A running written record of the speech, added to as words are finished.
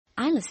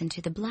I listen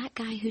to the Black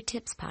Guy Who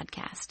Tips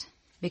podcast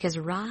because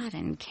Rod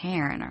and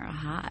Karen are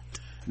hot.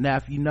 Now,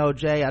 if you know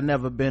Jay, I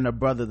never been a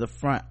brother the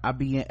front. I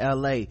be in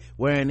LA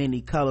wearing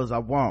any colors I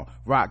want.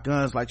 Rock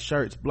guns like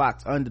shirts,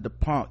 blocks under the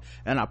punk.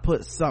 And I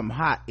put something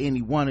hot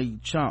any one of you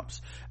chumps.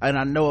 And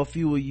I know a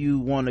few of you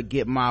want to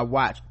get my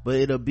watch, but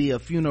it'll be a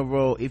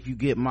funeral if you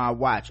get my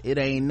watch. It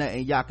ain't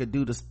nothing y'all could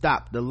do to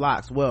stop the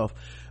lock's wealth.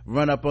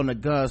 Run up on the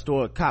gun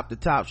store, cop the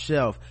top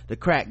shelf. The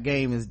crack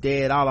game is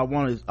dead. All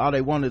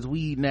they want is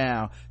weed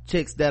now.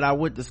 Chicks that I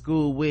went to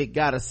school with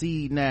got a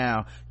seed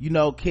now. You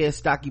know, kid,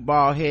 stocky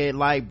bald head,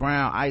 light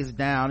brown, ice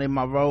down. In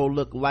my roll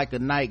look like a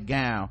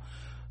nightgown.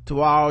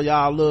 To all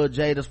y'all little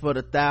jaders for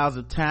the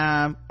 1,000th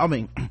time.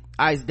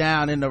 Ice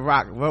down in my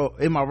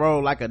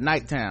roll like a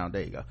nightown.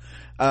 There you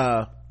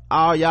go.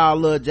 All y'all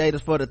little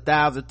jaders for the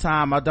 1,000th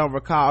time. I don't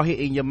recall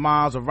hitting your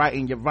moms or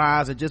writing your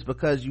rhymes, and just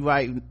because you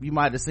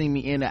might have seen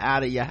me in and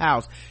out of your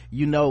house,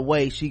 you know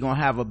way she gonna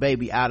have a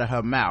baby out of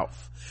her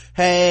mouth.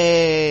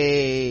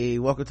 Hey,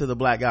 welcome to the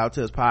Black Guy Who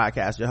Tips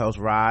podcast. Your host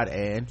Rod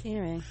and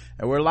Karen,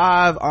 and we're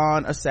live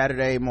on a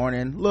Saturday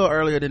morning, a little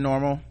earlier than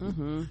normal.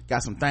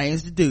 Got some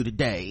things to do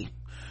today,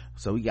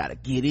 so we gotta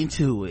get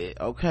into it.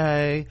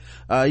 Okay,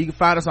 you can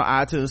find us on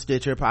iTunes,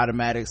 Stitcher,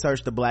 Podomatic.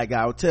 Search the Black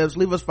Guy Who Tips.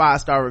 Leave us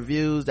 5-star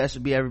reviews. That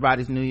should be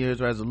everybody's New Year's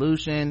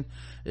resolution,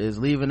 is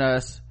leaving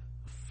us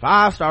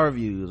 5-star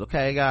reviews.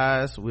 Okay,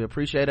 guys, we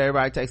appreciate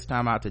everybody takes the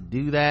time out to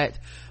do that.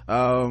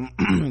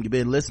 You've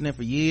been listening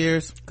for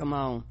years. Come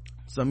on.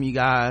 Some of you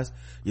guys,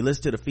 you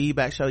listen to the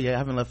feedback show, you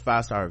haven't left a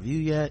 5-star review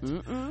yet.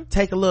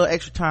 Take a little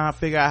extra time,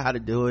 figure out how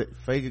to do it.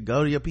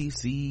 Go to your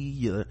PC,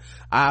 your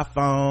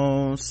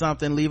iPhone,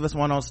 something. Leave us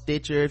one on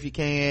Stitcher if you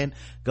can.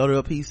 Go to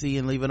a PC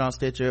and leave it on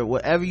Stitcher.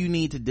 Whatever you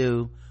need to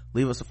do,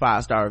 leave us a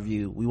 5-star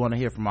review. We want to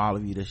hear from all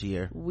of you this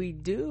year. We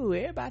do.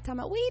 Everybody talking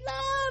about, we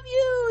love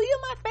you, you're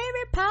my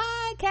favorite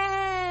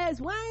podcast,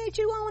 why ain't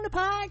you on the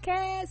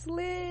podcast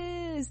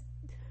list?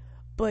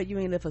 But you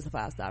ain't left us a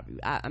 5-star review.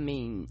 I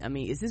mean,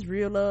 is this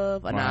real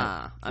love or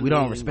nah? We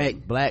don't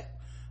respect black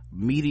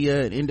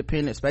media and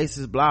independent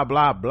spaces, blah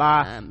blah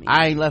blah.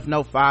 I ain't left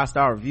no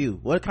 5-star review.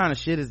 What kind of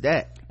shit is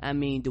that?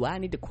 Do I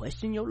need to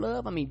question your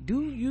love?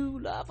 Do you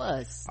love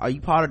us? Are you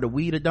part of the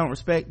we that don't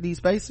respect these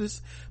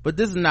spaces? But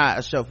this is not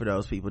a show for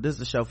those people. This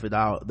is a show for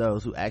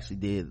those who actually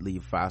did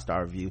leave a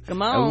 5-star review.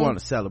 Come on. And we want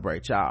to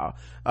celebrate y'all.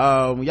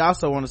 We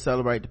also want to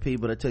celebrate the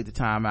people that took the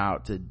time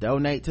out to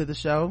donate to the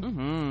show,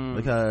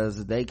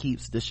 because they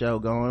keeps the show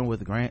going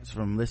with grants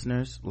from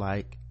listeners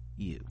like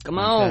you. Come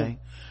on.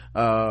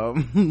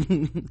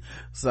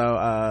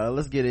 So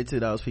let's get into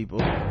those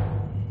people.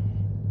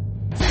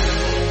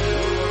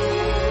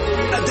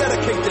 I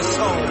dedicate this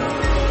song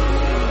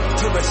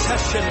to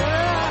recession,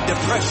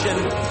 depression,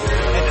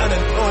 and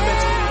unemployment.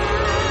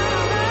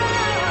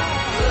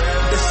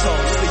 This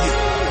song's for you.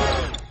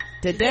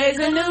 Today's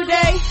a new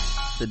day.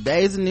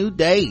 Today's a new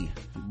day,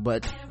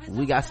 but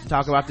we got to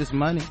talk about this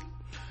money.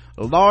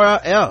 Laura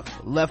F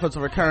left us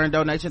a recurring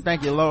donation.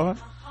 Thank you, Laura.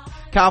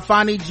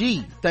 Calfani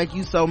G, thank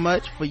you so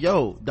much for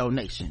your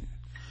donation.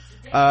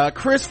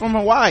 Chris from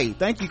Hawaii,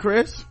 thank you,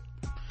 Chris.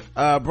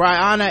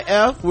 Brianna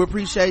F, we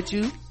appreciate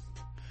you.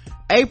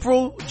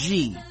 April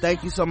G,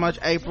 thank you so much,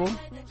 April.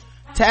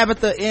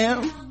 Tabitha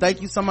M,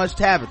 thank you so much,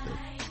 Tabitha.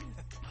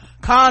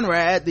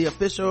 Conrad, the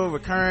official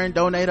recurring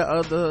donator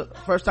of the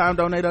first time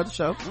donator of the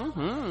show.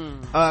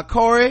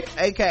 Corey,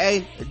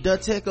 aka The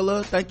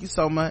Tickler, thank you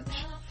so much.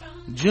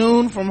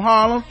 June from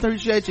Harlem,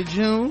 appreciate you,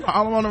 June.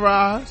 Harlem on the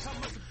rise.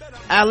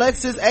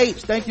 Alexis H,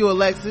 thank you,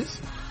 Alexis.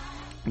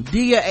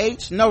 Dia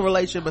H, no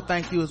relation, but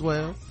thank you as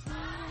well.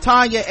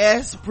 Tanya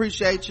S,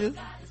 appreciate you.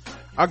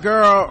 Our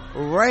girl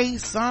Ray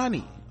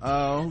Sonny,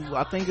 who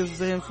I think is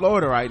in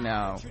Florida right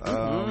now.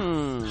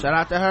 Shout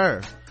out to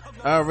her.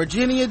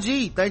 Virginia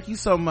G, thank you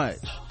so much.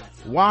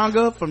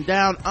 Wanga from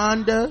down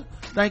under,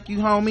 thank you,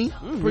 homie.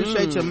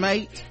 Appreciate your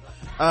mate.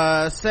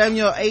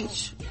 Samuel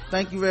H,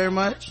 thank you very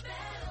much.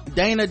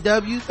 Dana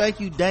W, thank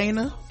you,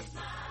 Dana.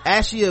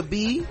 Ashia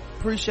B,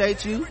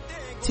 appreciate you.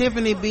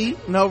 Tiffany B,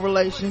 no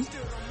relation.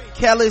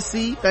 Kelly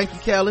C, thank you,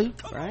 Kelly.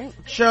 Right.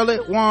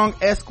 Charlotte Wong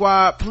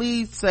Esquire,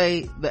 please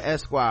say the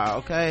Esquire,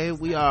 okay?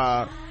 We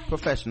are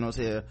professionals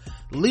here.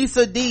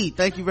 Lisa D,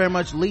 thank you very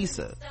much,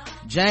 Lisa.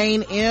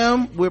 Jane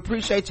M, we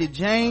appreciate you,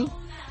 Jane.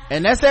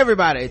 And that's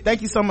everybody.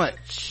 Thank you so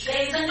much.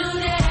 Today's a new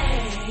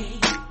day.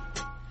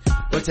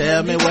 But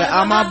tell me, where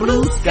are my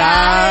blue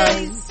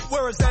skies?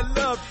 Where is that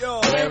love,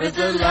 y'all? Where is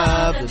the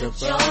love and the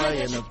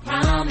joy and the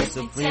promise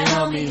of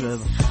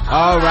freedom?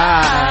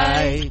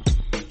 Alright.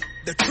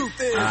 The truth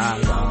is,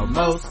 I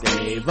almost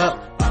gave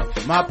up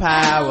my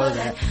power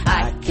that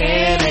I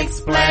can't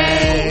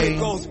explain.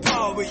 goes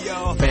power,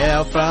 y'all.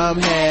 Fell from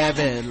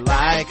heaven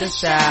like a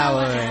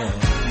shower.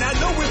 Now I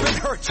know we've been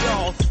hurt,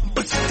 y'all,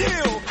 but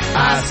still,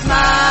 I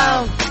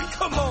smile.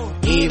 come on.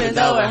 Even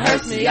though it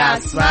hurts me, I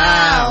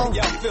smile.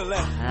 Y'all feel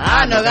that?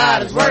 I know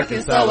God is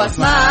working, so I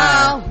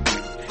smile.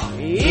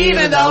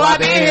 Even though I've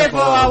been here for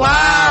a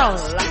while,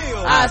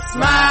 I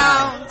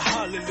smile.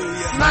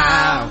 Hallelujah.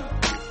 Smile.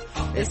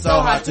 It's so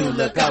hard to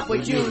look up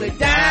when you look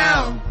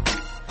down.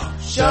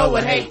 Sure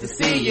would hate to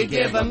see you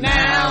give them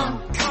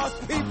now. Cause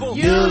people,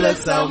 You look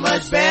so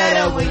much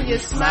better when you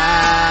smile.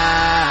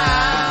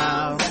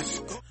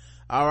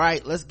 All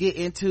right, let's get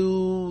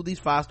into these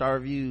 5-star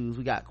reviews.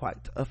 We got quite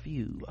a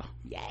few.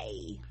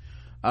 Yay.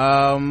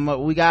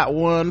 We got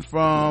one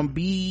from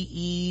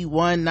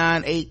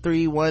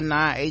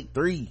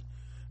BE19831983.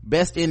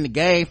 Best in the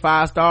game,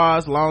 5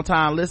 stars. Long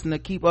time listener.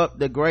 Keep up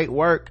the great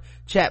work,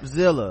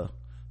 Chapzilla.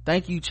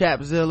 Thank you,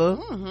 Chapzilla.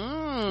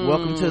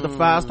 Welcome to the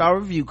 5-star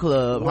review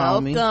club,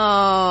 homie.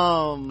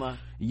 Welcome.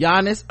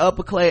 Giannis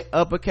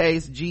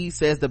uppercase G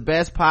says the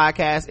best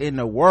podcast in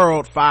the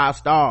world, 5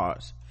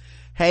 stars.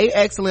 Hey,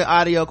 excellent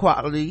audio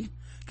quality,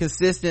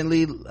 consistent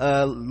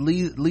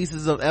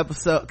releases of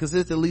episodes,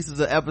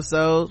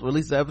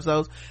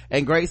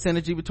 and great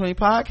synergy between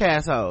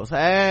podcast hosts.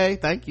 Hey,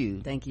 thank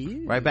you.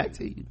 Right back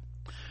to you.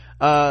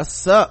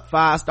 Sup,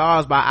 5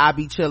 stars by I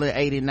Be Chillin'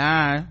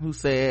 89, who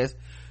says,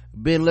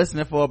 been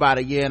listening for about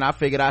a year and I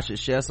figured I should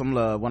share some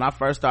love. When I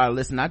first started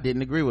listening, I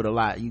didn't agree with a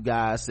lot you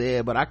guys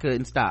said, but I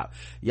couldn't stop.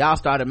 Y'all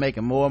started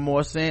making more and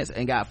more sense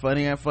and got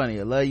funnier and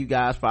funnier. Love you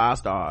guys, 5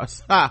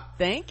 stars.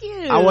 Thank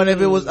you. I wonder if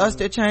it was us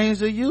that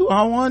changed or you.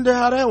 I wonder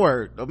how that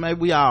worked. Or maybe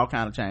we all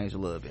kind of changed a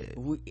little bit.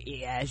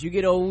 Yeah, as you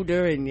get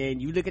older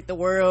and you look at the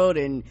world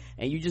and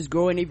you just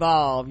grow and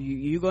evolve,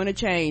 you're going to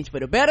change.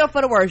 For the better or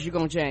for the worse, you're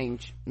going to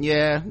change.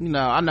 Yeah,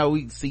 I know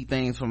we see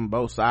things from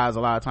both sides a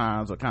lot of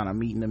times, or kind of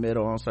meet in the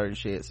middle on certain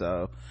shit,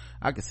 so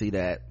I can see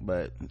that.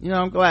 But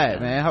I'm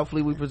glad, man.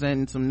 Hopefully we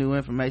presenting some new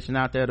information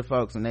out there to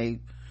folks and they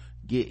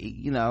get,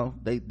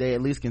 they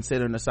at least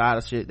considering the side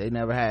of shit they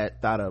never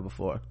had thought of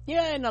before.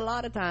 Yeah, and a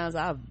lot of times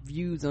our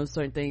views on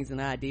certain things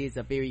and ideas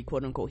are very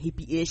quote-unquote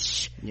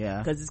hippie-ish. Yeah,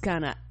 because it's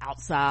kind of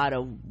outside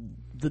of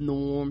the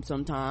norm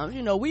sometimes.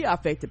 We are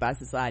affected by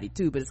society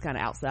too, but it's kind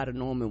of outside of the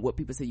norm and what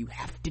people say you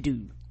have to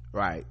do.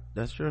 Right,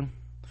 that's true.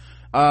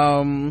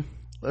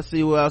 Let's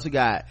see what else we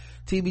got.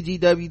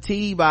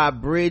 TBGWT by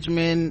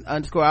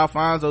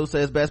Bridgman_Alfonso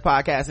says best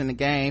podcast in the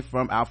game,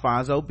 from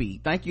Alfonso B.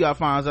 Thank you,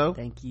 Alfonso.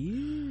 Thank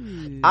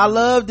you. I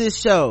love this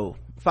show.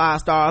 5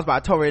 stars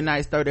by Tory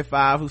Nice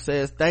 35, who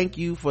says thank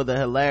you for the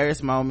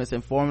hilarious moments,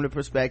 informative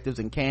perspectives,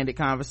 and candid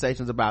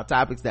conversations about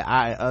topics that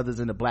I and others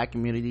in the Black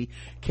community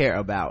care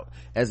about.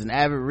 As an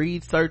avid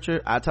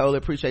researcher, I totally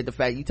appreciate the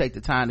fact you take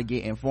the time to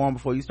get informed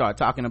before you start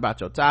talking about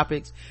your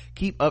topics.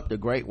 Keep up the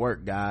great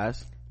work,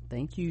 guys.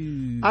 Thank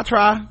you. I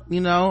try,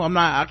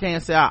 I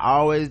can't say I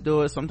always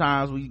do it.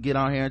 Sometimes we get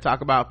on here and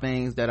talk about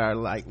things that are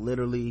like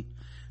literally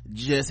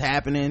just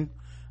happening.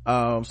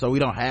 So we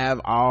don't have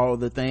all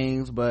the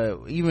things,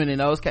 but even in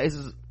those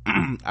cases,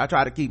 I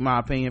try to keep my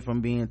opinion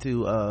from being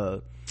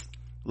too,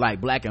 like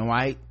black and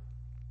white,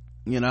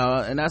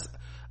 and that's,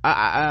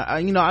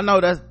 I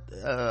know that's,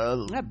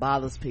 that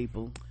bothers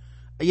people.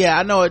 Yeah,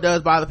 I know it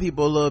does bother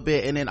people a little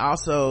bit. And then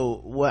also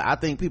what I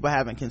think people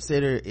haven't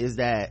considered is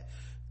that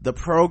the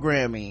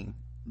programming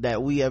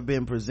that we have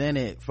been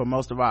presented for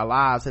most of our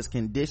lives has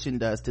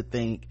conditioned us to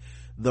think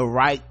the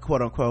right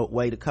quote-unquote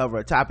way to cover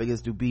a topic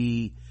is to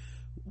be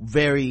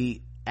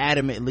very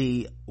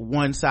adamantly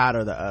one side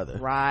or the other,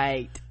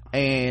 right?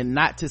 And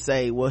not to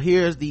say, well,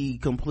 here's the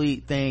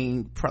complete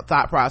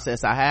thought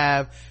process I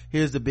have,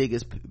 here's the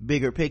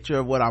bigger picture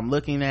of what I'm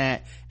looking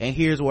at, and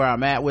here's where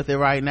I'm at with it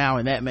right now,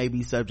 and that may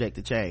be subject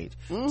to change.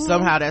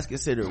 Somehow that's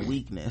considered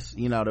weakness,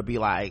 to be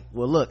like,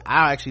 well, look,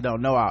 I actually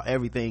don't know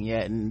everything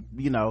yet, and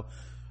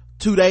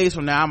 2 days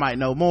from now I might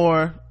know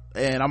more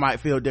and I might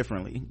feel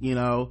differently,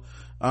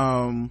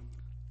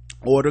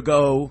 or to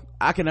go,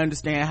 I can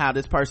understand how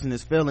this person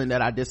is feeling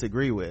that I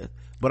disagree with,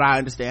 but I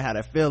understand how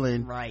they're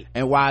feeling, right,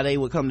 and why they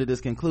would come to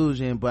this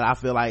conclusion, but I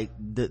feel like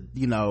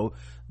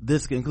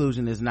this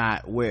conclusion is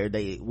not where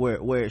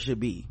it should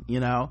be,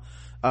 and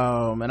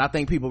I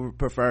think people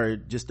prefer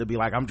just to be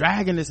like, I'm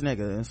dragging this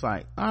nigga, and it's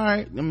like, all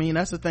right,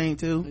 that's a thing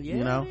too,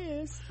 yeah,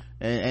 it is.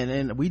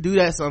 And we do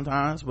that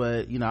sometimes,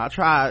 but I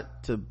try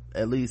to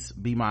at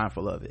least be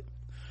mindful of it.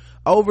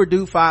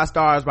 Overdue 5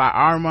 stars by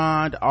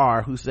Armand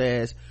R, who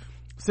says,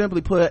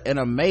 simply put, an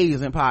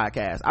amazing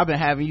podcast. I've been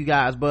having you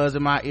guys buzz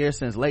in my ear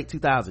since late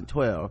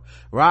 2012.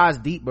 Rod's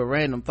deep but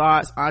random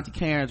thoughts, Auntie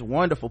Karen's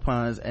wonderful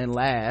puns and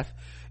laugh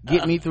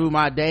get me through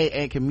my day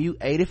and commute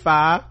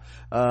 85.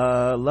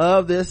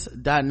 Love this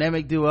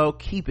dynamic duo.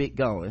 Keep it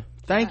going.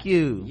 Thank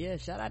you. Yeah,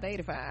 shout out to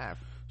 85.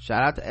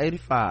 Shout out to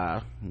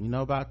 85. You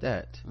know about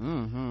that.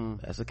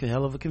 That's a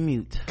hell of a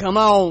commute. Come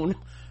on.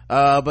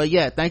 But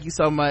yeah, thank you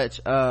so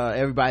much,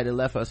 everybody that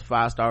left us a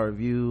 5-star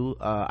review.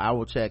 I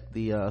will check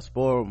the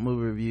spoiler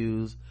movie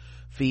reviews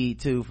feed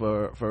too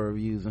for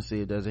reviews and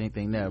see if there's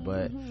anything there.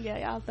 But yeah,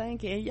 y'all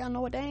thank you. Y'all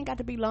know what, they ain't got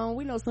to be long.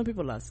 We know some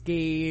people are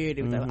scared.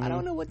 It was like, I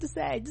don't know what to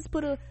say. Just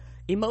put a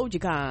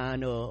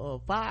emojicon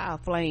or fire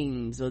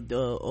flames or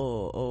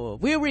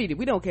we'll read it.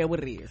 We don't care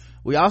what it is.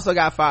 We also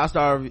got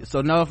 5-star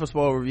so no for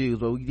spoiler reviews,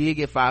 but we did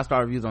get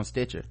 5-star reviews on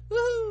Stitcher.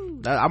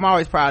 I'm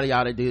always proud of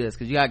y'all to do this,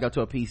 because you gotta go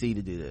to a PC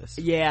to do this.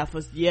 Yeah,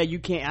 you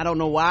can't. I don't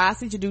know why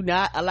Stitcher do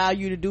not allow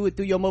you to do it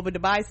through your mobile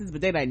devices,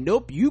 but they like,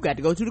 nope, you got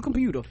to go to the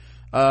computer.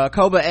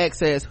 Cobra X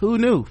says, who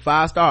knew?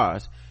 5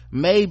 stars.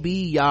 maybe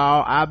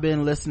y'all, I've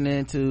been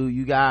listening to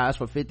you guys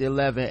for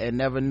 5011 and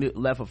never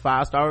left a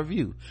 5-star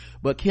review,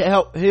 but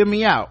hear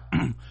me out.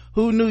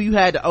 Who knew you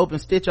had to open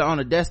Stitcher on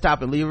a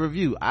desktop and leave a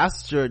review? I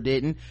sure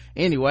didn't.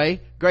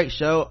 Anyway, great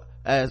show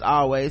as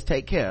always.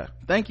 Take care.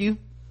 Thank you.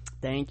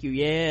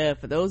 Yeah,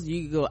 for those of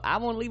you who go, I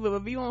want to leave a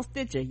review on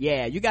Stitcher.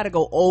 Yeah, you gotta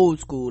go old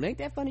school. Ain't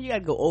that funny? You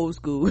gotta go old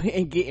school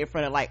and get in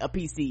front of like a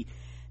PC,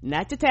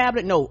 not your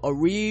tablet. No, a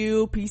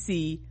real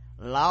PC.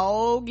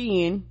 Log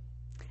in,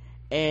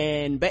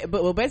 and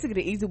but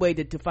basically the easy way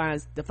to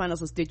find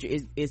us on Stitcher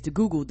is to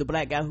Google the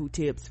Black Guy Who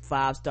Tips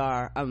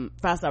 5-star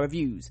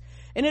reviews,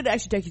 and it'll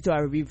actually take you to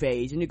our review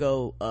page, and you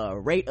go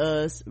rate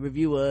us,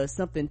 review us,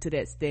 something to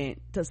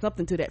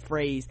that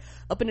phrase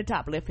up in the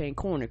top left hand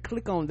corner.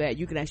 Click on that.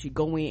 You can actually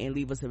go in and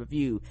leave us a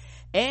review.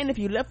 And if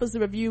you left us a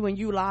review and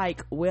you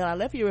like, well, I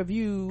left you a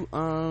review,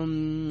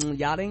 y'all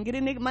didn't get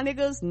it, my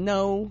niggas.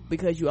 No,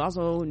 because you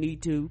also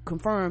need to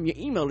confirm your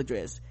email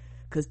address,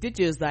 because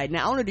Stitcher is like,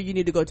 not only do you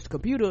need to go to the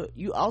computer,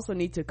 you also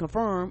need to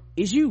confirm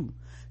it's you.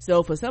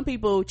 So for some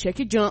people, check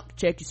your junk,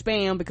 check your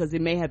spam, because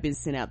it may have been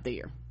sent out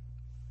there.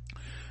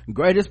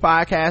 Greatest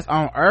podcast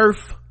on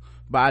earth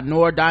by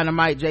Nor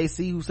Dynamite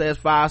JC, who says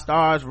 5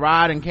 stars.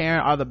 Rod and Karen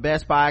are the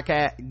best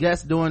podcast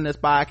guests doing this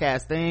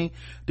podcast thing.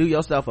 Do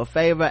yourself a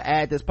favor,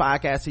 add this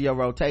podcast to your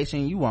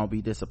rotation. You won't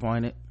be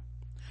disappointed.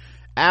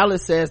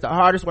 Alice says the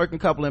hardest working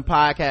couple in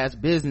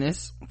podcast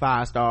business,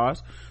 5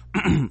 stars.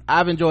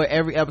 I've enjoyed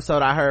every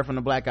episode I heard from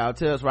the Blackout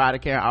Tips. Rod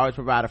and Karen always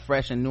provide a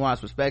fresh and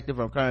nuanced perspective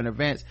on current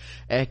events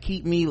and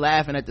keep me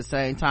laughing at the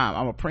same time.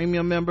 I'm a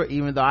premium member,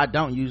 even though I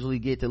don't usually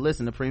get to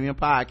listen to premium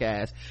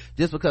podcasts,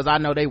 just because I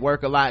know they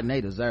work a lot and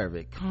they deserve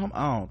it. Come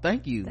on.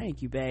 Thank you,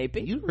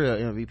 baby. You real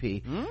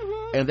MVP.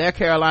 And their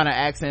Carolina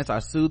accents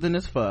are soothing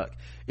as fuck.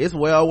 It's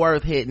well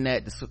worth hitting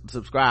that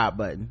subscribe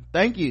button.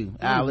 Thank you,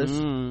 Alice.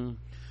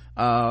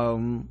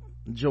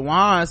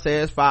 Jawan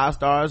says 5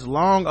 stars.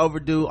 Long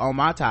overdue on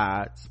my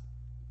tides.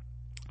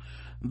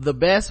 The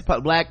best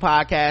black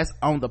podcast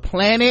on the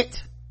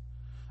planet.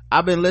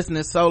 I've been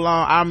listening so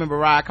long, I remember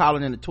Rod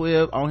calling in the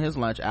 12 on his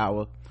lunch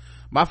hour.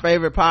 My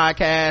favorite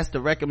podcast to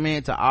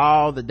recommend to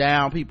all the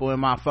down people in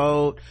my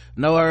fold.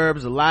 No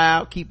herbs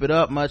allowed. Keep it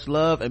up. Much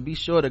love, and be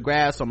sure to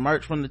grab some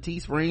merch from the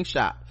Teespring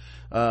shop.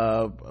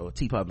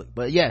 T Public.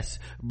 But yes,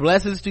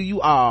 blessings to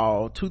you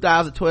all.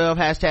 2012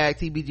 hashtag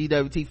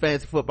TBGWT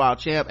fantasy football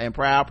champ and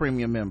proud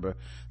premium member.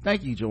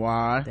 Thank you,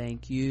 Jawan.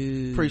 Thank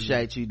you.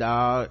 Appreciate you,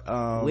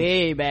 dog.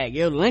 Way back,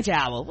 your lunch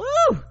hour.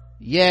 Woo!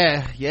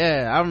 Yeah.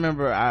 I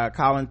remember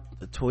calling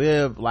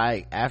 12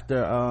 like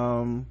after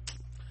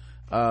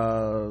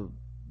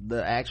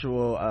the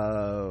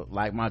actual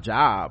like my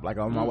job, like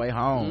on my way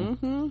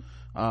home.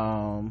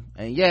 And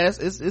yes,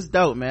 it's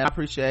dope, man. I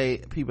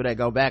appreciate people that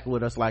go back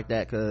with us like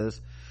that, because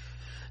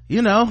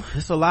you know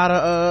it's a lot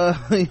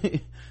of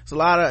it's a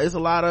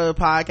lot of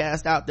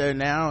podcasts out there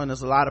now, and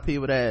there's a lot of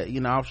people that, you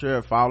know, I'm sure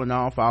are falling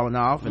off,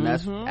 and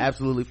that's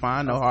absolutely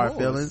fine. No hard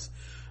feelings.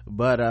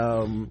 But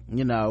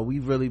you know,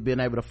 we've really been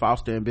able to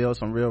foster and build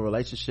some real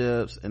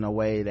relationships in a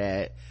way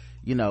that,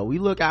 you know, we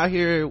look out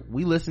here,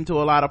 we listen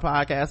to a lot of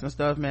podcasts and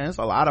stuff, man. It's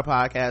a lot of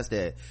podcasts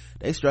that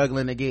they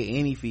struggling to get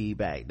any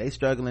feedback, they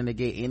struggling to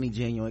get any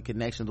genuine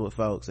connections with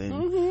folks,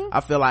 and I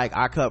feel like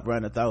our cup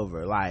runneth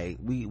over. Like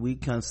we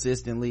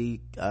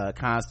consistently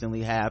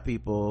constantly have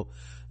people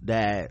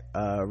that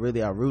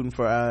really are rooting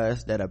for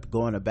us, that are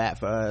going to bat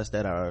for us,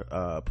 that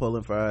are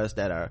pulling for us,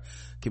 that are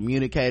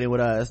communicating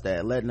with us,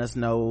 that letting us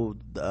know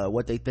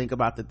what they think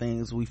about the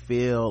things we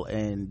feel,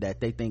 and that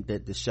they think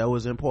that the show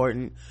is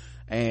important.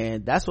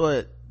 And that's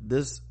what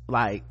this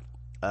like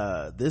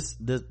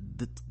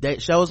that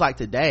shows like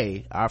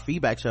today, our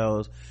feedback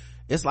shows,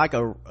 it's like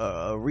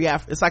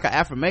it's like an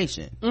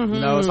affirmation. You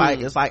know,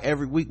 it's like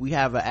every week we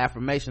have an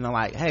affirmation of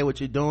like, hey, what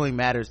you're doing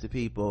matters to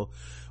people,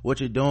 what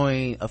you're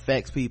doing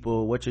affects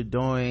people, what you're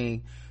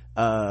doing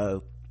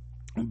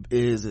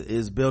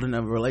is building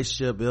a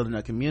relationship, building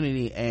a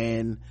community.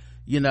 And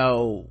you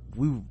know,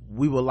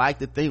 we would like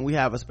to think we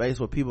have a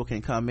space where people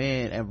can come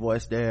in and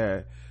voice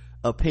their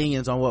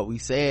opinions on what we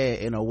said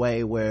in a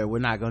way where we're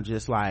not gonna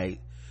just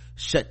like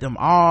shut them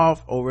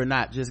off, or we're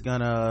not just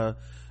gonna,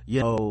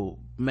 you know,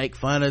 make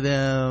fun of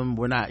them.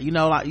 We're not, you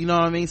know, like, you know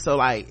what I mean? So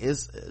like,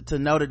 it's to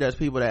know that there's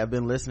people that have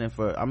been listening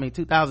for, I mean,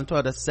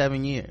 2012, that's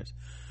 7 years,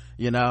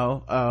 you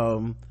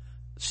know.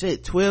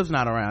 Shit, 12's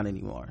not around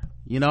anymore,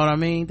 you know what I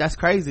mean? That's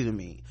crazy to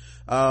me.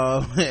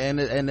 And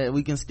that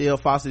we can still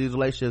foster these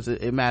relationships,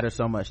 it matters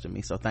so much to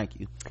me. So thank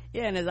you.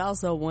 Yeah, and it's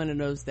also one of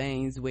those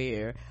things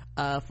where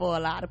for a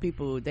lot of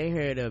people, they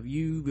heard of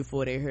you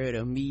before they heard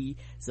of me.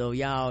 So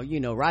y'all, you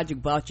know, Roger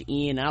brought you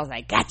in, and I was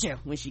like, gotcha,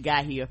 when she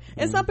got here.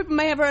 And some people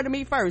may have heard of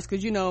me first,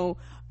 because, you know,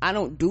 I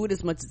don't do it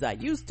as much as I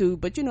used to,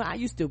 but, you know, I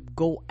used to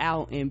go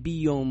out and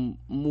be on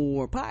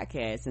more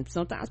podcasts, and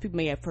sometimes people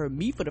may have heard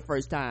me for the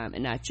first time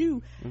and not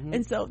you.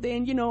 And so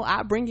then, you know,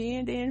 I bring you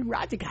in, then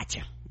Roger got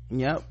you.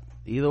 Yep.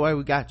 Either way,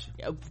 we got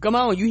you. Come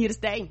on, you here to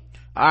stay.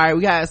 All right,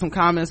 we got some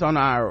comments on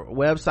our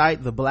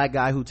website,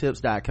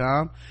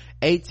 theblackguywhotips.com.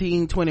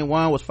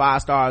 1821 was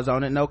 5 stars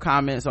on it. No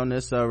comments on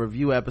this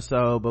review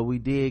episode, but we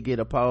did get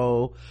a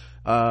poll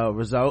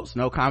results.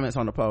 No comments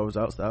on the poll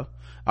results though.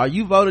 Are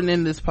you voting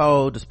in this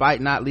poll despite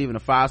not leaving a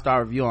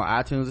 5-star review on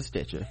iTunes or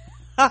Stitcher?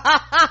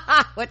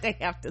 What they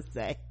have to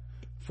say?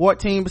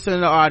 14% of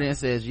the audience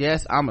says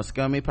yes, I'm a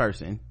scummy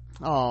person.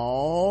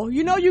 Oh,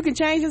 you know you can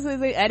change this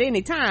at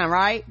any time,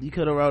 right? You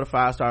could have wrote a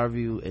 5-star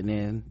review and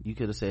then you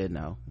could have said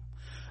no.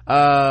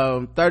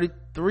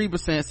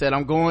 33% said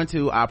I'm going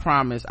to, I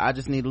promise, I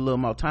just need a little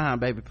more time,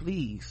 baby,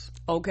 please.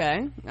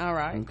 Okay, all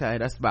right. Okay,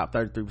 that's about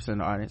 33% of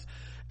the audience.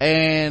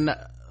 And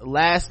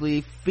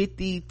lastly,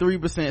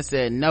 53%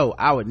 said no,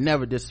 I would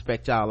never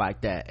disrespect y'all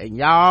like that. And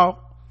y'all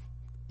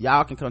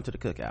can come to the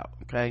cookout,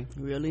 okay?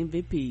 Real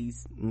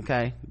MVPs.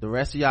 Okay, the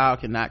rest of y'all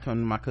cannot come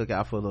to my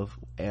cookout full of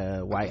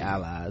white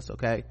allies,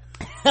 okay?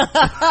 The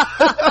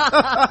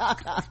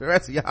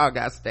rest of y'all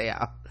gotta stay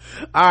out.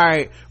 All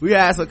right, we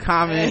had some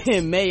comments.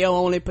 Mayo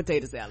only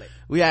potato salad.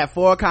 We had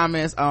 4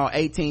 comments on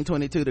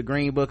 1822, the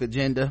Green Book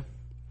agenda.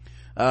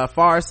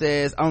 Farr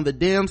says, on the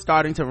Dems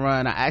starting to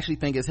run, I actually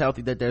think it's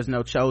healthy that there's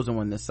no chosen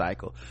one this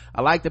cycle.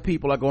 I like the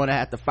people are going to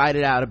have to fight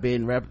it out a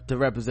bit to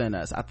represent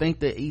us. I think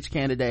that each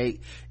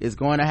candidate is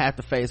going to have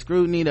to face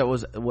scrutiny that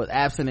was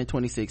absent in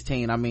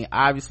 2016. I mean,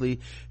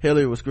 obviously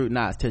Hillary was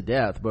scrutinized to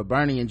death, but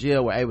Bernie and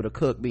Jill were able to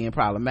cook being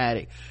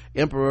problematic.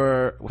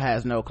 Emperor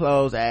has no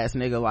clothes, ass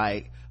nigga,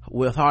 like,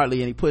 with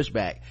hardly any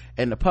pushback,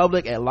 and the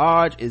public at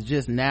large is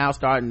just now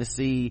starting to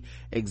see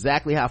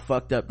exactly how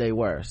fucked up they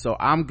were. So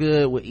I'm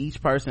good with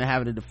each person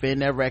having to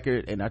defend their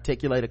record and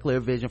articulate a clear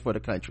vision for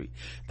the country.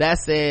 That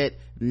said,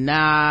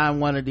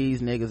 one of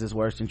these niggas is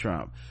worse than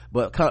Trump,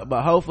 but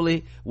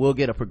hopefully we'll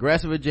get a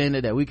progressive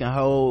agenda that we can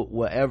hold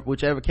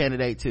whichever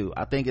candidate to.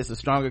 I think it's a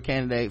stronger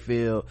candidate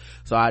field,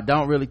 so I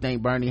don't really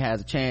think Bernie has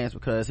a chance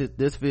because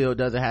this field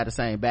doesn't have the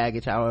same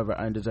baggage, however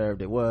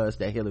undeserved it was,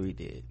 that Hillary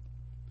did.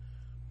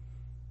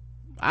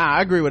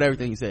 I agree with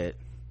everything you said.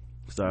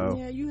 So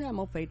yeah, you have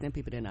more faith than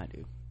people than I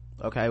do.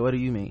 Okay, what do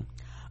you mean?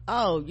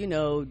 Oh,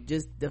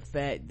 just the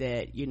fact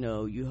that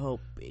you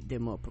hope they're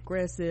more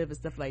progressive and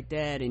stuff like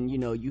that, and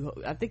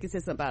I think it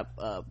said something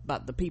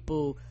about the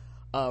people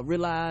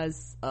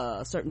realize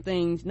certain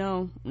things.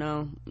 No,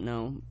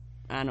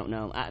 I don't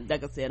know.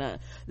 Like I said,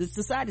 the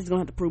society's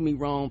gonna have to prove me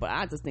wrong, but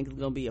I just think it's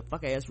gonna be a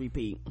fuck ass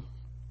repeat.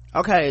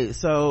 Okay,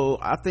 so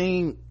I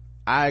think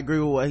I agree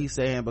with what he's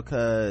saying,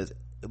 because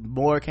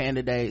more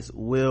candidates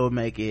will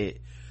make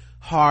it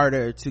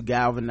harder to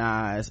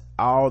galvanize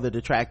all the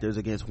detractors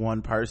against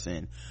one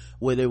person.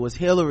 When it was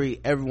Hillary,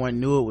 everyone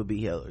knew it would be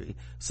Hillary.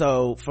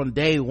 So from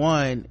day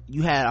one,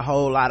 you had a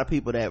whole lot of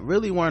people that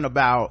really weren't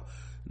about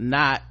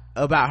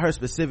her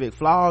specific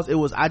flaws. It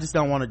was, I just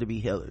don't want it to be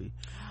Hillary.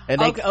 And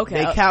they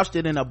couched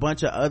it in a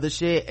bunch of other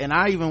shit. And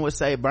I even would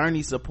say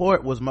Bernie's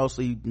support was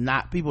mostly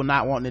people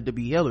not wanting it to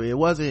be Hillary. It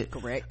wasn't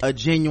correct. A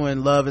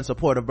genuine love and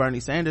support of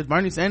Bernie Sanders.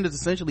 Bernie Sanders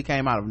essentially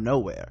came out of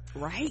nowhere,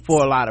 right,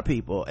 for a lot of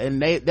people.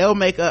 And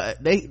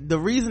the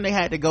reason they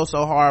had to go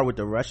so hard with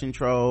the Russian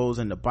trolls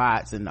and the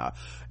bots and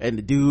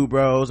the dude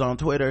bros on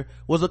Twitter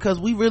was because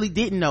we really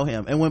didn't know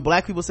him. And when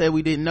black people said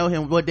we didn't know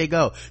him, what'd they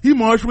go? He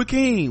marched with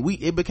King.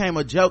 It became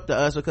a joke to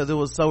us because it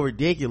was so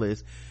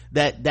ridiculous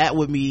that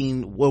would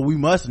mean, well, we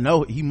must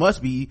know he must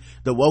be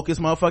the wokest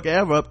motherfucker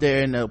ever up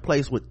there in a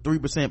place with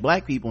 3%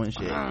 black people and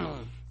shit.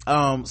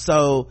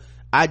 So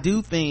I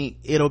do think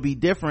it'll be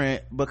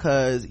different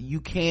because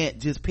you can't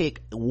just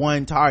pick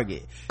one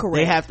target. Correct.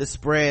 They have to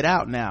spread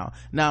out now.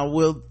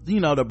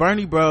 The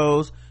Bernie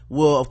bros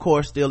will of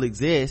course still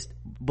exist,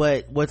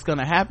 but what's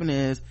gonna happen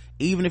is,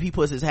 even if he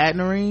puts his hat in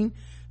the ring,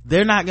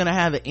 they're not gonna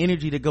have the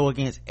energy to go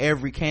against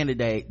every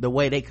candidate the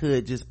way they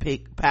could just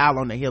pile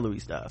on the Hillary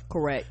stuff.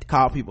 Correct.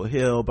 Call people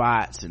Hill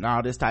bots and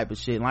all this type of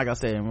shit. And like I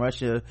said, and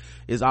Russia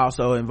is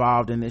also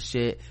involved in this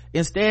shit.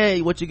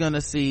 Instead, what you're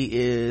gonna see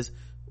is,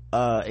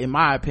 in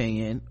my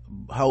opinion,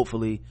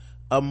 hopefully,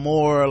 a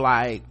more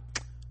like,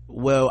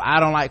 well, I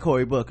don't like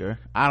Cory Booker,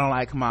 I don't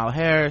like Kamala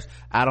Harris,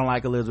 I don't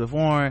like Elizabeth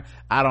Warren,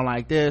 I don't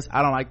like this,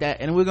 I don't like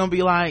that, and we're gonna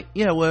be like,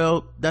 yeah,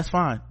 well, that's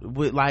fine.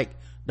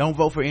 Don't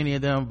vote for any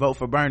of them, vote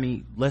for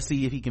Bernie, let's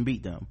see if he can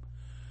beat them,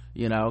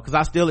 because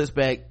I still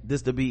expect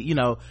this to be,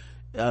 I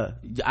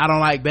don't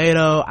like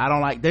Beto, I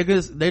don't like,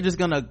 they're just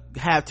gonna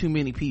have too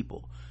many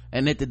people.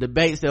 And at the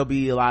debates, there'll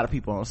be a lot of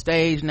people on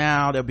stage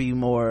now, there'll be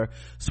more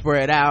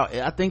spread out.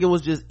 I think it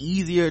was just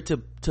easier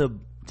to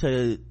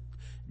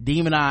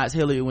demonize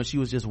Hillary when she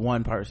was just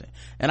one person.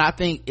 And I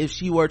think if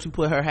she were to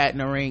put her hat in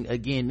the ring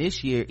again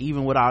this year,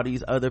 even with all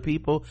these other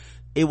people,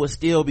 it would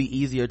still be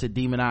easier to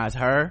demonize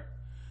her,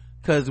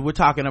 because we're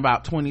talking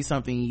about 20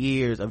 something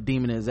years of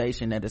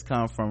demonization that has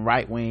come from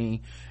right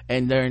wing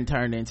and then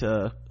turned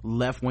into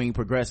left wing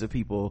progressive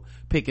people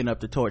picking up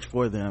the torch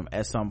for them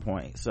at some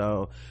point.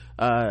 So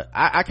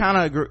I kind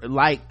of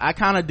agree, I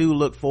kind of do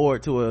look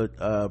forward to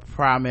a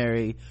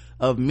primary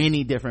of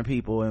many different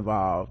people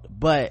involved.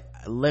 But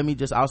let me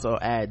just also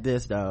add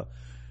this though,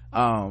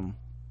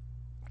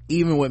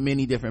 even with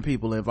many different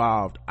people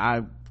involved,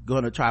 I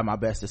gonna try my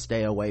best to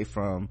stay away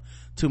from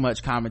too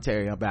much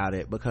commentary about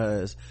it,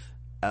 because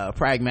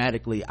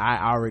pragmatically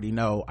I already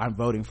know I'm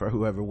voting for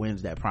whoever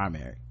wins that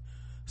primary.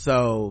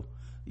 So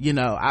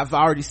I've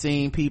already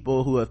seen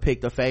people who have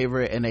picked a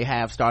favorite and they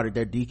have started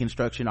their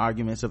deconstruction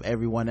arguments of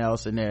everyone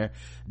else in their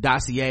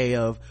dossier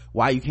of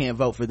why you can't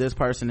vote for this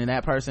person and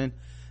that person.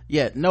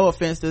 Yeah, no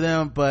offense to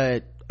them,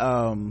 but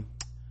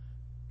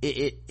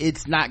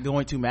it's not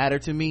going to matter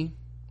to me.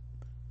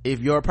 If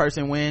your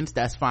person wins,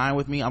 that's fine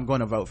with me. I'm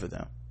going to vote for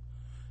them.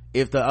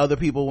 If the other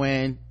people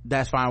win,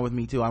 that's fine with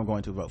me too. I'm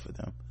going to vote for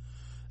them.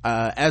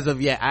 As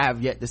of yet, I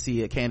have yet to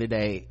see a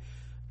candidate,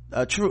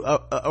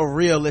 a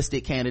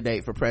realistic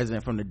candidate for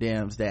president from the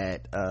Dems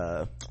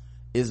that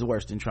is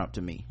worse than Trump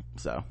to me.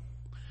 So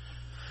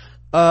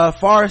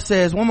Forrest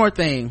says one more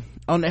thing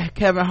on the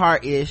Kevin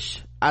Hart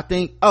ish. I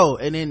think,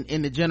 and then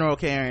in the general,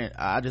 Karen,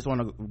 I just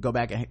want to go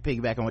back and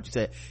piggyback on what you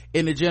said.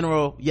 In the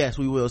general, yes,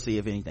 we will see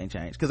if anything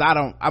changed, because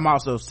I'm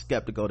also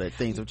skeptical that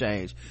things have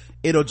changed.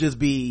 It'll just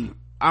be,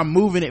 I'm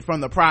moving it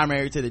from the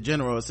primary to the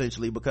general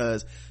essentially,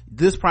 because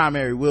this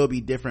primary will be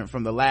different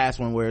from the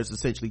last one where it's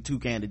essentially two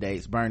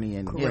candidates, Bernie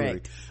and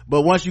Hillary.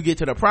 But once you get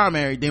to the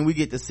primary, then we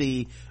get to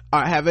see,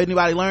 have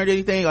anybody learned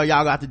anything, or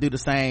y'all got to do the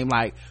same?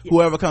 Like,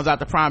 whoever comes out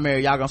the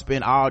primary, y'all gonna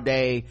spend all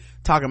day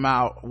talking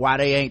about why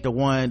they ain't the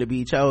one to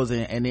be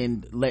chosen, and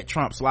then let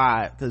Trump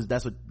slide, because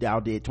that's what y'all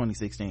did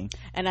 2016.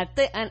 And I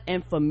think,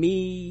 and for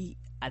me,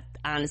 I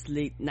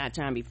honestly, not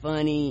trying to be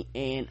funny,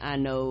 and I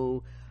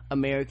know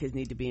Americans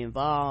need to be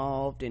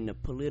involved in the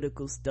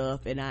political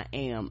stuff, and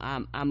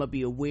I'm gonna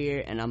be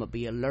aware, and I'm gonna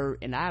be alert,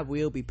 and I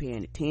will be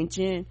paying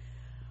attention,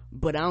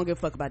 but I don't give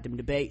a fuck about them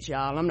debates,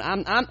 y'all.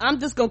 I'm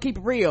just gonna keep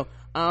it real.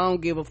 I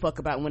don't give a fuck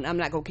about I'm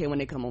not gonna care when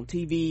they come on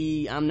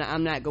TV. I'm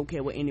not gonna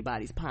care what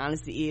anybody's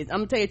policy is. I'm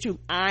gonna tell you the truth.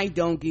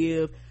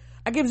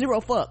 I give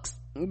zero fucks,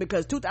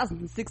 because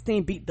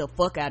 2016 beat the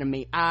fuck out of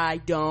me. I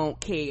don't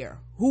care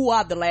who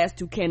are the last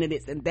two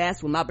candidates, and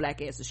that's when my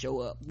black ass will show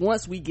up.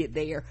 Once we get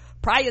there,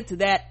 prior to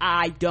that,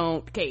 I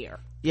don't care.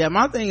 Yeah,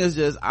 my thing is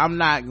just, I'm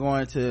not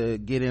going to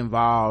get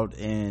involved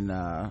in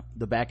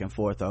the back and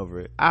forth over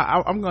it.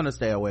 I'm going to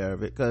stay aware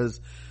of it, because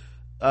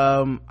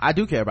I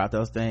do care about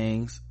those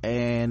things,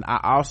 and I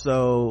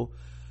also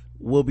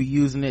will be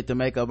using it to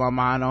make up my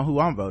mind on who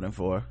I'm voting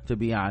for, to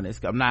be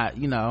honest. I'm not,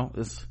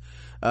 it's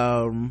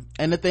and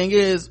the thing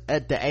is,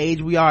 at the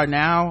age we are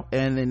now,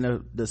 and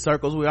in the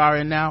circles we are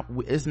in now,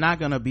 it's not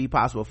gonna be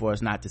possible for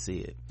us not to see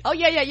it. Oh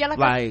yeah,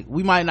 like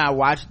we might not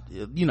watch,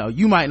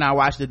 you might not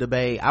watch the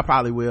debate. I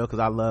probably will, because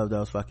I love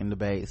those fucking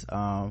debates.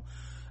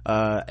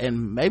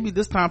 And maybe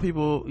this time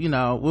people,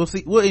 we'll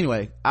see. Well,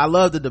 anyway, I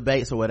love the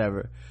debates or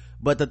whatever,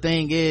 but the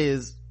thing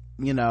is,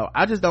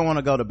 I just don't want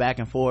to go to back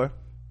and forth,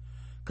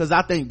 because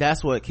I think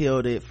that's what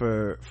killed it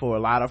for a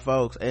lot of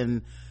folks.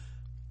 And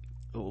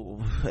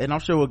I'm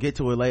sure we'll get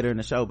to it later in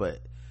the show,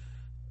 but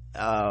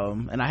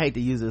and I hate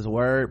to use this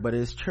word, but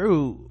it's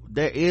true,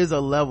 there is a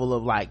level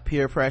of like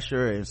peer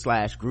pressure and /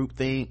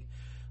 groupthink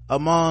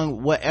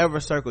among whatever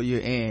circle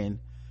you're in,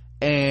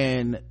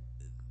 and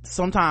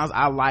sometimes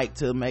I like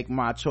to make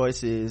my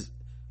choices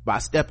by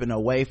stepping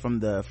away from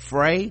the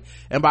fray,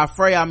 and by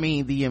fray I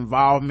mean the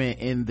involvement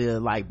in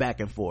the like back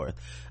and forth.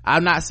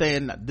 I'm not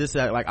saying this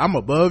like I'm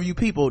above you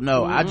people,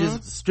 no. I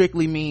just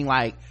strictly mean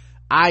like,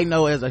 I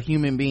know as a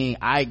human being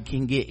I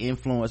can get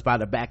influenced by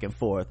the back and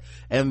forth,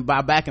 and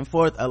by back and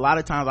forth a lot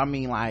of times I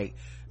mean like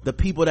the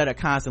people that are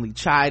constantly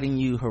chiding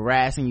you,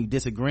 harassing you,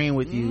 disagreeing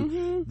with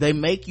you. They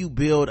make you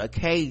build a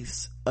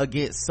case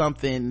against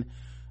something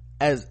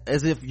as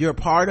if you're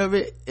part of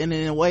it, and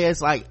in a way it's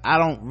like, I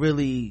don't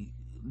really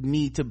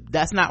need to,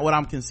 that's not what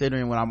I'm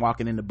considering when I'm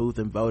walking in the booth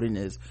and voting,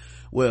 is,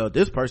 well,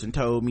 this person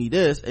told me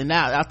this. And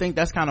now I think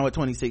that's kind of what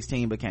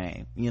 2016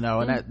 became,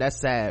 and that's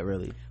sad,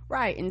 really.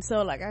 Right. And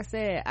so, like I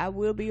said, I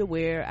will be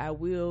aware, I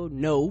will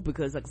know,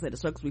 because like I said, the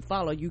circles we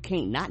follow, you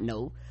can't not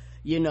know,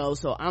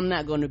 so I'm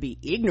not going to be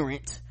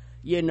ignorant,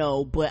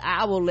 but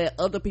I will let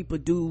other people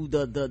do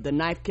the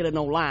knife killer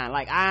no line.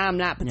 Like, I'm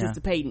not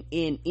participating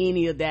in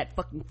any of that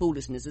fucking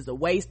foolishness. It's a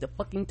waste of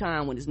fucking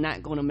time when it's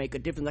not going to make a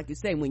difference. Like you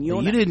say, when you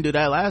didn't do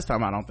that last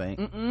time, I don't think.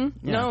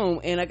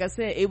 No. And like I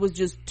said, it was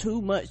just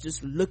too much,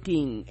 just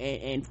looking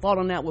and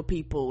falling out with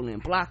people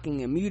and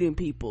blocking and muting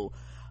people.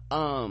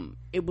 To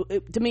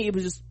me it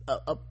was just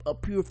a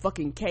pure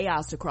fucking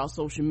chaos across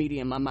social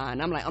media in my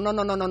mind. I'm like, oh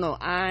no,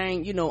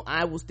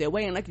 I will stay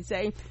away. And like you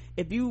say,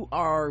 if you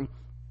are,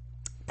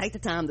 take the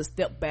time to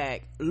step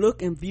back,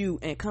 look and view,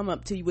 and come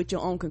up to you with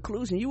your own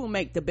conclusion, you will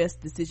make the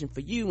best decision for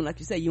you. And like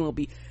you say, you won't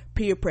be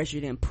peer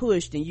pressured and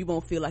pushed, and you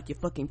won't feel like you're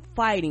fucking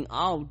fighting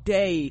all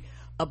day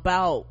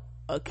about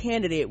a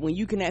candidate, when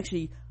you can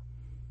actually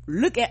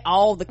look at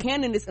all the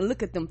candidates and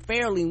look at them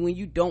fairly, when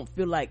you don't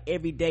feel like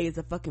every day is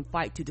a fucking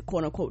fight to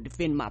quote unquote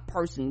defend my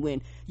person.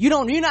 When you're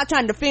not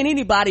trying to defend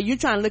anybody, you're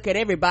trying to look at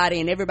everybody,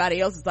 and everybody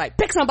else is like,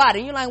 pick somebody,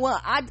 and you're like, well,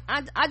 I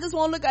just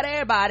want to look at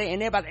everybody,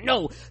 and everybody's like,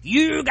 no,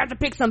 you got to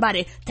pick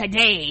somebody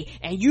today,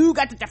 and you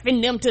got to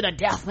defend them to the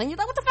death. And you're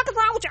like, what the fuck is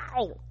wrong with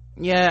y'all?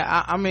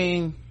 Yeah, I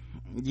mean,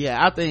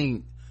 I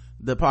think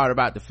the part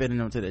about defending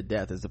them to the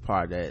death is the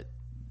part that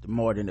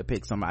more than the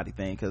pick somebody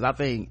thing, because I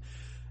think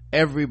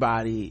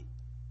everybody,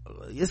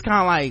 it's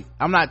kind of like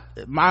I'm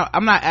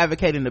not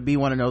advocating to be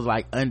one of those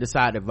like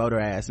undecided voter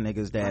ass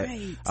niggas that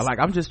are like,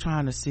 I'm just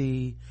trying to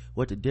see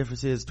what the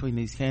difference is between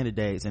these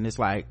candidates, and it's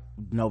like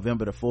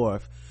November the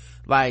 4th.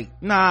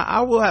 Like, nah,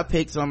 I will have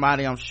picked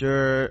somebody, I'm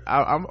sure.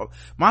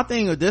 My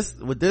thing with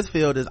this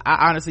field is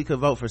I honestly could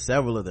vote for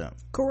several of them.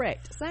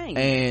 Correct. Same.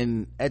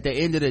 And at the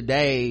end of the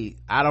day,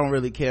 I don't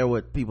really care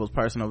what people's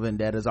personal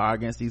vendettas are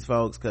against these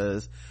folks,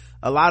 because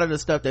a lot of the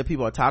stuff that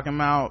people are talking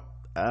about,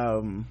 I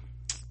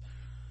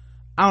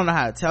don't know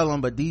how to tell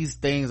them, but these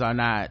things are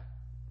not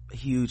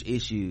huge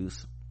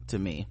issues to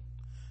me.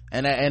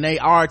 And they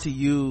are to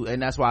you,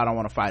 and that's why I don't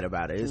want to fight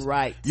about it. It's,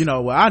 right. You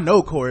know, well, I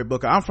know Cory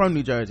Booker. I'm from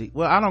New Jersey.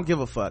 Well, I don't give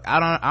a fuck.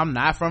 I'm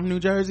not from New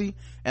Jersey,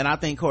 and I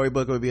think Cory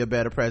Booker would be a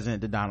better president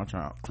than Donald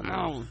Trump. Come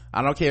on.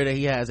 I don't care that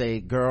he has a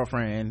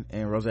girlfriend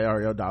in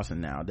Rosario Dawson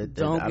now. I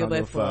don't give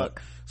a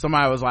fuck.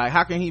 Somebody was like,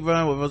 how can he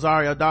run with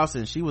Rosario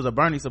Dawson? She was a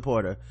Bernie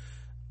supporter.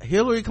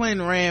 Hillary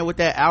Clinton ran with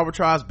that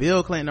albatross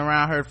Bill Clinton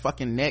around her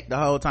fucking neck the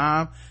whole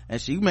time,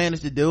 and she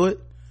managed to do it.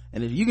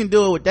 And if you can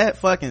do it with that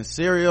fucking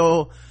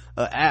serial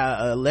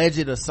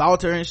alleged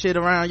assaulter and shit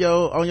around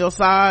on your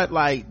side,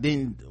 like,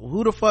 then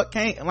who the fuck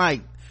can't?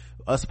 Like,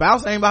 a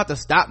spouse ain't about to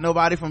stop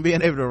nobody from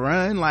being able to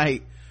run.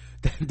 Like,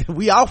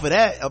 we off of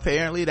that.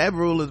 Apparently that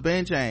rule has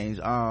been changed.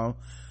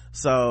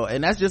 So,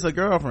 and that's just a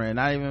girlfriend,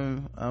 not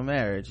even a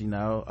marriage, you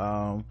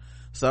know.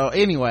 So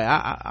anyway,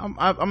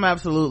 I'm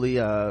absolutely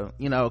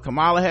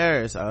Kamala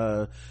Harris,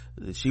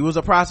 she was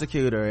a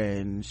prosecutor,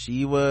 and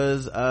she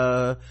was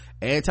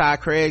anti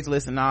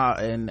Craigslist and all,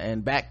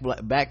 and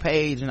back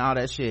page and all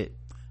that shit.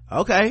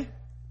 Okay,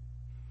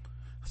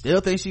 still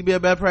think she'd be a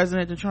better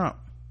president than Trump.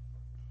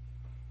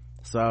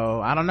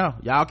 So I don't know,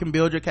 y'all can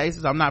build your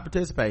cases. I'm not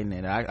participating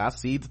in it. I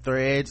see the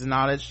threads and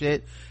all that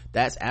shit.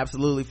 That's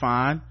absolutely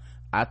fine.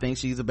 I think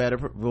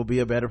will be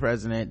a better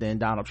president than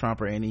Donald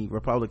Trump or any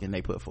Republican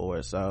they put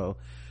forward. So,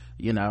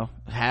 you know,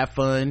 have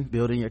fun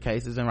building your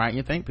cases and writing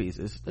your think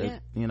pieces. Yeah.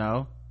 You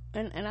know.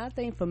 And I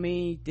think for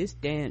me, this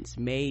dance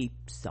may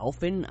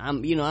soften.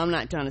 I'm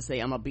not trying to say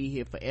I'm gonna be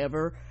here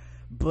forever,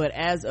 but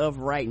as of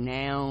right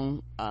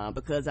now,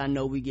 because I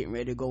know we getting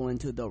ready to go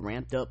into the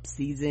ramped up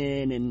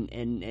season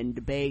and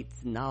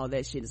debates and all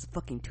that shit, it's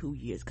fucking 2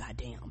 years,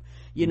 goddamn.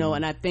 You know,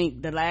 and I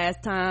think the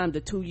last time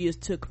the 2 years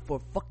took for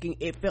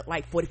it felt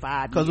like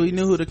 45 because we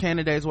knew who the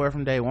candidates were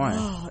from day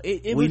one.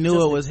 We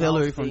knew it was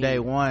Hillary from day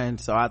one.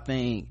 So I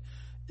think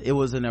it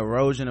was an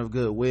erosion of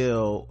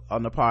goodwill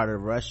on the part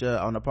of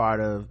Russia, on the part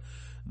of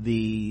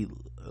the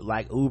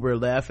like uber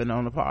left, and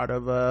on the part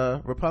of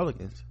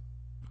Republicans.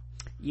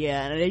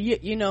 Yeah,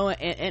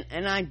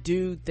 and I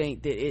do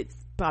think that it's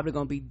probably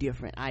gonna be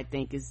different. I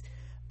think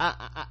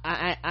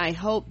I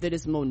hope that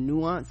it's more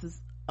nuance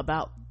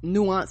about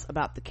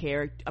the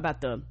character,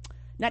 about the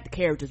not the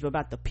characters, but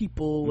about the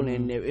people,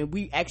 and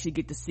we actually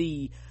get to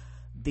see,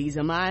 these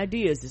are my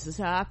ideas, this is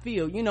how I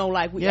feel,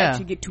 like we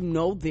actually get to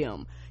know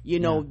them,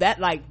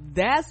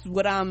 that's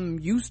what I'm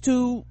used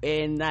to,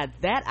 and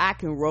that I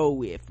can roll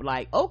with.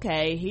 Like,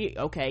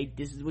 okay,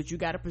 this is what you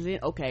got to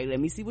present, okay, let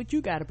me see what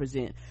you got to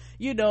present.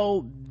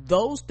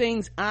 Those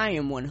things I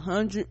am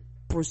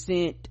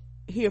 100%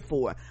 here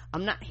for.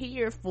 I'm not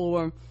here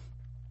for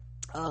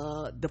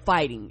the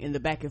fighting and the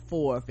back and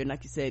forth, and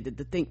like you said,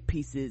 the think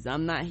pieces.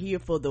 I'm not here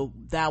for the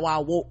thou I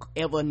woke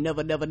ever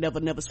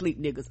never sleep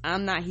niggas.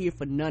 I'm not here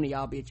for none of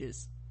y'all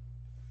bitches.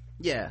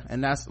 Yeah,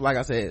 and that's, like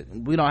I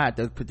said, we don't have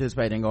to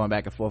participate in going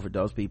back and forth with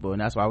those people,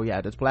 and that's why we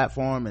have this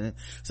platform, and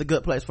it's a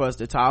good place for us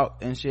to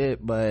talk and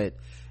shit. But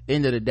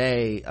end of the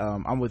day,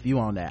 I'm with you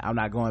on that. I'm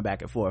not going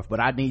back and forth,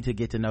 but I need to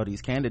get to know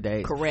these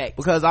candidates. Correct.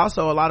 Because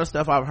also a lot of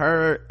stuff I've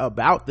heard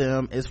about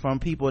them is from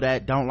people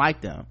that don't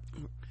like them,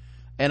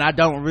 and I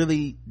don't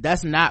really,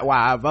 that's not why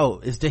I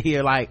vote, is to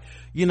hear, like,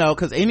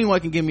 because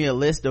anyone can give me a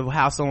list of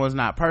how someone's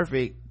not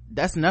perfect.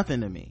 That's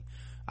nothing to me.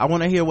 I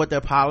want to hear what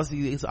their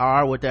policies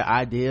are, what their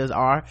ideas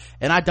are,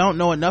 and I don't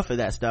know enough of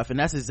that stuff. And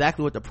that's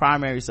exactly what the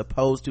primary is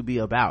supposed to be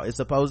about. It's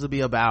supposed to be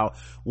about,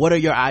 what are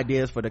your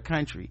ideas for the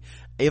country?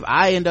 If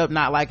I end up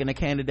not liking a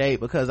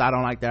candidate because I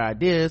don't like their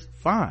ideas,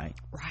 fine.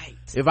 Right.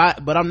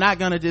 But I'm not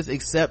gonna just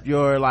accept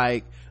your,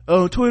 like,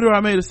 oh, Twitter,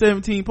 I made a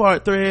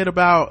 17-part thread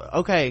about,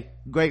 okay,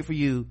 great for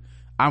you.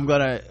 I'm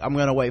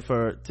gonna wait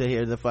to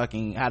hear the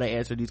fucking how to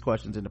answer these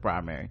questions in the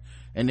primary,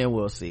 and then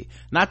we'll see.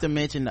 Not to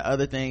mention, the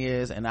other thing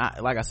is, and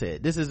like I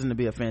said, this isn't to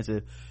be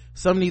offensive,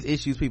 some of these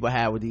issues people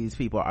have with these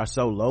people are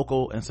so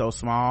local and so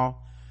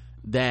small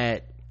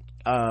that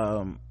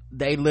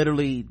they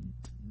literally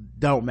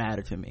don't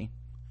matter to me.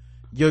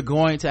 You're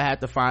going to have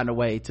to find a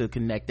way to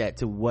connect that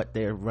to what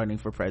they're running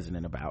for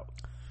president about.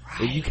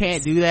 Right. If you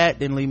can't do that,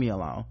 then leave me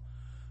alone.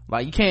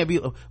 Like, you can't be,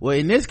 well,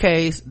 in this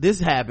case, this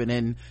happened,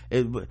 and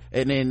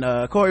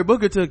then Cory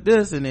Booker took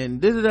this, and then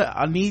this.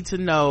 I need to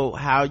know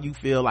how you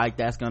feel like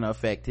that's gonna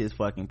affect his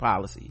fucking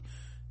policy.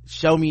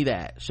 Show me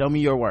that. Show me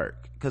your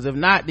work. Because if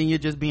not, then you're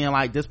just being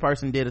like, this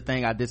person did a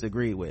thing I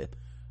disagree with.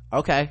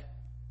 Okay,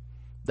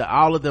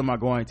 All of them are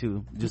going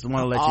to. Just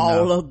want to let you know.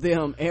 All of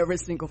them, every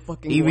single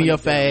fucking even one your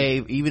of them.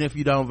 fave, even if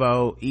you don't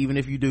vote, even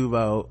if you do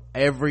vote,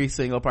 every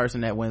single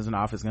person that wins an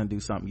office is going to do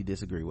something you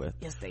disagree with.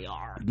 Yes, they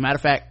are. Matter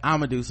of fact, I'm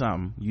gonna do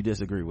something you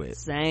disagree with.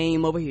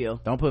 Same over here.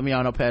 Don't put me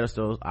on no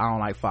pedestals. I don't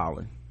like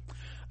falling.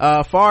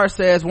 Farr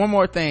says, one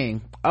more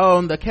thing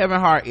on the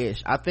Kevin Hart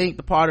ish. I think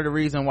the part of the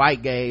reason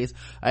white gays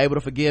are able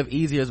to forgive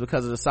easier is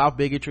because of the soft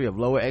bigotry of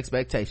lower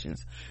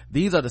expectations.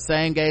 These are the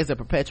same gays that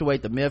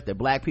perpetuate the myth that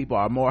black people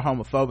are more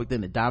homophobic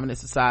than the dominant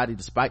society,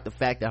 despite the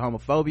fact that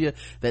homophobia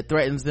that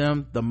threatens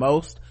them the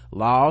most,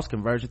 laws,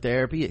 conversion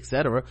therapy,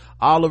 etc.,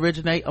 all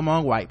originate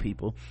among white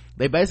people.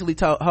 They basically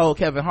hold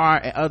Kevin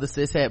Hart and other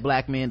cishet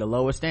black men to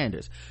lower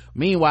standards.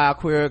 Meanwhile,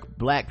 queer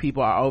black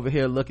people are over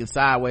here looking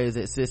sideways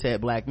at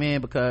cishet black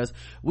men because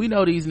we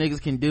know these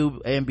niggas can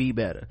do and be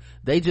better.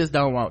 They just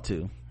don't want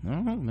to.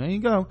 There you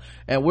go.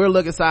 And we're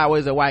looking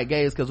sideways at white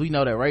gays because we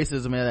know that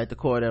racism is at the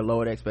core of their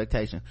lowered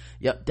expectation.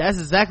 Yep, that's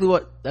exactly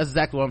what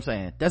I'm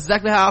saying. That's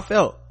exactly how I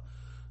felt.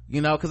 You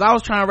know, cause I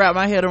was trying to wrap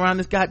my head around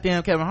this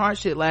goddamn Kevin Hart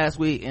shit last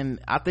week, and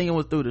I think it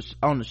was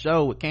on the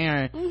show with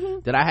Karen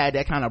that I had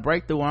that kind of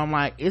breakthrough where I'm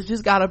like, it's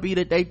just gotta be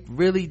that they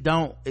really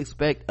don't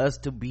expect us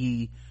to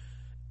be,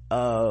 they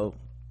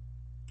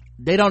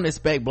don't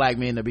expect black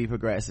men to be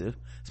progressive,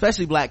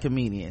 especially black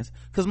comedians,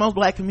 cause most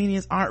black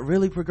comedians aren't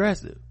really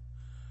progressive.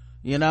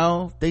 You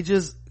know, they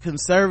just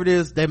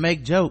conservatives that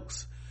make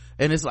jokes,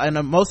 and it's like,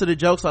 and most of the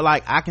jokes are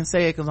like, I can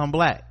say it cause I'm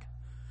black.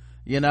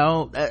 You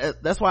know,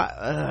 that's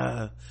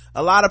why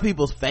a lot of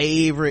people's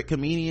favorite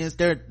comedians,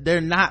 they're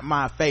not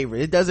my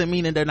favorite. It doesn't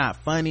mean that they're not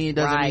funny, it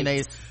doesn't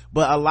mean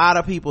but a lot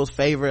of people's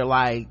favorite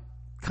like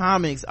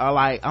comics are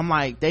like, I'm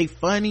like, they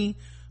funny,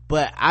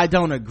 but I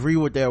don't agree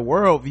with their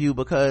worldview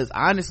because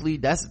honestly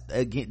that's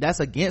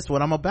against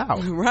what I'm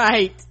about.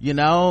 Right. You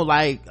know,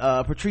 like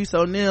Patrice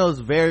O'Neal's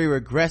very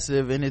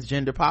regressive in his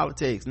gender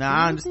politics. Now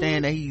I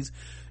understand that he's,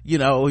 you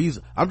know,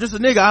 I'm just a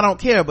nigga, I don't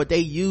care, but they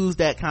use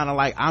that kind of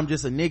like I'm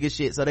just a nigga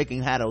shit so they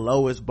can have the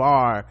lowest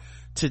bar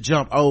to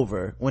jump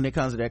over when it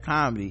comes to their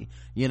comedy,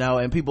 you know,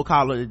 and people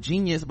call it a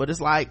genius, but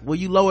it's like, well,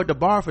 you lowered the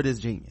bar for this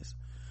genius.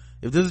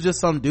 If this is just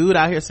some dude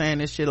out here saying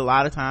this shit, a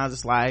lot of times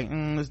it's like,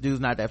 this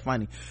dude's not that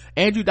funny.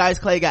 Andrew Dice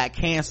Clay got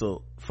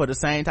canceled for the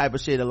same type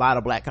of shit a lot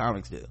of black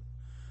comics do.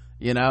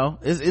 You know,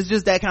 it's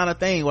just that kind of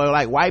thing where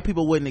like white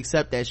people wouldn't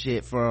accept that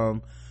shit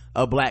from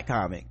a black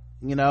comic.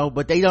 You know,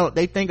 but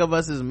they think of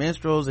us as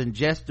minstrels and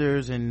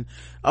jesters and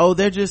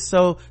they're just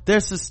so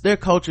their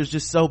culture's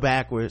just so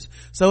backwards,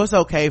 so it's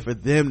okay for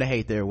them to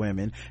hate their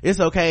women,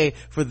 it's okay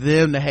for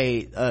them to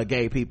hate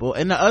gay people.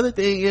 And the other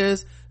thing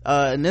is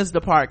and this is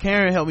the part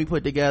Karen helped me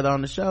put together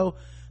on the show,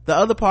 the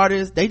other part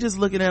is they just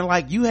looking at it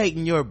like you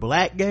hating your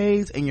black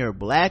gays and your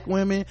black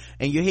women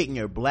and you're hating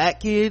your black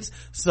kids,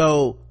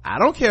 so I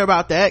don't care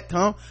about that,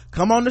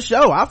 come on the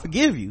show, I'll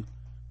forgive you.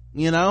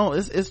 You know,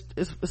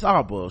 it's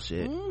all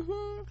bullshit.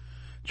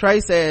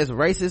 Trey says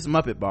racist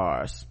Muppet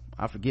bars.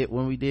 I forget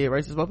when we did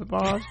racist Muppet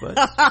bars, but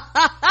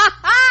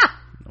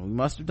we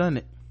must have done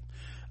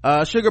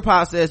it. Sugar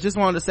Pop says, just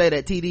wanted to say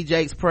that TD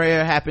Jake's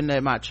prayer happened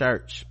at my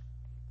church.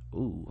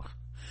 Ooh.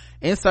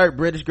 Insert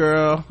British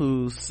girl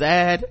who's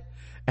sad,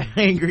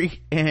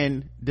 angry,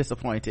 and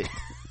disappointed.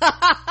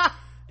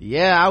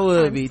 Yeah, I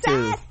would be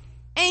too.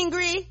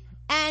 Angry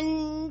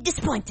and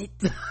disappointed.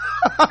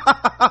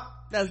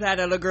 That's how that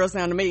little girl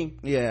sound to me.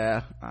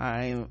 Yeah,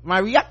 my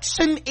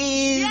reaction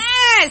is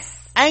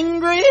yes,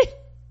 angry,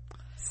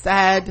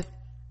 sad,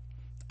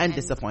 and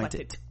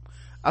disappointed.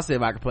 I'll see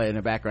if I can play it in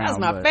the background. That's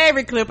my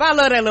favorite clip. I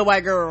love that little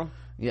white girl.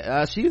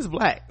 Yeah, she was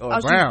black or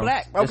brown. She's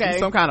black. Okay, she's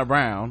some kind of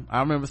brown. I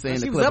remember seeing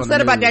the clip. She was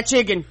upset about that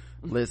chicken.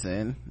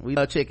 Listen, we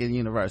love chicken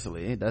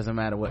universally. It doesn't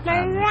matter what my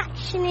kind.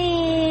 reaction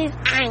is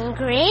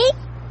angry,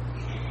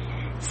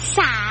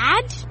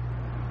 sad,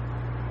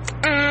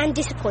 and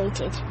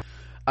disappointed.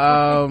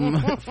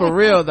 For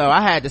real though,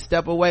 I had to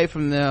step away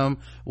from them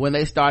when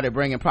they started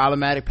bringing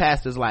problematic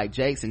pastors like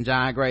Jakes and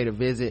John Gray to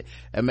visit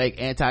and make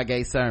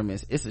anti-gay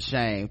sermons. It's a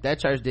shame. That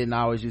church didn't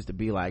always used to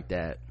be like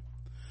that.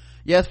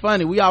 Yeah, it's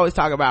funny, we always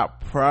talk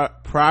about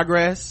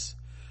progress,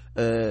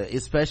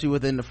 especially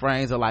within the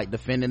frames of like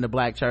defending the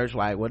black church,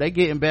 like, well, they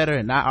getting better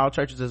and not all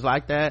churches is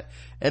like that,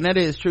 and that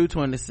is true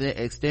to an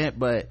extent,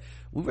 but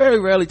we very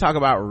rarely talk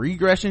about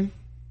regression.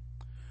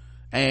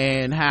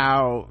 And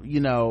how,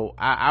 you know,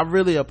 I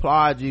really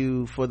applaud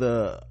you for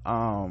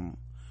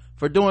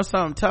for doing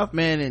something tough,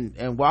 man,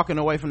 and walking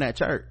away from that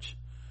church.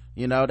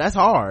 You know, that's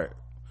hard,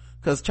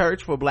 because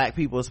church for black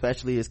people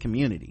especially is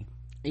community.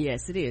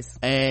 Yes, it is.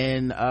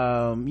 And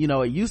you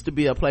know, it used to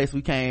be a place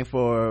we came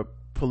for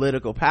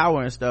political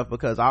power and stuff,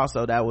 because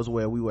also that was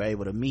where we were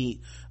able to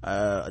meet,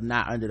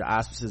 not under the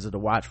auspices of the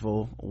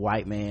watchful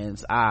white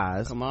man's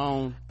eyes. Come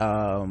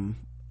on.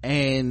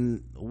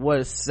 And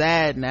what's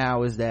sad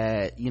now is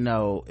that, you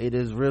know, it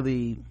is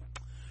really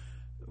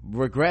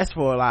regressed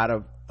for a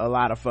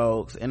lot of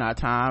folks in our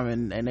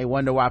time, and they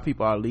wonder why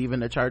people are leaving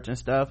the church and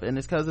stuff, and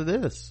it's because of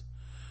this,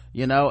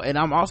 you know. And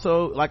I'm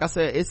also, like I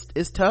said,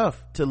 it's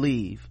tough to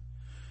leave.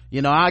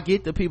 You know, I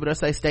get the people that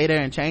say stay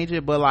there and change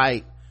it, but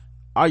like,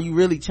 are you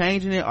really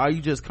changing it, or are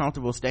you just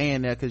comfortable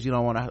staying there because you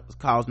don't want to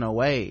cause no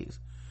waves?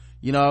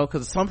 You know,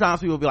 because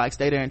sometimes people be like,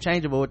 stay there and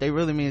change it, but what they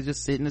really mean is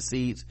just sit in the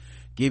seats,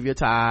 give your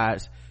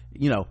tithes,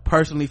 you know,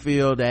 personally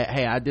feel that,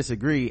 hey, I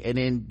disagree, and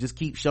then just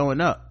keep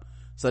showing up.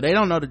 So they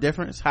don't know the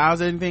difference.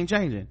 How's anything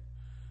changing?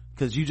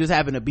 Because you just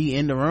happen to be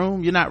in the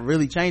room, you're not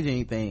really changing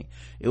anything.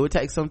 It would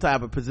take some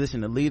type of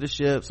position of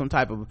leadership, some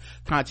type of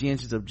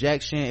conscientious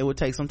objection. It would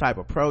take some type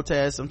of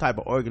protest, some type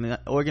of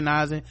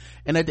organizing.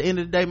 And at the end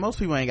of the day, most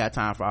people ain't got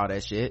time for all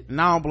that shit. And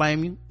I don't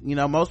blame you. You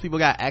know, most people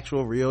got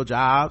actual real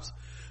jobs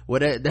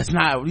where that's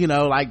not, you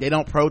know, like they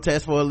don't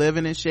protest for a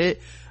living and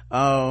shit.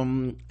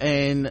 You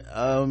end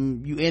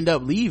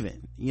up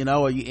leaving, you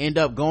know, or you end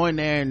up going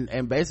there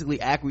and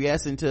basically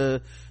acquiescing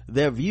to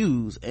their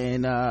views.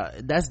 And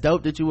that's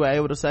dope that you were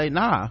able to say,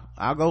 nah,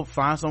 I'll go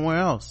find somewhere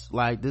else.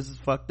 Like, this is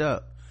fucked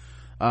up.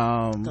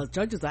 Because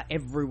churches are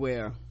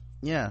everywhere.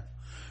 Yeah.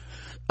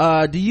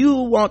 Do you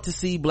want to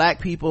see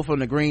black people from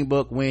the Green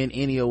Book win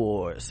any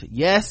awards?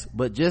 Yes,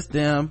 but just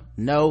them.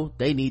 No,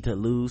 they need to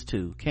lose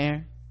too.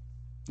 Karen?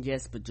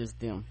 Yes, but just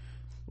them.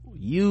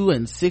 You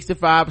and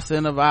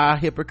 65% of our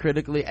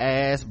hypocritically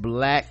ass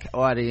black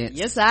audience.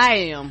 Yes, I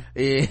am.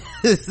 Is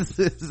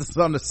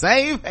on the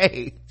same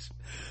page.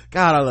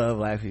 God, I love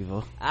black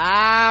people.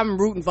 I'm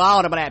rooting for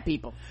all the black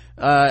people.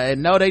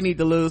 And no, they need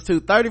to lose too.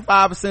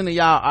 35% of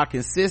y'all are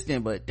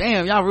consistent, but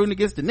damn, y'all rooting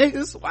against the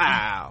niggas?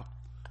 Wow.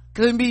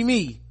 Couldn't be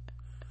me.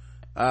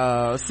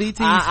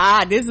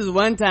 CT. This is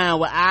one time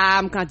where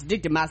I'm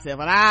contradicting myself,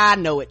 and I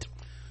know it.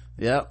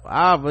 Yep.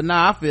 But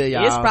nah, I feel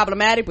y'all. It's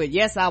problematic, but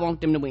yes, I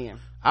want them to win.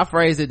 I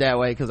phrase it that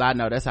way because I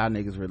know that's how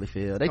niggas really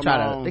feel. They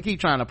keep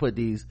trying to put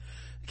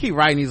keep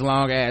writing these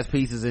long ass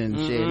pieces and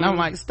shit. And I'm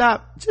like,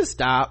 stop. Just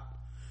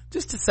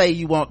to say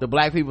you want the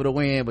black people to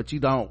win, but you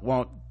don't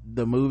want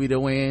the movie to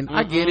win.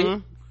 I get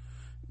it.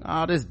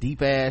 All this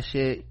deep ass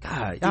shit.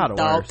 God, y'all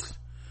the worst.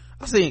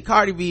 I've seen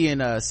Cardi B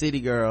and City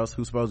Girls,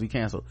 who's supposed to be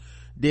canceled,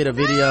 did a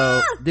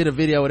video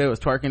where they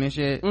was twerking and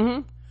shit.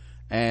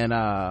 And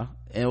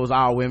it was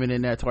all women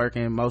in there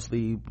twerking,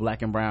 mostly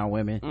black and brown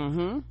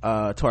women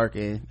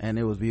twerking, and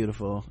it was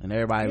beautiful and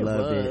everybody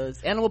loved it.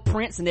 Animal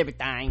prints and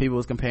everything. People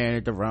was comparing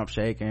it to rump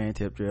shaking,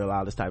 tip drill,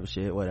 all this type of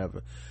shit,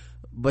 whatever.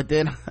 But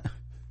then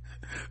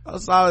I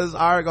saw this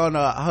article on the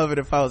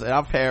Huffington Post, and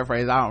I'm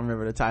paraphrasing, I don't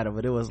remember the title,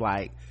 but it was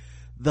like,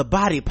 the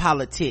body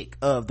politic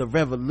of the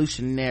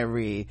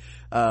revolutionary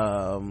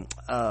female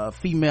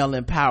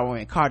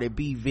empowering Cardi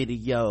B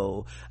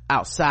video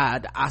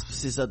outside the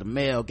auspices of the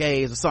male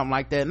gaze or something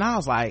like that. And I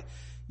was like,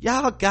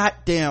 y'all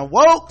goddamn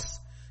wokes,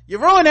 you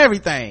ruin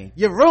everything.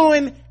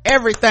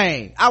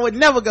 I would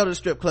never go to the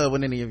strip club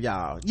with any of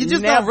y'all. You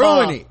just don't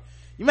ruin it.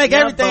 You make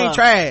everything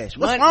trash.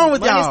 What's wrong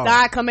with y'all? When it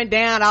start coming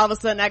down, all of a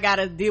sudden I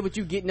gotta deal with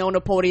you getting on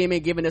the podium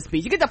and giving a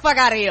speech. You get the fuck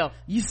out of here.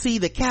 You see,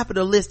 the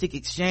capitalistic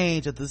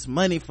exchange of this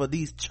money for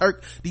these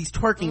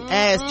twerking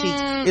ass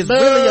cheeks is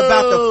really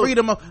about the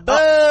freedom of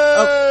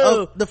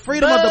the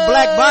freedom of the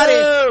black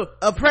body,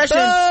 oppression,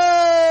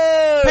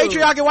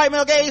 patriarchy, white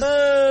male gaze.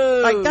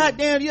 Like,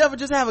 goddamn, you ever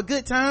just have a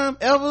good time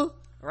ever?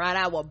 Right,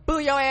 I will boo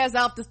your ass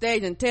off the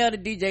stage and tell the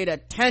DJ to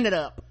turn it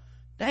up.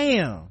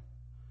 Damn.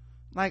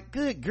 Like,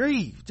 good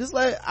grief.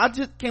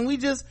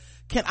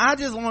 Can I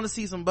just want to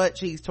see some butt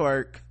cheeks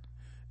twerk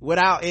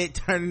without it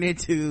turning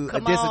into a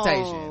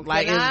dissertation.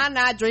 Like, can I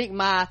not drink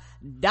my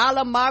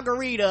dollar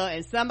margarita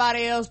and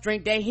somebody else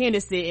drink their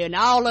Hennessy and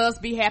all of us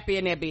be happy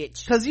in that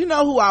bitch? Cause you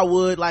know who I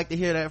would like to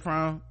hear that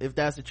from, if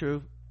that's the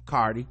truth?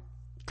 Cardi.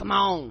 Come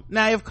on.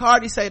 Now, if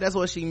Cardi say that's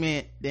what she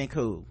meant, then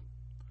cool.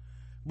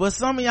 But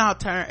some of y'all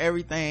turn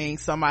everything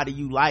somebody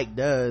you like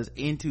does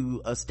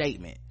into a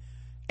statement.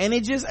 And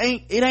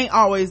it ain't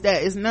always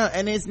that. It's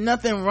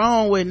nothing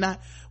wrong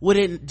with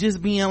it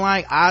just being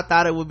like, I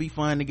thought it would be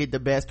fun to get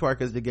the best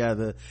twerkers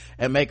together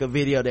and make a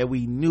video that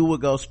we knew would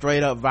go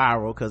straight up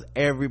viral because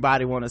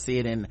everybody want to see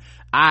it, and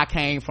I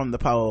came from the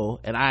pole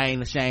and I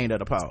ain't ashamed of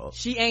the pole.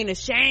 She ain't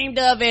ashamed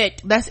of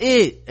it. That's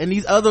it. And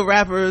these other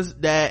rappers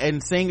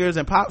and singers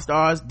and pop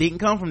stars didn't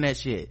come from that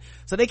shit,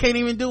 so they can't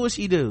even do what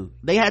she do.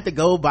 They had to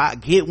go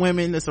get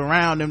women to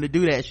surround them to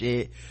do that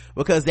shit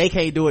because they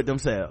can't do it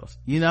themselves.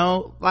 You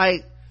know,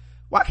 like,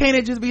 why can't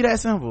it just be that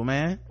simple,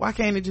 man? Why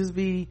can't it just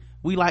be,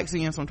 we like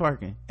seeing some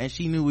twerking, and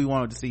she knew we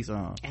wanted to see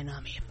some, and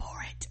I'm here for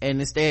it. And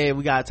instead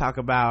we gotta talk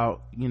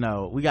about, you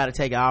know, we gotta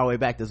take it all the way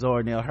back to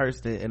Zora Neale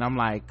Hurston, and I'm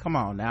like, come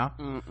on now.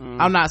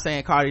 I'm not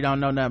saying Cardi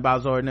don't know nothing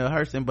about Zora Neale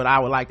Hurston, but I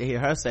would like to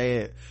hear her say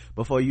it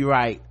before you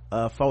write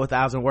a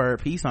 4,000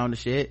 word piece on the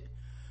shit.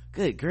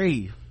 Good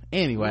grief.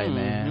 Anyway,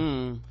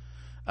 man,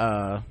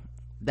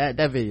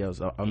 that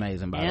video's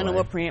amazing, by the way.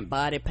 Animal print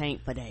body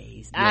paint for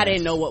days. Yes. I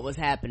didn't know what was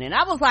happening.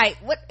 I was like,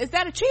 what is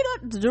that, a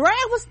cheetah,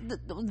 giraffe,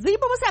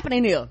 zebra, what's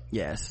happening here?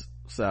 Yes.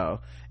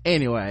 So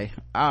anyway,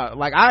 I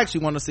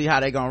actually want to see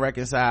how they gonna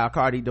reconcile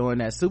Cardi doing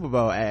that Super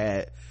Bowl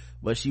ad,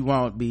 but she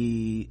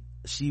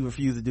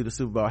refused to do the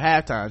Super Bowl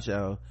halftime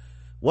show,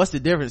 what's the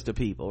difference to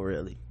people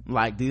really?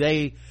 Like, do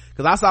they,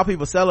 cause I saw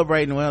people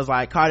celebrating when it was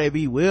like Cardi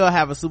B will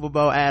have a Super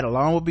Bowl ad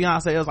along with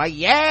Beyonce. It was like,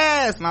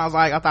 yes! And I was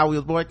like, I thought we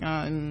was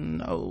boycotting.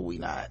 No, we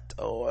not.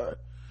 Or,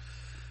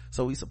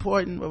 so we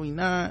supporting, but we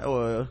not.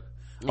 Or,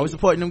 are we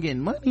supporting them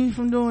getting money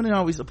from doing it?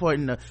 Are we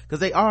supporting cause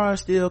they are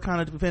still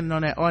kind of depending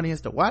on that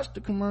audience to watch the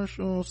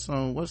commercials.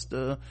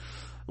 So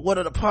what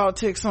are the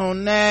politics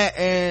on that?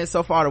 And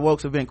so far the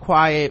wokes have been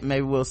quiet.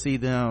 Maybe we'll see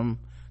them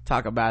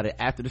talk about it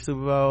after the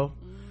Super Bowl.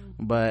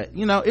 But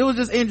it was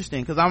just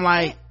interesting because I'm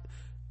like,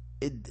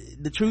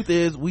 the truth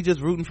is we just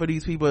rooting for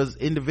these people as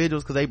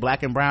individuals because they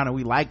black and brown and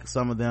we like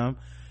some of them,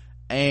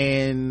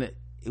 and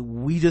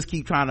we just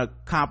keep trying to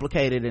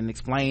complicate it and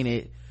explain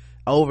it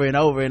over and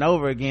over and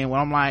over again, when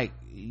I'm like,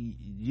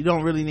 you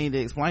don't really need to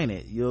explain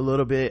it. You're a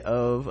little bit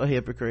of a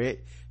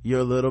hypocrite,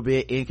 you're a little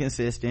bit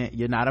inconsistent,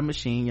 you're not a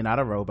machine, you're not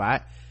a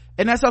robot,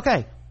 and that's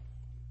okay.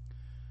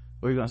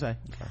 What are you gonna say?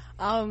 Okay.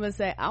 I'm gonna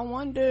say, I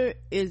wonder,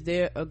 is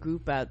there a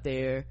group out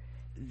there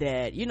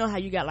that, how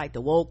you got like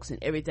the wokes and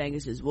everything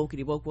is just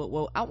wokey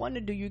woke. I wonder,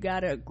 do you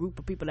got a group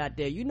of people out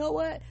there,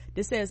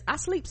 that says, I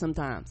sleep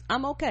sometimes,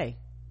 I'm okay,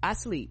 I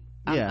sleep,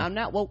 I'm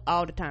not woke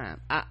all the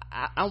time,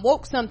 I'm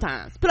woke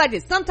sometimes. Put like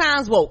this,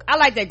 sometimes woke. I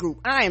like that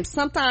group. I am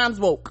sometimes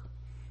woke.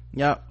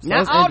 Yep. So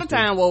not all the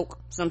time woke,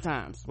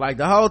 sometimes. Like,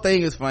 the whole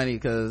thing is funny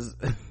because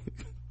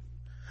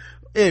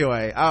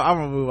anyway, I'm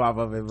gonna move off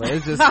of it, but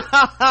it's just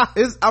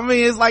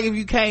it's like, if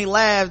you can't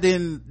laugh,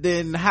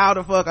 then how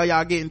the fuck are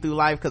y'all getting through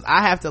life? Because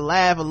I have to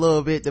laugh a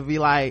little bit to be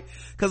like,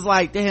 because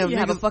like, damn, you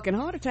have a fucking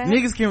heart attack.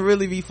 Niggas can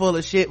really be full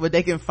of shit, but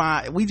they can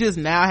we just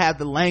now have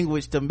the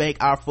language to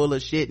make our full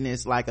of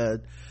shitness like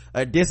a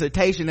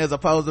dissertation, as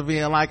opposed to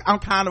being like, I'm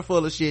kind of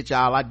full of shit,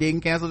 y'all. I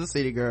didn't cancel the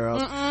City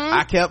Girls.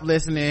 I kept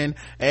listening,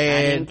 and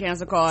I didn't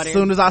cancel Cardi. As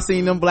soon as I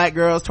seen them black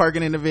girls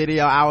twerking in the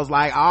video, I was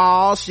like,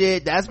 oh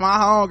shit, that's my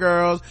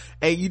homegirls.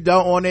 And you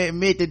don't want to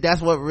admit that that's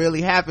what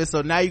really happened,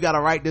 so now you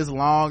gotta write this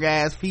long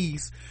ass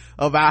piece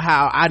about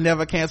how I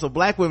never canceled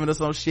black women or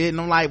some shit. And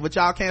I'm like, but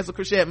y'all cancel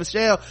Chrisette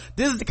Michelle.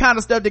 This is the kind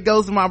of stuff that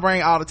goes through my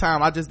brain all the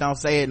time. I just don't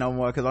say it no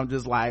more because I'm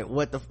just like,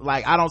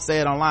 I don't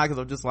say it online because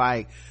I'm just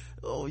like,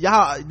 oh,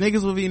 y'all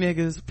niggas will be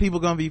niggas, people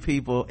gonna be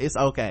people, it's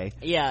okay.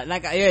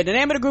 The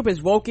name of the group is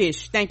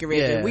Woke-ish. Thank you,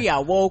 Richard. We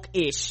are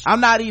woke-ish.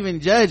 I'm not even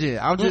judging,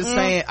 I'm just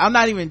saying, I'm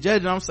not even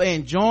judging, I'm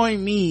saying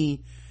join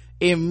me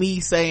in me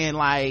saying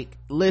like,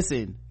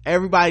 listen,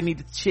 everybody need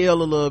to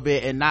chill a little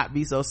bit and not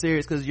be so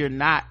serious, because you're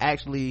not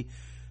actually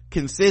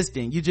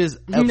consistent, you just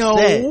upset.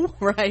 No,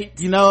 right.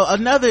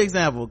 Another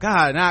example,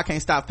 god, now I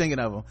can't stop thinking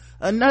of them.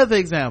 Another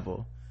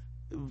example,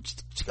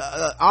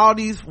 all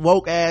these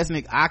woke ass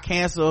niggas, I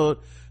canceled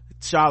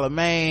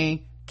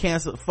Charlemagne,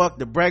 fuck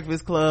the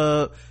Breakfast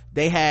Club.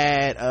 They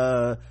had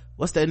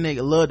what's that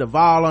nigga Lil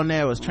Duval on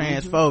there, was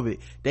transphobic.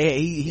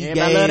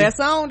 I love that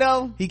song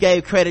though. He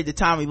gave credit to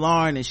Tommy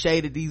Lauren and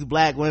shaded these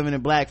black women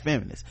and black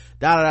feminists,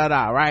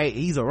 right?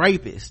 He's a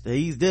rapist,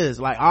 he's this,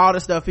 like all the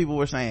stuff people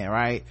were saying,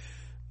 right?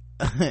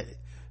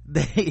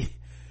 They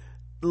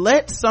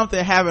let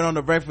something happen on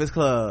the Breakfast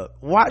Club,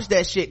 watch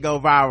that shit go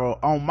viral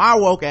on my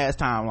woke ass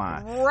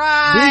timeline,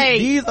 right?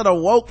 These are the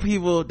woke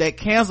people that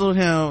canceled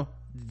him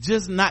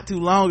just not too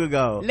long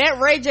ago. Let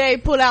Ray J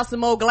pull out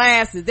some more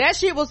glasses. That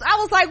shit was, I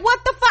was like,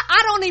 what the fuck?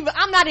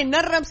 I'm not in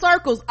none of them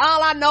circles.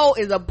 All I know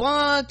is a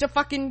bunch of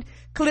fucking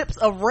clips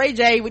of Ray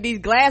J with these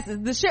glasses.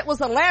 The shit was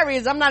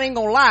hilarious, I'm not even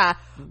gonna lie.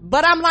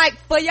 But I'm like,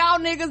 for y'all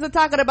niggas are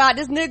talking about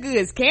this nigga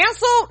is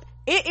canceled,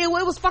 it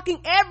was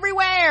fucking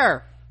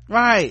everywhere.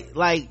 Right.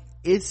 Like,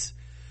 it's,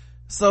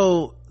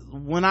 so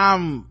when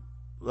I'm,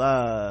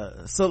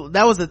 so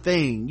that was the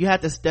thing. You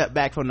have to step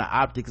back from the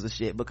optics of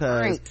shit,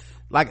 because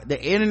like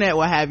the internet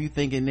will have you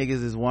thinking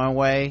niggas is one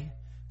way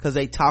because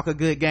they talk a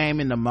good game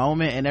in the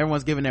moment and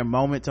everyone's giving their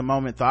moment to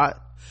moment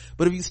thought.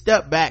 But if you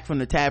step back from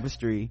the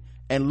tapestry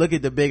and look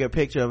at the bigger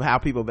picture of how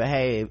people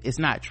behave, it's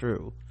not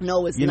true.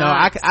 No, it's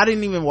not. I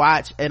didn't even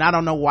watch, and I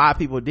don't know why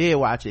people did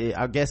watch it.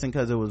 I'm guessing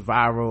because it was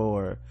viral,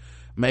 or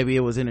maybe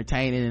it was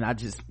entertaining, and I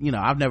just,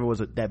 I've never was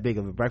that big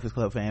of a Breakfast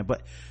Club fan.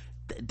 But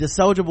the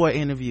Soulja Boy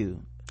interview,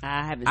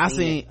 I haven't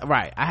seen it.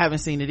 Right, I haven't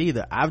seen it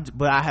either.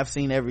 But I have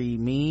seen every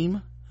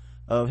meme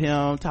of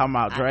him talking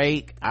about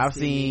Drake. I've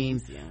seen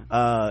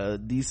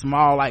these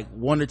small like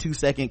 1 or 2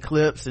 second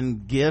clips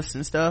and gifs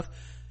and stuff,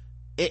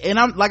 and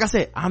I'm, like I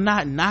said, I'm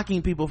not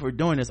knocking people for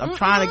doing this. I'm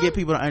trying to get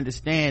people to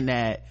understand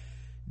that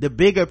the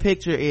bigger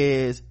picture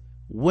is,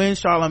 when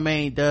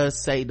Charlemagne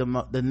does say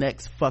the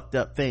next fucked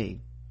up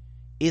thing,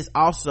 it's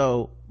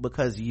also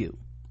because you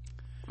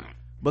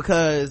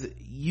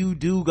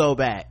do go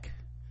back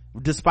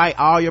despite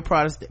all your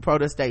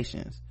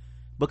protestations,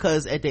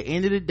 because at the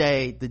end of the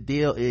day the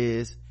deal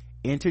is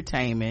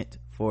entertainment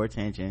for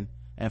attention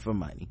and for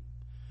money,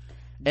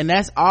 and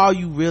that's all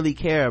you really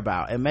care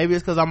about. And maybe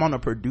it's because I'm on the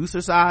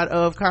producer side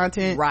of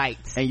content, right,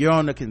 and you're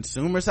on the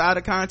consumer side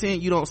of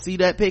content, you don't see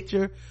that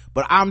picture,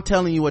 but I'm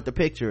telling you what the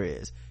picture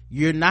is.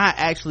 You're not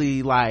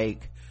actually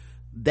like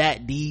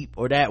that deep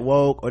or that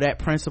woke or that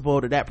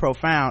principled or that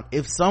profound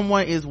if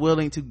someone is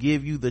willing to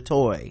give you the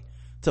toy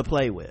to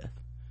play with.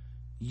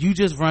 you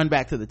just run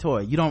back to the toy.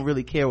 You don't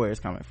really care where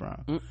it's coming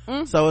from.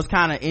 So it's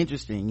kind of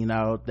interesting, you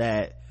know,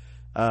 that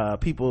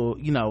people,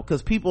 you know,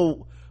 because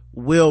people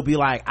will be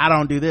like, I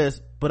don't do this,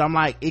 but I'm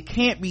like, it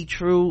can't be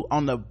true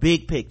on the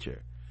big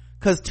picture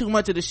because too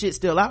much of the shit's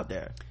still out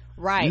there.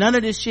 Right. None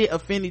of this shit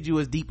offended you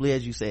as deeply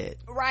as you said.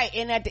 Right.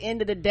 And at the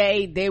end of the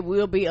day, there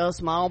will be a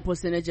small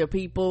percentage of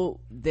people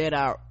that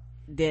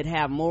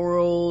have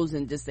morals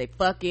and just say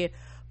fuck it.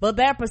 But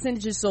that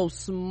percentage is so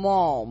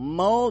small.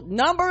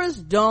 Numbers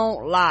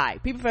don't lie.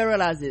 People fail to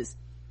realize this.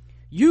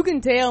 You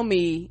can tell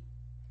me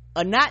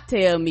or not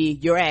tell me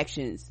your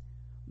actions,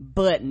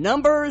 but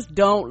numbers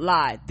don't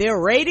lie. Their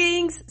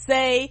ratings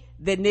say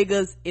that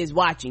niggas is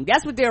watching.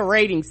 That's what their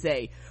ratings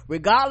say.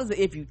 Regardless of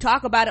if you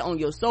talk about it on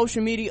your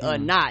social media or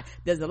not.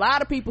 There's a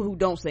lot of people who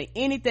don't say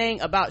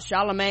anything about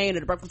Charlamagne or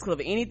the Breakfast Club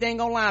or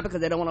anything online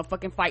because they don't want to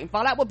fucking fight and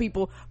fall out with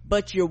people,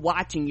 but you're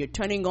watching, you're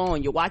turning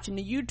on, you're watching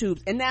the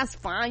YouTubes, and that's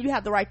fine. You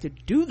have the right to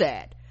do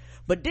that.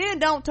 But then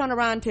don't turn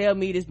around and tell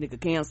me this nigga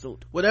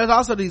canceled. Well, there's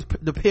also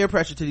the peer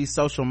pressure to these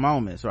social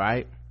moments,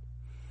 right?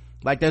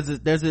 Like there's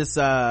this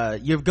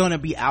you're gonna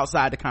be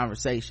outside the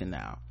conversation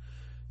now.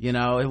 You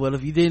know, well,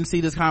 if you didn't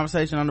see this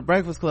conversation on the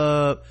Breakfast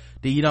Club,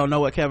 then you don't know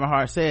what Kevin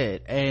Hart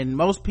said. And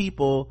most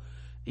people,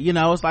 you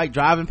know, it's like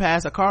driving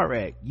past a car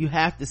wreck. You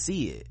have to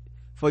see it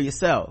for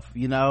yourself,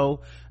 you know.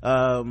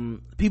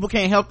 People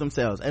can't help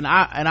themselves. And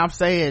I'm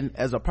saying,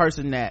 as a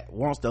person that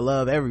wants to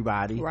love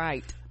everybody,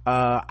 right,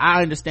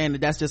 I understand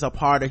that that's just a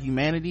part of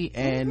humanity,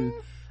 and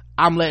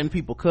I'm letting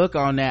people cook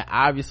on that.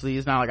 Obviously,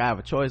 it's not like I have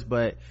a choice,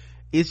 but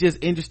it's just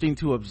interesting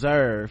to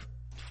observe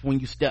when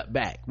you step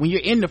back. When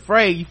you're in the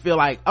fray, you feel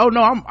like, oh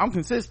no, I'm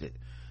consistent.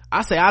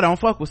 I say I don't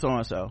fuck with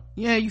so-and-so.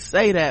 Yeah, you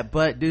say that,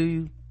 but do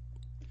you?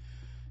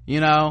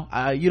 You know,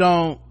 you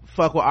don't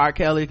fuck with R.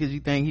 Kelly because you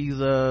think he's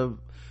a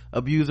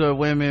abuser of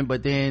women,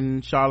 but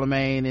then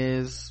Charlamagne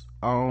is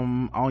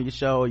on your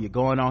show, or you're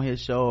going on his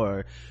show,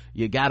 or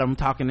you got him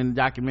talking in the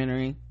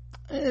documentary.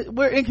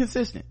 We're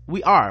inconsistent.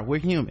 We're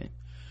human.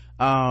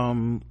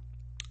 And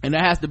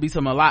there has to be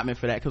some allotment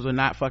for that because we're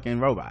not fucking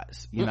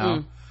robots, you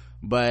know.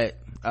 But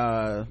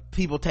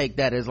people take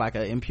that as like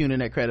impugning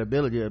their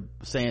credibility of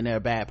saying they're a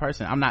bad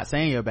person. I'm not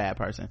saying you're a bad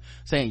person.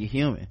 I'm saying you're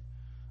human.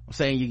 I'm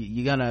saying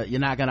you're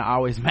not gonna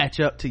always match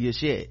up to your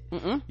shit.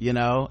 You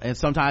know, and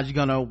sometimes you're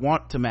gonna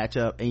want to match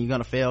up and you're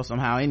gonna fail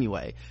somehow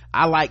anyway.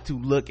 I like to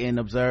look and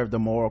observe the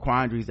moral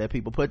quandaries that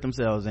people put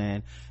themselves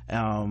in,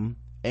 and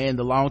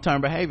the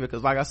long-term behavior,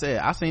 because like I said,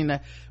 I've seen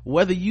that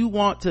whether you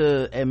want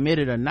to admit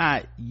it or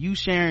not, you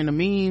sharing the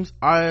memes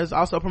is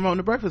also promoting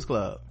the Breakfast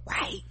Club,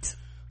 right?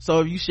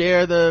 So if you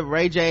share the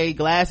Ray J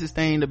glasses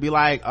thing to be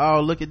like,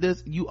 oh, look at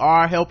this, you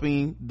are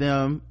helping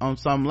them on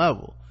some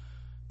level.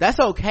 That's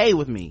okay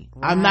with me.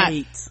 Right. I'm not,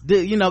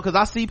 you know, because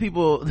I see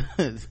people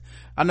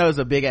I know it's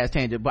a big ass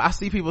tangent, but I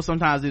see people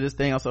sometimes do this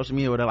thing on social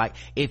media where they're like,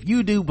 if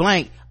you do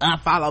blank,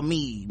 unfollow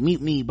me,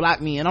 mute me, block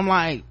me, and I'm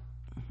like,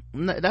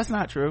 no, that's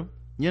not true.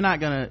 You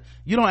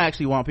don't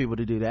actually want people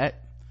to do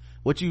that.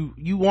 What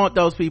you want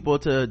those people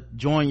to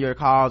join your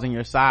cause and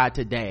your side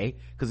today,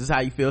 because it's how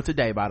you feel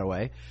today, by the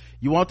way.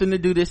 You want them to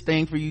do this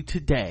thing for you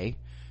today,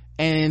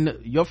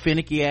 and your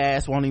finicky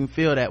ass won't even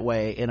feel that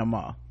way in a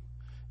month.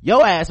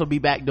 Your ass will be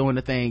back doing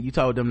the thing you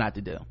told them not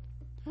to do.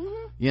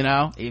 You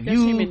know, if that's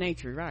human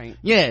nature, right?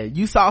 Yeah,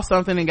 you saw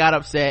something and got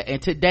upset,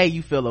 and today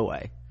you feel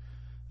away.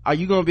 Are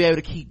you going to be able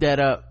to keep that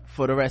up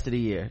for the rest of the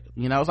year?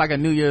 You know, it's like a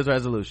New Year's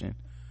resolution.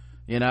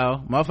 You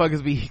know,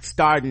 motherfuckers be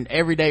starting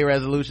everyday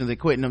resolutions and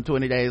quitting them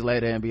 20 days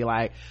later and be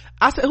like,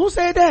 I said, who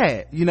said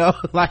that? You know,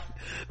 like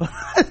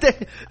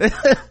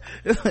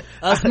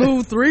a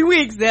smooth 3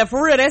 weeks there,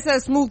 for real. That's a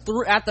smooth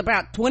after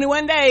about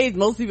 21 days,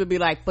 most people be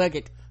like, fuck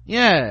it.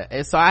 Yeah,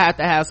 and so I have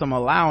to have some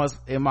allowance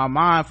in my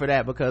mind for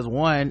that, because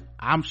one,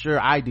 I'm sure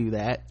I do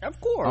that,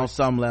 of course, on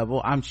some level.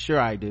 I'm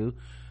sure I do.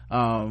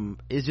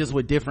 It's just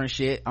with different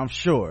shit, I'm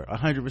sure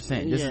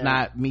 100%. This is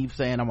not me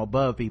saying I'm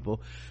above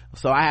people,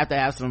 so I have to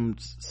have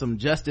some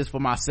justice for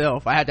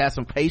myself. I have to have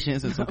some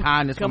patience and some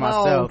kindness for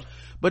myself.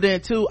 But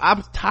then too,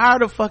 I'm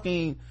tired of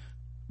fucking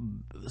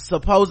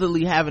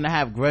supposedly having to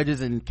have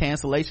grudges and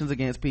cancellations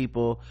against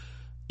people,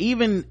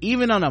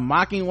 even on a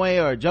mocking way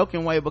or a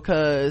joking way,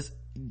 because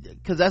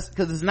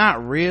it's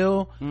not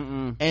real.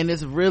 and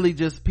it's really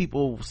just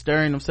people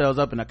stirring themselves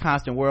up in a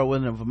constant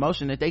whirlwind of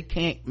emotion that they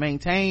can't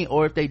maintain,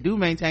 or if they do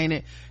maintain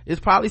it, it's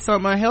probably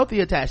something unhealthy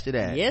attached to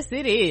that. Yes,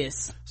 it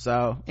is.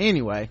 So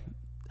anyway,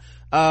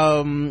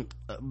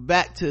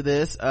 back to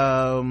this.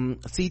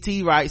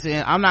 CT writes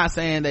in, I'm not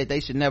saying that they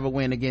should never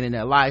win again in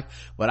their life,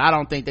 but I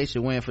don't think they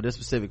should win for this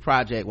specific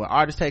project. When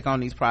artists take on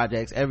these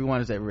projects,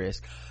 everyone is at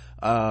risk,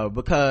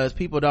 because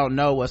people don't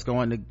know what's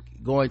going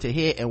to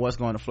hit and what's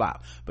going to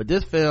flop. But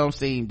this film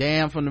seemed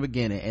damn from the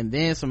beginning, and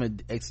then some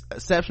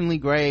exceptionally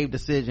grave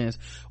decisions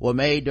were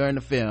made during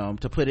the film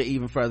to put it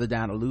even further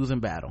down a losing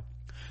battle.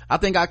 I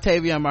think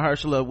Octavia and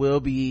Mahershala will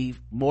be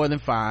more than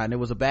fine. It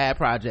was a bad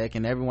project,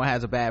 and everyone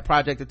has a bad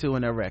project or two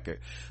in their record.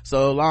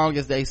 So long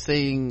as they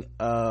sing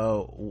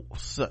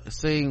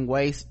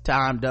waste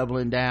time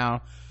doubling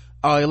down,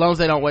 Oh, as long as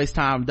they don't waste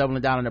time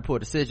doubling down on their poor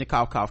decision,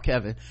 cough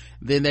Kevin,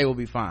 then they will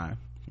be fine.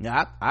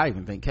 Yeah, I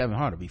even think Kevin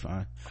Hart will be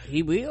fine.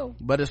 He will.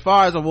 But as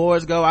far as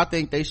awards go, I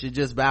think they should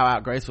just bow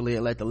out gracefully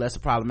and let the lesser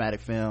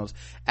problematic films,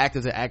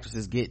 actors and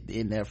actresses get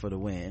in there for the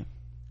win.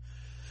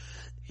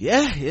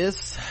 Yeah,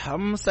 I'm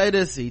gonna say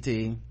this,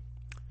 CT.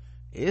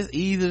 It's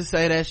easy to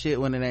say that shit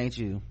when it ain't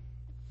you.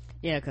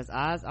 Yeah, because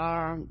odds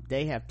are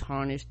they have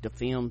tarnished the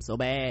film so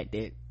bad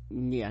that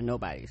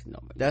nobody's.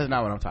 That's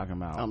not what I'm talking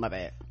about. Oh, my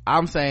bad.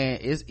 I'm saying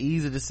it's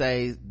easy to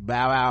say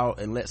bow out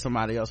and let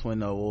somebody else win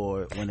the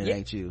award when it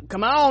ain't you.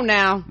 Come on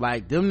now.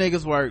 Like, them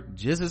niggas work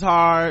just as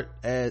hard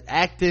as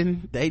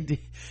acting. They did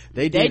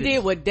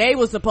what they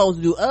were supposed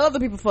to do. Other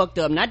people fucked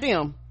up, not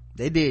them.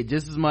 They did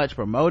just as much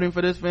promoting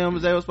for this film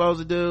as they were supposed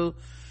to do.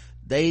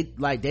 They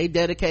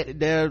dedicated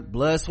their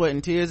blood, sweat,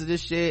 and tears to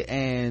this shit,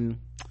 and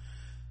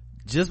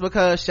just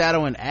because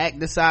Shadow and Act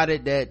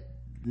decided that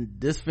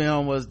this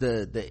film was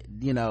the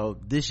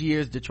this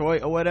year's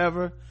Detroit or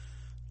whatever,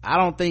 I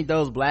don't think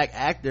those black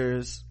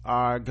actors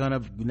are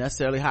gonna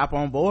necessarily hop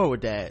on board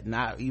with that.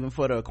 Not even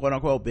for the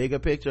quote-unquote bigger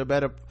picture,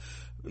 better,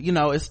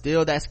 it's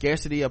still that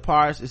scarcity of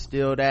parts. It's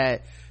still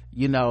that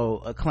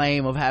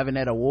acclaim of having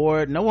that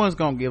award. No one's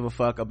gonna give a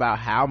fuck about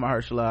how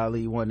Mahershala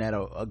Ali won that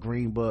a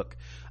Green Book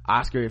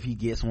Oscar if he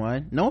gets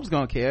one. No one's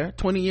gonna care.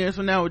 20 years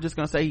from now, we're just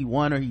gonna say he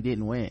won or he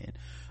didn't win,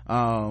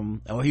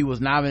 or he was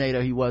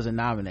nominated or he wasn't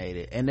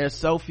nominated. And there's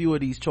so few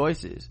of these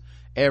choices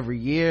every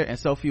year, and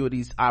so few of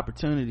these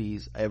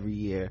opportunities every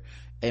year,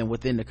 and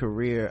within the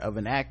career of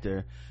an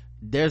actor,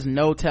 there's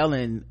no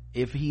telling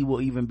if he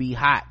will even be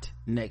hot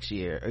next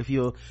year.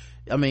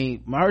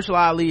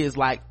 Mahershala Ali is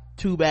like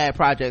 2 bad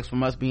projects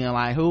from us being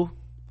like, who?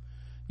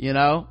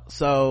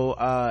 So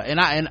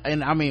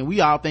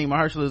we all think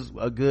Mahershala's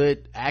a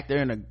good actor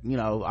and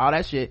all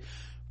that shit.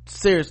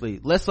 Seriously,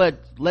 let's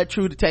let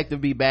True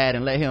Detective be bad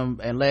and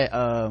let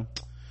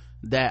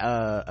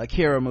that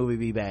Akira movie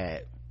be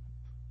bad.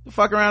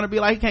 Fuck around and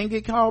be like, he can't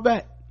get called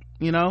back.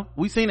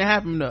 We've seen it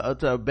happen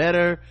to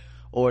better,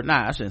 or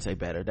nah, I shouldn't say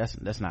better,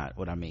 that's not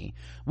what I mean.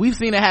 We've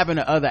seen it happen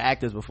to other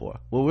actors before,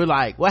 where we're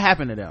like, what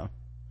happened to them?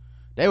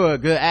 They were a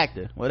good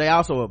actor. Well, they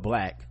also were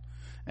black,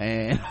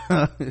 and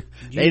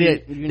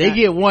they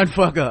get one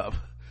fuck up,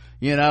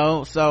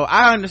 so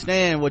I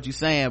understand what you're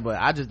saying, but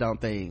I just don't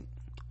think,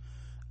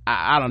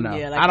 I don't know.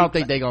 I don't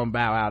think they gonna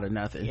bow out or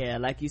nothing. Yeah,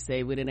 like you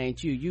say, when it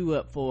ain't you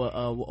up for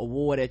a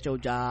award at your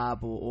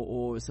job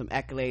or some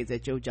accolades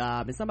at your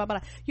job, and somebody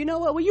like, you know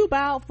what, when you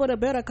bow out for the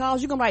better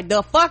cause, you're gonna be like,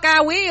 the fuck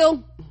I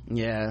will.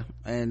 Yeah,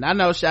 and I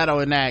know Shadow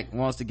and Act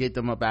wants to get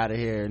them up out of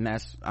here, and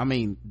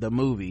the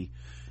movie,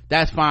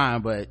 that's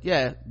fine, but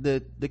yeah,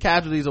 the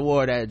Casualties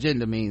Award, that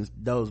agenda means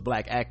those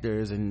black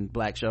actors and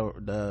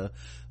the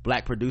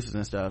black producers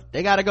and stuff,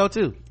 they gotta go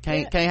too.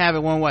 Can't have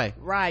it one way.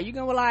 Right, you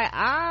gonna be like,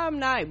 I'm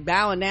not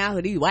bowing down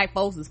to these white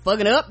folks is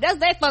fucking up. That's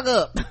they fuck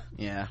up.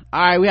 Yeah.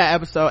 All right, we had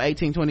episode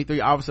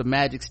 1823, Officer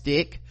Magic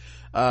Stick.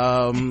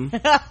 And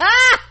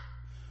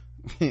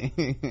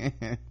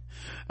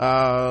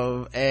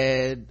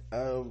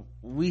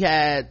we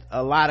had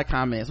a lot of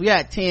comments. We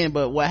had 10,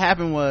 but what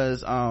happened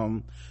was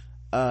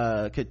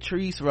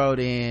Catrice wrote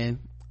in,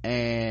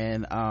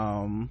 and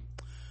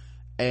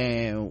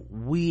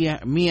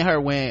me and her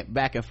went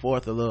back and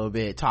forth a little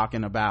bit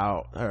talking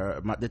about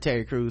the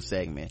Terry Crews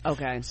segment.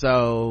 Okay.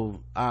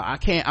 So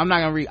I'm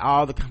not gonna read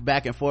all the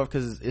back and forth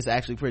because it's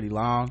actually pretty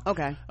long.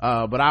 Okay.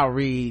 But I'll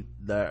read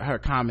her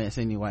comments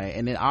anyway,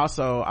 and then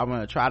also I'm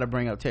gonna try to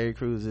bring up Terry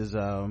Crews's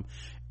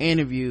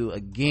interview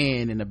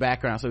again in the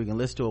background so we can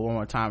listen to it one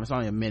more time. It's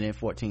only 1 minute and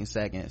 14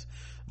 seconds,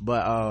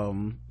 but I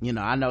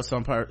know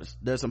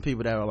there's some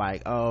people that were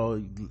like,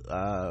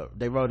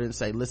 they wrote it and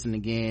say listen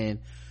again,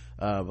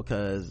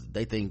 because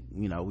they think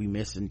we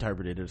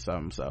misinterpreted or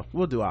something, so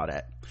we'll do all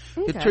that.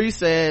 Okay.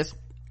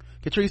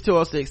 Catrice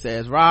 206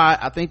 says, Rod,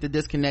 I think the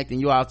disconnect in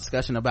you all's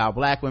discussion about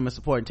black women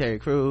supporting Terry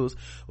Crews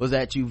was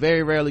that you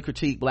very rarely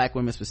critique black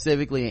women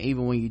specifically, and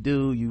even when you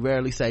do, you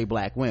rarely say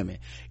black women.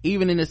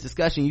 Even in this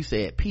discussion, you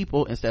said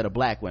people instead of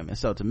black women.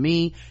 So to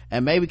me,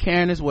 and maybe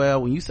Karen as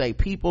well, when you say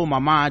people, my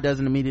mind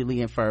doesn't immediately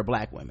infer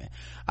black women.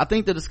 I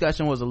think the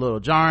discussion was a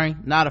little jarring,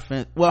 not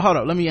offensive. Well, hold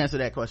on, let me answer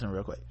that question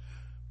real quick.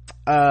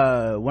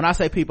 When I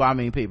say people, I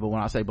mean people.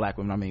 When I say black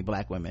women, I mean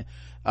black women.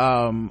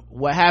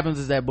 What happens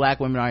is that black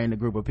women are in the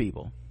group of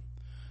people.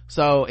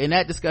 So in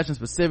that discussion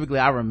specifically,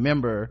 I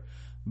remember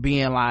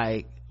being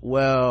like,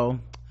 well,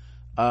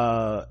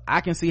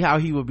 I can see how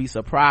he would be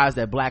surprised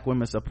that black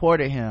women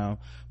supported him,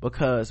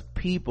 because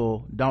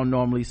people don't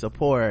normally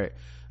support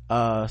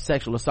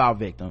sexual assault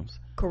victims.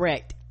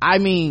 Correct. I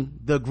mean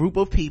the group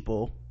of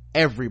people,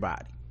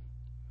 everybody.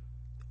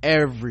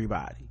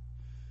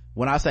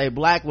 When I say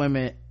black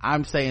women,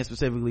 I'm saying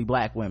specifically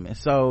black women.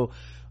 So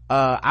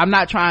I'm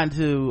not trying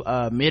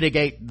to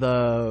mitigate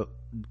the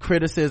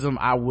criticism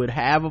I would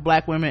have of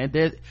black women.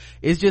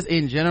 It's just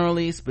in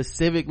generally,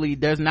 specifically,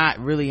 there's not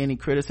really any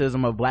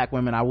criticism of black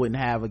women I wouldn't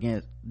have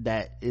against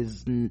that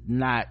is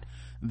not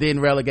then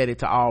relegated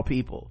to all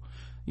people.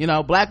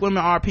 Black women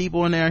are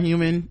people and they're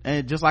human,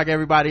 and just like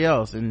everybody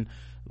else, and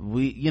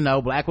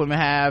black women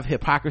have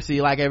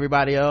hypocrisy like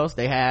everybody else.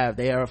 They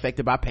are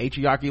affected by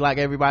patriarchy like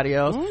everybody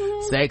else,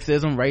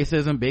 sexism,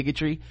 racism,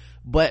 bigotry.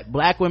 But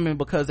black women,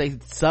 because they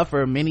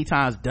suffer many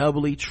times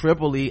doubly,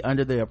 triply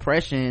under the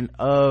oppression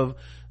of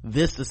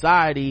this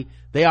society,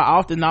 they are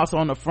often also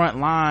on the front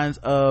lines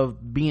of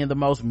being the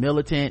most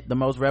militant, the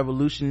most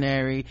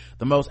revolutionary,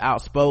 the most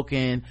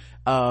outspoken.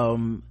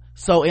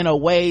 So in a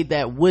way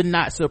that would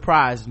not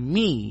surprise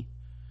me,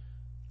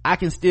 I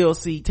can still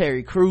see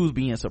Terry Crews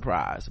being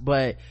surprised.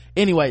 But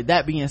anyway,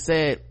 that being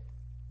said,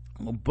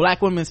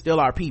 black women still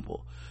are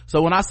people.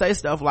 So when I say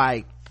stuff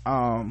like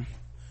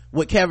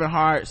with Kevin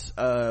Hart's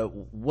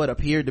what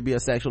appeared to be a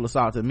sexual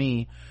assault to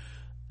me,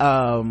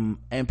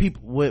 and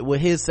people with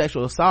his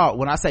sexual assault,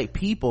 when I say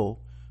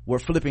people were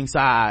flipping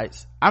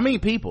sides, I mean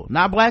people,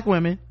 not black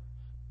women,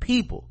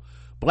 people.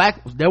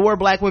 There were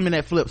black women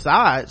that flipped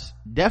sides,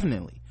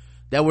 definitely,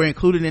 that were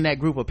included in that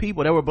group of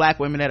people. There were black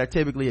women that are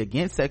typically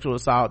against sexual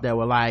assault that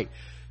were like,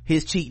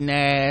 his cheating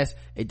ass,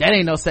 that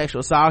ain't no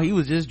sexual assault, he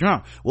was just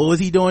drunk. What was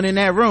he doing in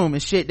that room?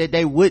 And shit that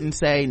they wouldn't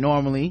say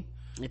normally.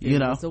 If it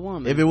was a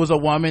woman. If it was a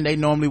woman, they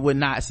normally would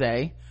not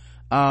say.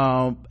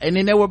 And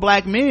then there were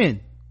black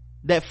men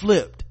that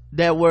flipped,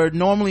 that were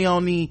normally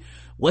on the,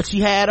 what she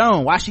had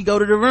on, why she go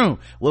to the room,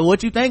 well,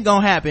 what you think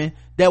gonna happen,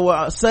 that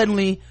were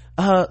suddenly,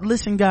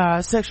 listen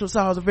guys, sexual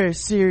assault is a very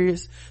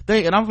serious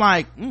thing. And I'm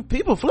like,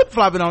 people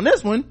flip-flopping on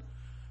this one.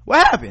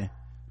 What happened?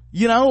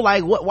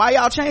 Like, why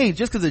y'all change?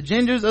 Just because the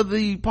genders of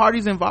the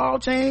parties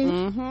involved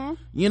change?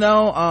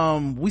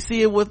 We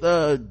see it with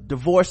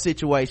divorce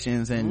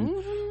situations,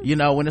 and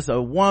when it's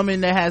a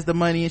woman that has the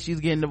money and she's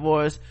getting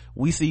divorced,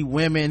 we see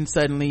women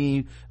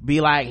suddenly be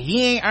like,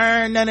 he ain't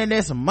earned none of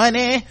this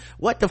money,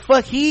 what the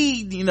fuck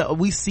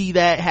we see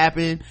that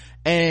happen.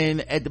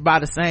 And by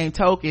the same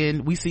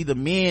token, we see the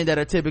men that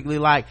are typically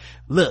like,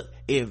 look,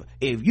 if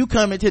you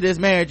come into this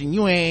marriage and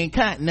you ain't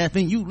got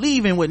nothing, you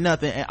leaving with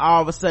nothing, and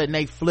all of a sudden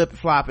they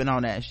flip-flopping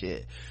on that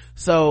shit.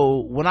 So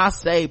when I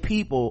say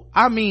people,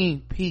 I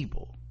mean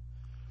people,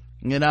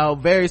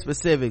 very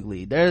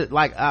specifically. There's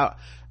like,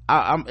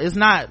 it's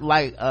not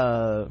like,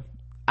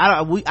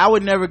 I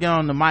would never get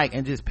on the mic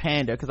and just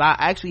pander, because I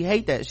actually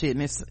hate that shit,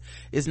 and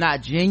it's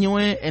not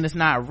genuine and it's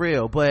not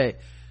real. But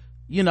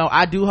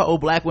I do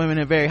hold black women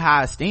in very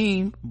high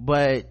esteem,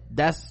 but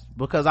that's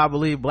because I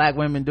believe black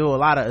women do a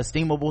lot of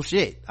esteemable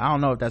shit. I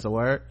don't know if that's a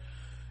word.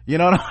 You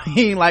know what I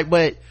mean? Like,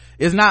 but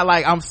it's not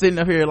like I'm sitting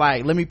up here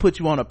like, let me put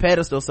you on a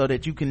pedestal so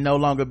that you can no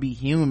longer be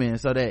human,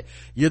 so that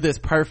you're this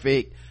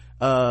perfect,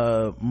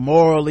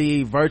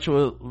 morally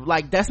virtual.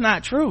 Like, that's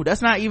not true.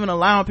 That's not even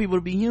allowing people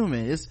to be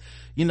human. It's,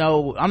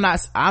 I'm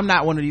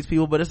not one of these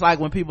people, but it's like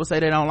when people say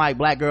they don't like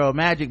Black Girl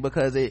Magic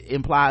because it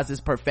implies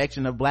this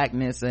perfection of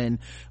blackness, and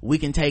we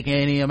can take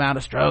any amount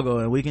of struggle,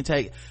 and we can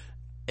take,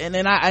 and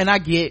then I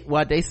get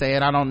what they say,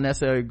 and I don't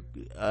necessarily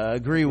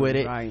agree with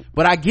it, right.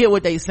 But I get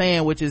what they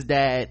saying, which is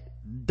that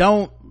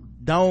don't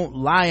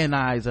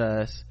lionize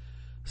us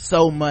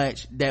so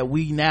much that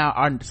we now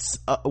are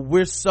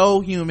we're so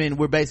human,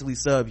 we're basically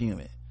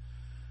subhuman.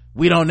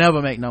 We don't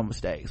never make no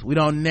mistakes. We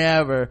don't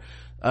never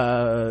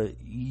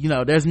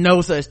there's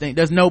no such thing.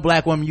 There's no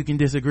black woman you can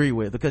disagree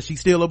with, because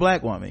she's still a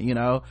black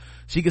woman.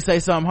 She could say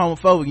something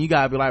homophobic and you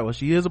gotta be like, well,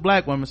 she is a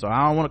black woman, so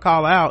I don't want to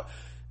call her out.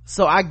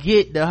 So I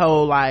get the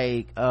whole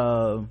like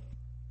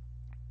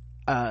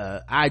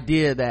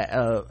idea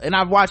that and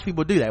I've watched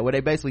people do that, where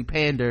they basically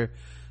pander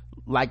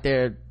like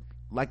they're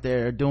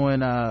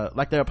doing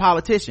like they're a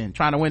politician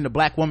trying to win the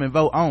black woman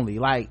vote only.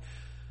 Like,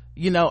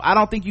 I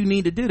don't think you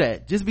need to do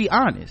that. Just be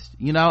honest,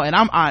 and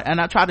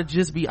I try to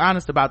just be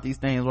honest about these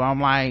things, where I'm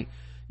like,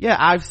 yeah,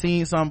 I've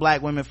seen some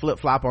black women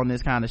flip-flop on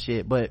this kind of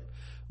shit, but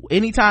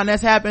anytime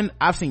that's happened,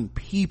 I've seen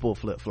people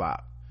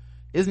flip-flop.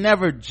 It's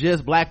never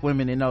just black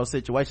women in those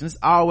situations.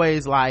 It's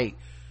always like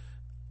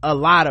a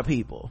lot of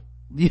people.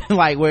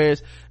 Like,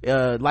 whereas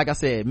like I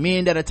said,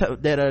 men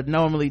that are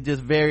normally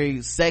just very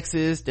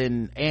sexist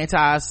and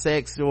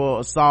anti-sexual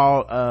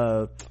assault,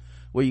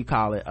 what do you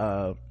call it,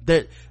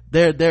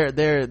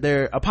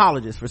 they're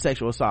apologists for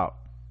sexual assault,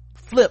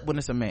 flip when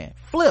it's a man,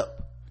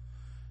 flip,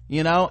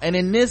 and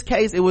in this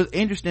case it was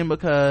interesting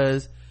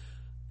because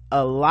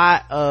a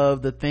lot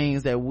of the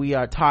things that we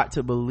are taught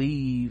to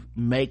believe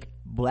make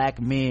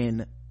black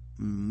men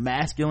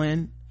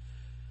masculine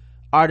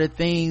are the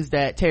things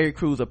that Terry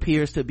Crews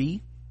appears to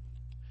be.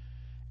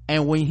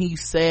 And when he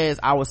says,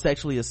 I was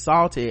sexually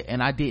assaulted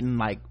and I didn't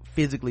like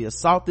physically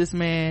assault this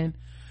man,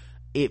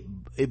 it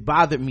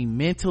bothered me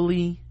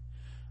mentally.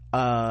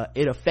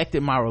 It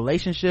affected my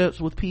relationships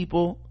with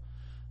people.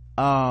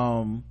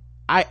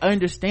 I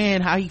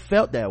understand how he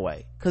felt that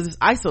way, because it's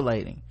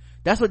isolating.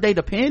 That's what they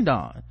depend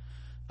on.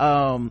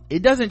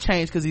 It doesn't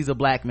change because he's a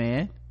black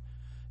man,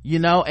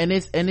 and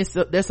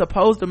they're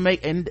supposed to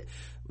make, and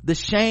the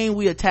shame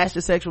we attach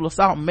to sexual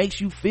assault makes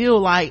you feel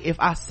like, if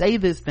I say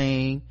this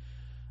thing,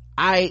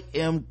 I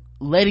am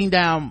letting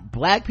down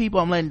black people,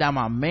 I'm letting down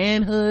my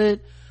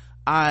manhood,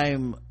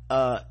 no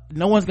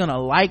one's gonna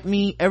like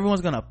me,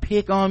 everyone's gonna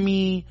pick on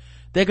me,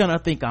 they're gonna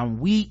think I'm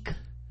weak.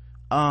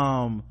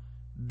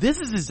 This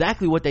is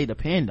exactly what they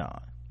depend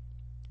on.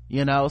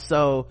 you know.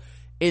 So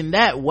in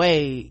that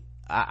way,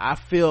 I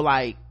feel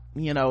like,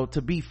 you know,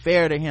 to be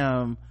fair to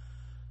him,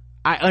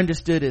 I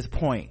understood his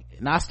point.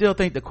 And I still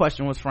think the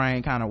question was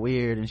framed kind of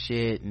weird and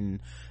shit, and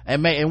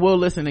we'll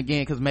listen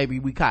again because maybe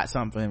we caught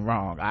something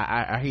wrong.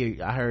 I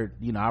heard,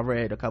 you know, I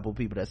read a couple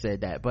people that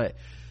said that, but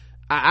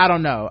I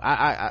don't know.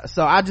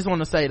 So I just want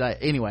to say that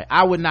anyway,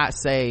 I would not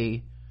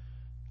say,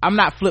 I'm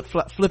not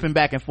flipping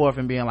back and forth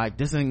and being like,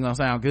 this isn't gonna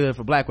sound good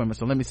for black women,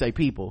 so let me say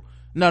people.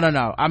 No,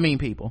 I mean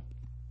people.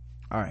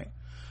 All right.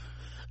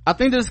 I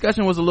think the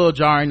discussion was a little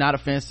jarring, not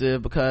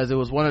offensive, because it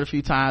was one of the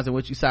few times in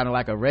which you sounded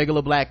like a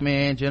regular black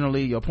man.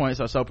 Generally, your points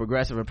are so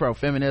progressive and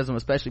pro-feminism,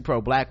 especially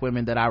pro-black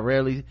women, that I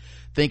rarely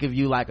think of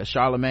you like a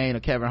Charlemagne or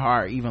Kevin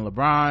Hart or even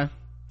LeBron.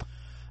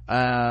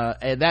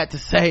 And that to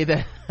say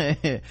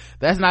that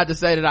that's not to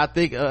say that I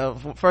think,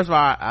 first of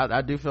all,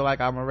 I do feel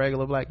like I'm a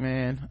regular black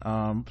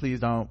man. Please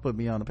don't put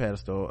me on the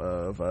pedestal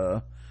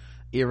of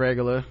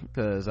irregular,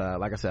 because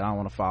like I said, I don't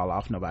want to fall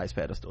off nobody's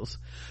pedestals.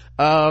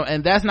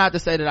 And that's not to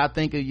say that I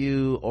think of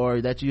you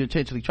or that you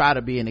intentionally try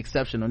to be an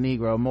exceptional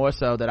Negro, more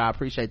so that I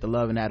appreciate the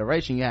love and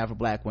adoration you have for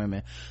black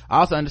women. I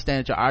also understand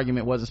that your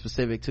argument wasn't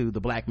specific to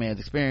the black man's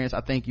experience.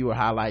 I think you were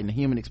highlighting the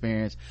human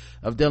experience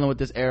of dealing with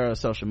this era of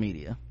social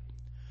media.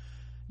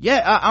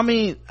 Yeah, I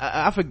mean,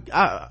 I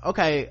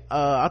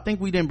think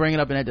we didn't bring it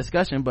up in that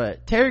discussion,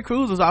 but Terry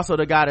Crews was also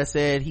the guy that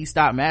said he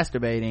stopped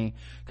masturbating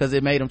because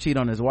it made him cheat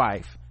on his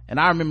wife. And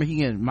I remember he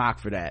getting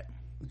mocked for that.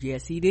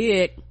 Yes, he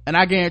did. And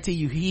I guarantee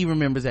you he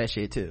remembers that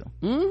shit too.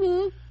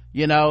 Mm-hmm.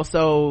 You know,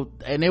 so,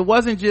 and it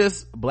wasn't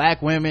just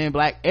black women,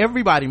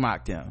 everybody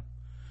mocked him.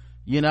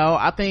 You know,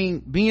 I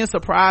think being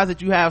surprised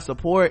that you have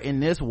support in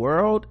this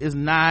world is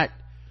not,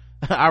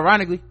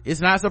 ironically,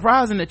 it's not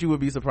surprising that you would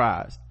be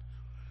surprised.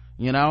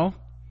 You know?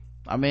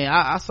 I mean,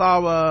 I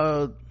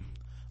saw,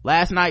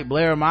 last night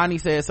Blair Imani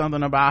said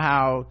something about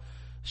how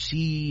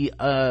she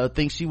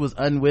thinks she was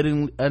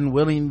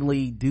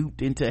unwillingly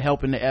duped into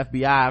helping the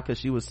FBI because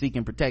she was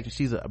seeking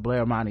protection.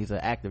 Blair Imani's an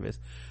activist,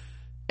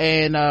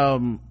 and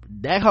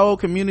that whole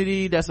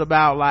community that's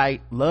about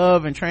like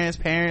love and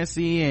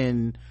transparency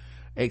and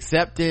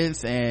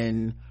acceptance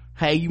and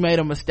hey, you made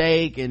a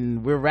mistake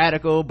and we're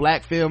radical,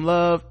 black film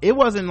love, it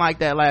wasn't like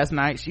that last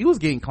night. She was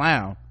getting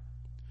clowned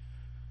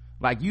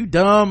like, you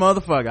dumb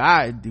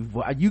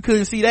motherfucker, you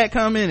couldn't see that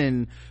coming,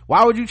 and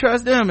why would you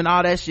trust them and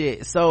all that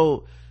shit.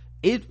 So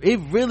it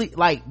really,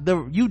 like,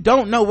 you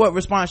don't know what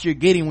response you're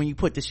getting when you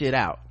put the shit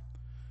out.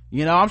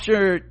 You know, I'm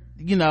sure,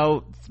 you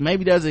know,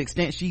 maybe there's an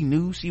extent she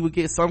knew she would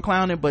get some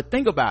clowning, but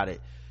think about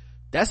it.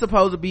 That's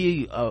supposed to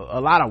be a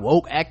lot of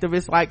woke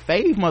activists like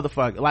Fave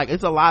motherfucker. Like,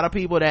 it's a lot of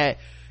people that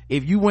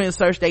if you went and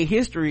searched their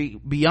history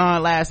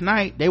beyond last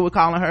night, they were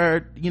calling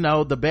her, you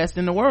know, the best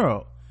in the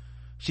world.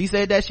 She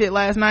said that shit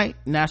last night,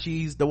 now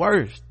she's the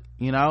worst,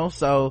 you know.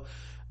 So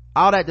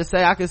all that to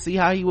say, I could see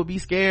how he would be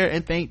scared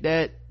and think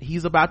that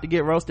he's about to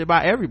get roasted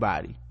by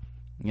everybody,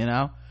 you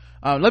know.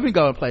 Let me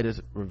go and play this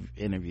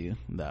interview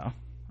though,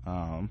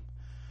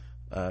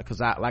 because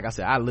like I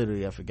said, I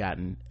literally have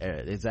forgotten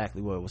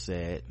exactly what was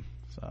said.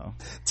 So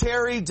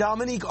Terry,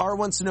 Dominique R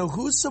wants to know,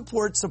 whose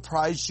support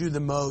surprised you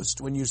the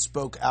most when you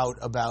spoke out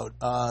about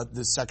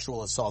the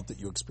sexual assault that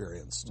you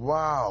experienced?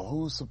 Wow,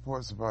 whose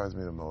support surprised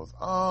me the most?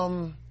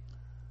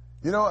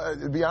 You know,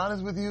 to be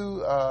honest with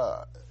you,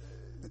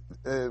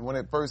 when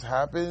it first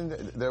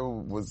happened, there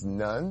was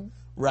none.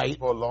 Right.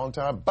 For a long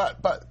time.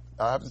 But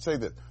I have to say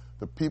that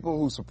the people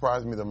who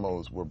surprised me the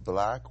most were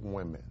black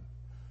women.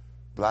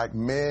 Black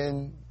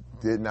men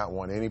did not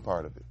want any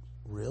part of it.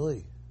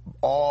 Really?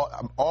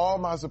 All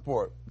my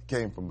support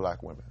came from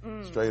black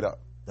women, straight up.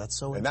 That's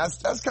so and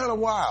interesting. that's kind of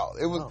wild.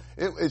 It was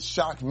it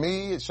shocked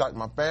me, it shocked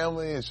my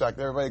family, it shocked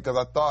everybody, because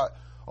I thought,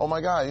 oh my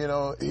God, you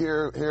know,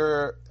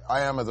 here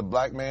I am as a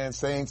black man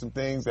saying some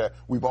things that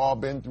we've all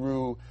been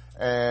through,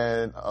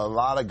 and a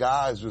lot of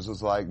guys just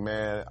was like,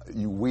 man,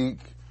 you weak,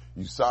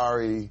 you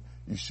sorry,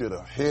 you should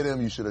have hit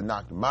him, you should have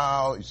knocked him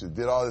out, you should have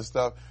did all this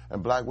stuff.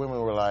 And black women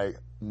were like,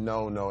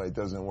 no, it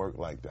doesn't work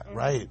like that.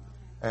 Right.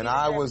 And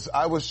I was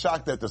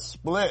shocked at the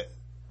split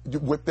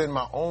within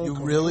my own You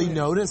community. really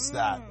noticed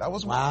that? That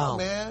was wild,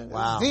 man.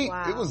 Wow. It was deep.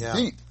 Wow. It was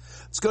deep.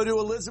 Let's go to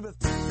Elizabeth.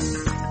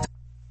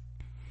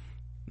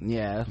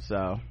 Yeah,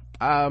 so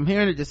I'm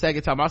hearing it the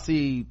second time. I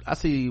see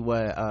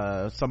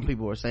what some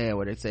people were saying,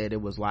 where they said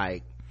it was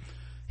like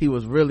he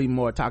was really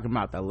more talking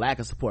about the lack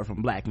of support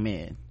from black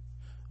men,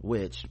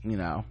 which, you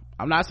know,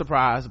 I'm not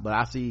surprised, but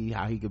I see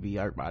how he could be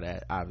hurt by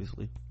that,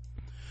 obviously.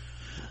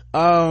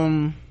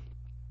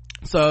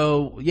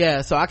 So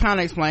I kind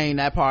of explained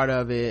that part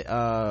of it,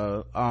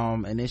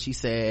 and then she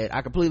said,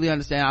 I completely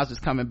understand. I was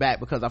just coming back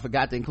because I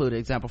forgot to include an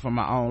example from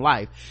my own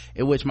life,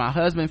 in which my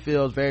husband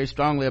feels very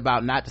strongly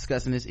about not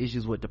discussing his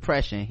issues with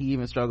depression. He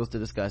even struggles to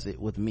discuss it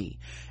with me,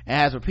 and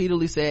has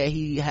repeatedly said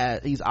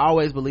he's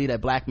always believed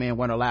that black men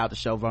weren't allowed to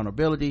show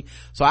vulnerability.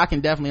 So I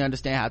can definitely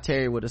understand how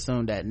Terry would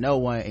assume that no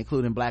one,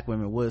 including black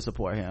women, would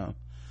support him.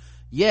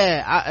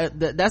 Yeah,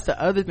 that's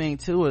the other thing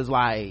too, is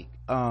like,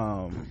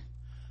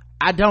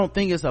 I don't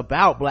think it's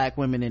about black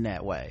women in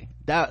that way.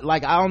 That,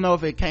 like, I don't know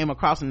if it came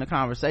across in the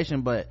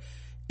conversation, but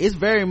it's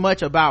very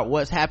much about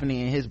what's happening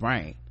in his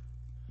brain.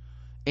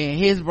 In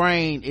his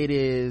brain, it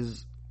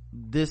is,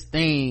 this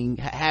thing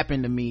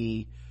happened to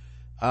me,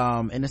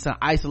 and it's an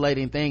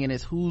isolating thing, and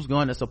it's who's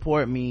going to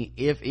support me,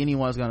 if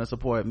anyone's going to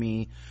support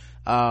me,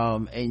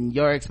 and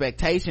your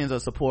expectations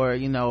of support,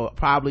 you know,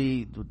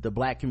 probably the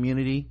black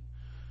community,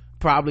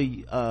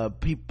 probably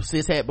people,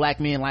 cishet black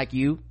men like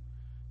you,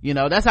 you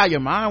know, that's how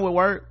your mind would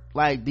work.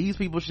 Like, these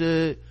people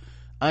should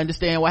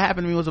understand what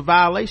happened to me was a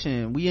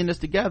violation, we in this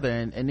together,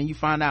 and then you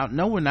find out,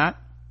 no, we're not.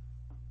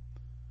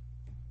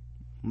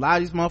 A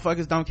lot of these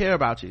motherfuckers don't care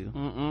about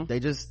you.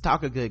 They just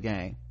talk a good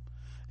game,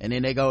 and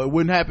then they go, it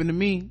wouldn't happen to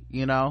me,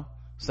 you know,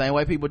 same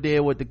way people did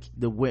with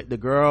the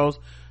girls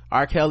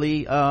R.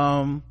 Kelly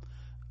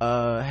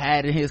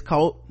had in his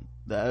cult.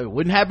 It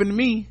wouldn't happen to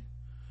me,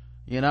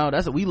 you know.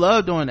 That's what we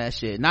love, doing that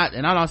shit. Not,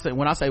 and I don't say,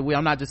 when I say we,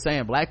 I'm not just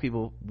saying black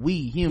people,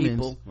 we humans,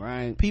 people,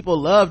 right?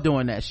 People love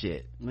doing that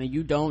shit. I mean,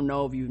 you don't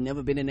know if you've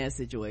never been in that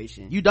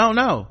situation. You don't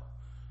know.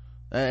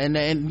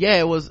 And yeah,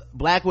 it was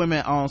black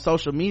women on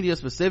social media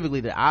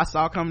specifically that I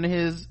saw coming to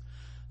his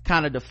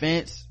kind of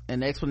defense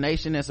and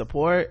explanation and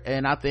support,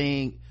 and I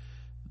think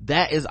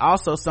that is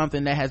also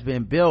something that has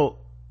been built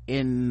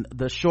in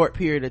the short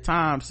period of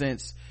time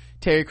since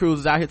Terry Crews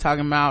is out here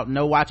talking about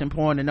no watching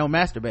porn and no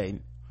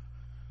masturbating,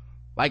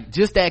 like,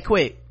 just that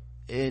quick.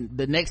 And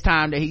the next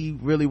time that he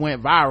really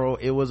went viral,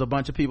 it was a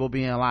bunch of people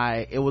being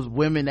like, it was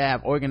women that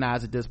have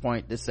organized at this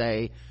point to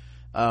say,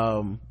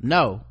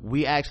 no,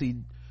 we actually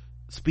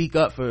speak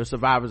up for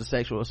survivors of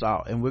sexual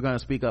assault, and we're going to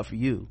speak up for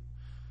you,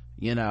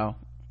 you know,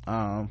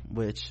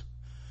 which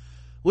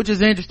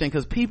is interesting,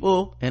 because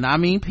people, and I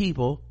mean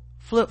people,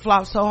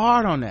 flip-flop so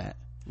hard on that.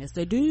 Yes,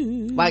 they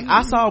do. Like,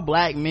 I saw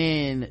black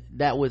men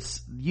that would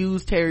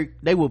use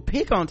they would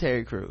pick on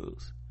Terry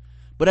Crews,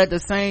 but at the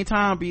same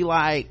time be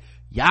like,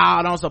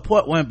 y'all don't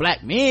support when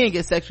black men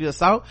get sexually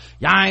assaulted,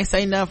 y'all ain't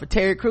say nothing for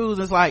Terry Crews.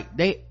 It's like,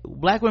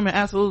 black women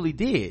absolutely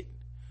did.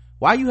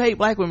 Why you hate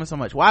black women so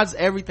much? Why does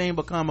everything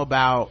become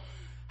about,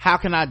 how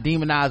can I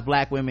demonize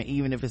black women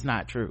even if it's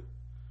not true?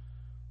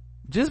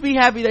 Just be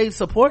happy they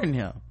supporting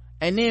him,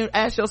 and then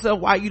ask yourself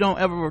why you don't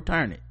ever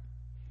return it.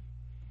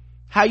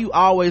 How you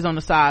always on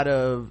the side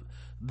of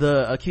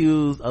the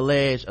accused,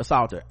 alleged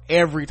assaulter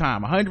every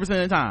time, 100% of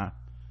the time,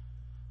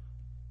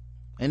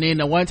 and then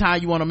the one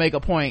time you want to make a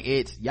point,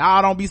 it's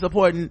y'all don't be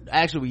supporting,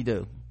 actually we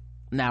do.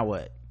 Now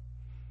what?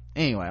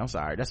 Anyway, I'm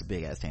sorry, that's a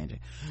big ass tangent.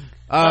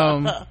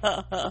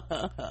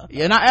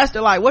 Yeah, and I asked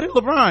her, like, what did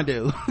LeBron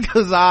do?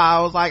 Because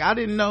I was like, I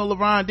didn't know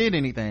LeBron did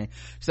anything.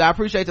 She said, I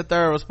appreciate the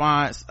thorough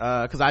response,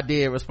 because I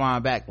did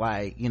respond back,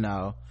 like, you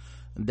know,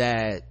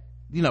 that,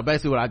 you know,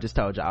 basically what I just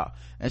told y'all.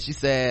 And she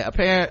said,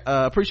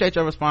 appreciate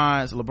your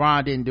response.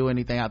 LeBron didn't do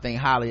anything. I think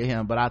highly of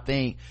him, but I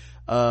think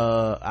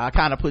I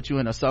kind of put you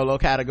in a solo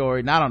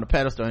category, not on the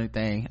pedestal or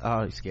anything.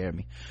 Oh, you scared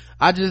me.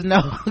 I just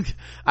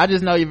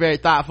know you're very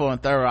thoughtful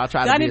and thorough. I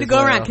try to. I need to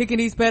go around kicking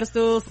these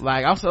pedestals.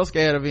 Like, I'm so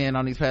scared of being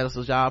on these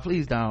pedestals, y'all.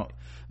 Please don't.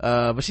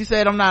 But she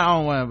said I'm not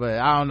on one, but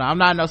I don't know.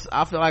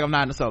 I feel like I'm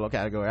not in the solo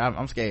category.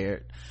 I'm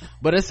scared.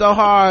 But it's so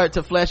hard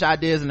to flesh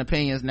ideas and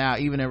opinions now,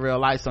 even in real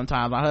life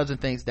sometimes. My husband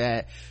thinks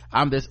that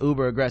I'm this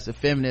uber aggressive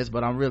feminist,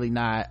 but I'm really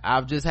not.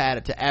 I've just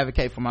had to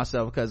advocate for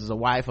myself because as a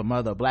wife, a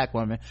mother, a black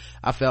woman,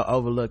 I felt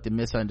overlooked and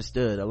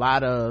misunderstood. A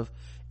lot of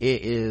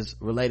it is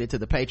related to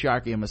the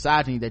patriarchy and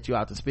misogyny that you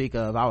ought to speak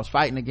of. I was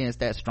fighting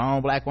against that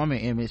strong black woman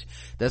image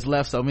that's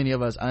left so many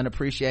of us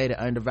unappreciated,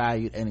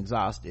 undervalued, and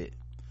exhausted.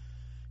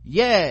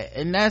 Yeah,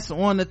 and that's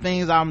one of the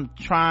things I'm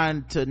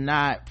trying to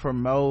not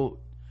promote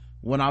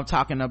when I'm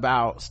talking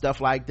about stuff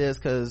like this,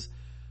 because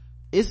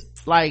it's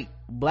like,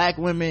 black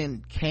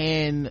women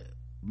can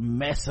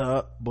mess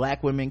up,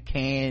 black women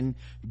can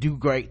do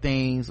great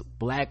things,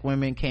 black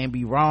women can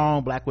be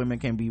wrong, black women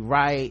can be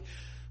right.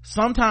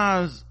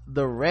 Sometimes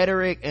the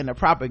rhetoric and the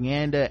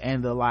propaganda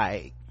and the,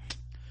 like,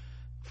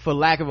 for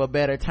lack of a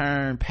better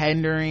term,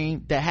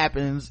 pandering that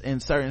happens in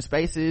certain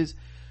spaces,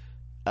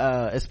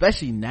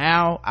 especially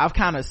now, I've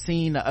kind of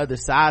seen the other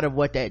side of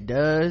what that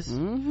does,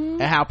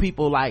 and how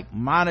people, like,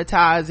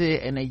 monetize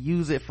it and they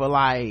use it for,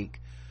 like,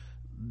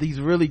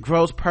 these really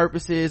gross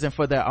purposes and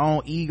for their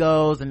own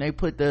egos, and they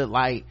put the,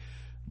 like,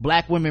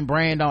 black women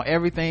brand on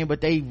everything,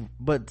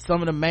 but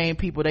some of the main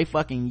people they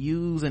fucking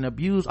use and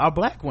abuse are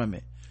black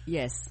women.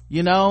 Yes.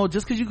 You know,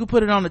 just because you could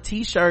put it on a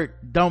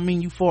t-shirt don't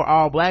mean you for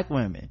all black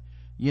women.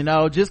 You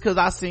know, just because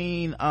I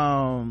seen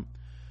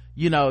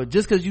you know,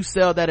 just because you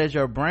sell that as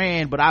your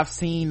brand, but I've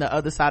seen the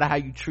other side of how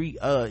you treat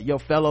your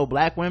fellow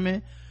black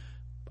women.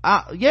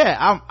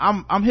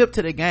 I'm hip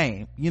to the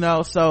game, you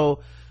know. So,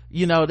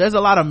 you know, there's a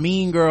lot of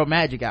mean girl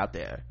magic out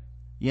there,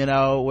 you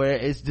know, where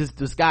it's just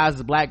disguised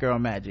as black girl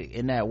magic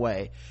in that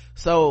way.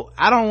 So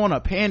I don't want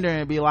to pander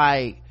and be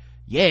like,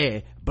 yeah,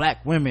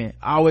 black women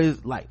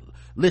always, like,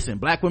 listen,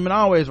 black women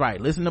always right,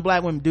 listen to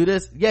black women do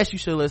this. Yes, you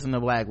should listen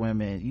to black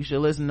women. You should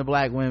listen to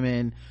black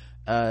women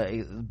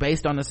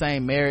based on the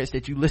same merits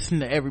that you listen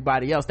to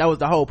everybody else. That was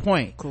the whole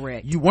point.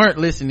 Correct. You weren't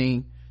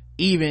listening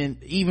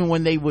even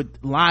when they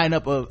would line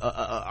up a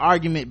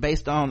argument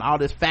based on all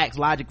this facts,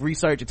 logic,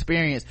 research,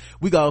 experience,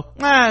 we go,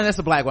 that's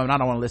a black woman, I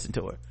don't want to listen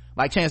to her,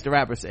 like Chance the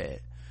Rapper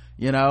said,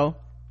 you know.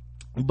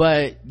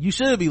 But you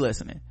should be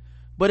listening.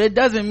 But it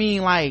doesn't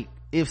mean like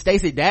if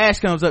Stacey Dash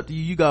comes up to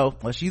you, you go,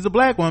 well, she's a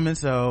black woman,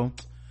 so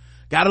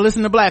gotta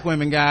listen to black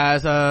women,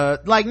 guys.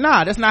 Like,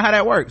 nah, that's not how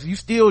that works. You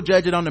still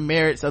judge it on the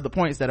merits of the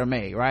points that are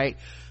made, right?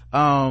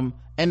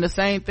 And the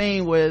same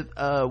thing with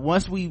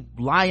once we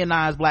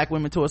lionize black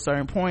women to a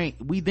certain point,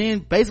 we then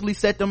basically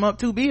set them up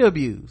to be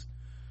abused.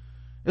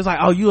 It's like,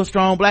 oh, you a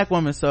strong black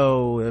woman,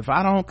 so if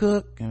I don't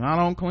cook and I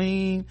don't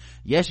clean,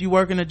 yes, you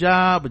working a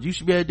job, but you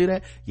should be able to do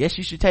that. Yes,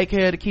 you should take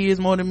care of the kids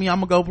more than me.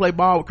 I'm gonna go play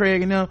ball with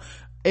Craig and them.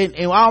 And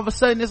all of a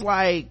sudden it's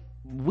like,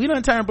 we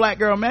done turned Black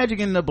Girl Magic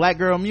into Black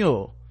Girl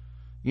Mule,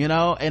 you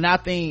know. And I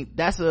think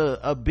that's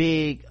a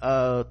big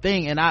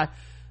thing. And I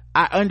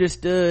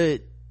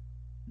understood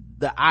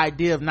the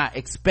idea of not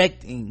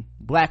expecting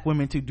black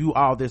women to do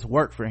all this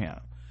work for him,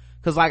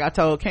 because like I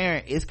told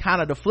Karen, it's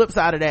kind of the flip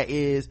side of that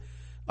is,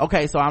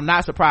 okay, so I'm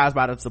not surprised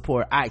by the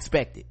support, I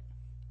expect it.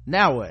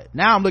 Now what?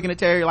 Now I'm looking at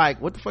Terry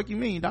like, what the fuck you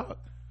mean, dog?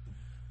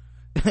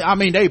 I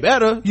mean, they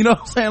better, you know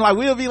what I'm saying? Like,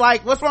 we'll be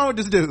like, what's wrong with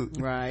this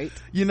dude? Right.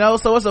 You know,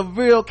 so it's a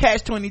real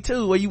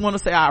catch-22 where you want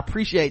to say, I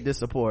appreciate this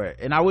support.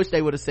 And I wish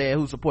they would have said,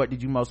 whose support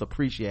did you most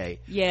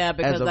appreciate? Yeah,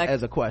 because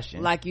as a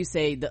question. Like you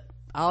say,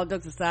 all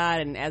jokes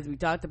aside, and as we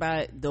talked about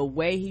it, the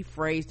way he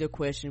phrased the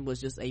question was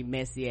just a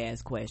messy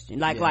ass question.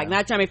 Like not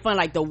trying to make fun,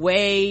 like the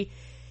way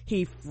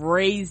he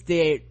phrased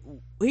it,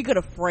 he could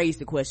have phrased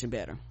the question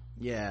better.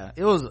 Yeah,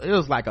 it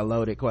was like a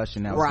loaded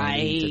question that was right going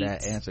to lead to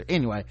that answer.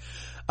 Anyway,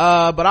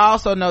 but I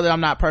also know that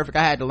I'm not perfect.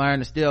 I had to learn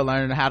and still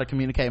learning how to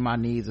communicate my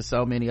needs and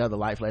so many other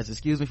life lessons.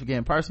 Excuse me for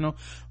getting personal.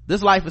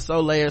 This life is so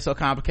layered, so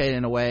complicated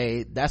in a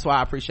way. That's why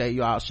I appreciate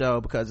you all's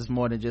show, because it's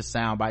more than just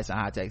sound bites and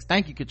hot takes.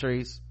 Thank you,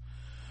 Catrice.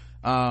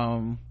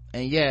 And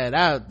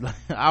yeah,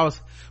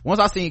 once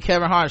I seen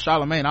Kevin Hart and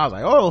Charlamagne, I was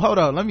like, oh, hold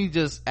on, let me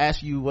just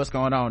ask you what's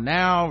going on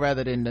now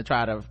rather than to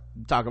try to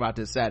talk about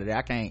this Saturday.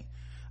 I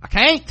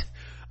can't.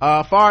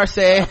 Farr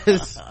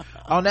says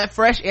on that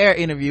Fresh Air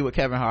interview with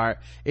Kevin Hart,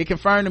 it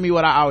confirmed to me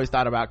what I always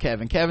thought about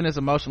Kevin. Kevin is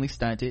emotionally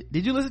stunted.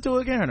 Did you listen to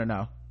it, Karen, or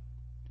no?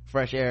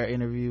 Fresh Air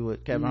interview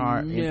with Kevin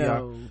Hart, no.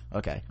 NPR.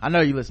 Okay, I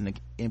know you listen to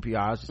NPR.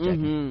 I was just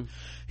checking.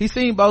 He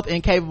seemed both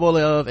incapable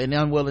of and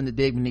unwilling to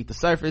dig beneath the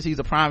surface. He's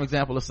a prime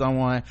example of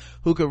someone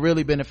who could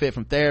really benefit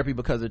from therapy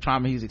because of the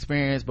trauma he's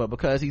experienced, but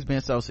because he's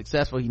been so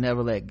successful, he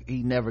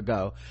never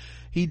go.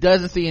 He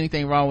doesn't see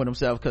anything wrong with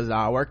himself because it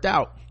all worked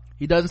out.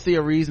 He doesn't see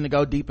a reason to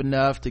go deep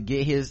enough to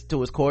get to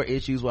his core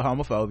issues with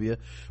homophobia,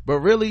 but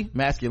really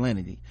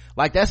masculinity.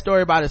 Like that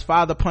story about his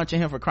father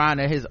punching him for crying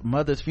at his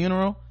mother's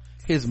funeral.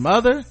 His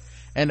mother,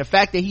 and the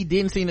fact that he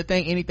didn't seem to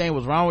think anything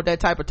was wrong with that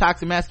type of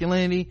toxic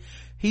masculinity.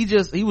 He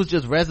was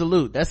just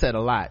resolute. That said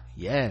a lot.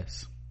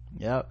 Yes.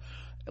 Yep.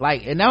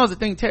 Like, and that was the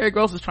thing. Terry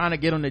Gross was trying to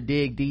get him to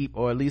dig deep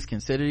or at least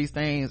consider these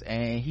things,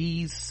 and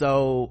he's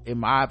so, in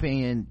my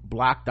opinion,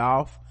 blocked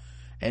off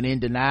and in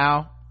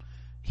denial.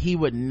 He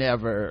would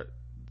never,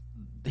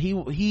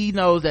 he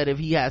knows that if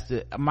he has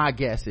to, my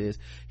guess is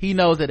he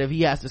knows that if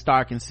he has to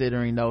start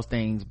considering those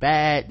things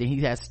bad, then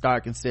he has to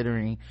start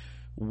considering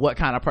what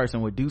kind of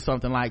person would do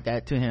something like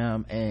that to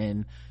him,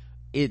 and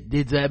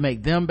did that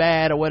make them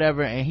bad or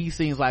whatever. And he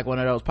seems like one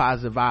of those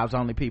positive vibes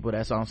only people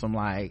that's on some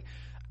like,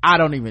 I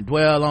don't even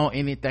dwell on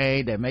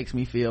anything that makes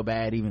me feel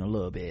bad even a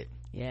little bit.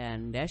 Yeah,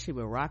 and that shit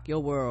will rock your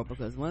world,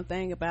 because one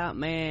thing about,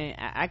 man,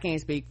 I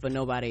can't speak for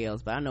nobody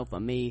else, but I know for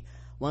me,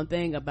 one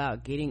thing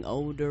about getting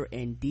older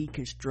and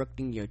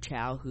deconstructing your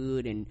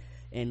childhood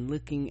and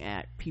looking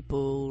at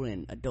people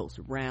and adults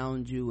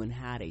around you and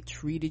how they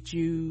treated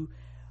you,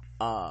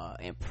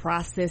 and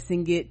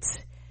processing it,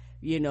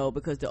 you know,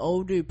 because the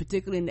older,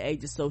 particularly in the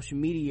age of social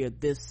media,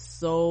 there's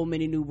so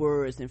many new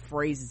words and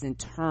phrases and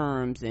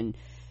terms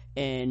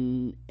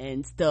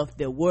and stuff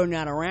that were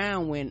not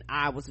around when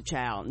I was a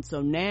child. And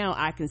so now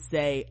I can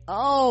say,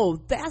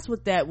 oh, that's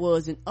what that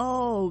was, and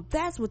oh,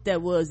 that's what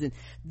that was, and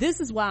this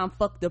is why I'm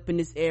fucked up in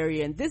this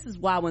area, and this is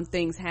why when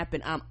things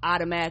happen I'm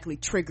automatically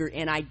triggered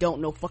and I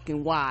don't know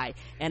fucking why,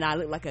 and I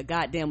look like a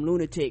goddamn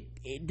lunatic.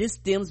 This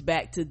stems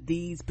back to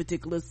these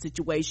particular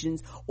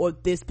situations or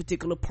this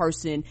particular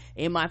person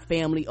in my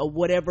family or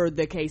whatever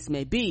the case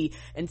may be.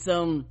 And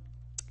so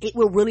it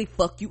will really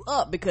fuck you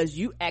up, because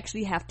you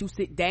actually have to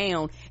sit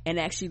down and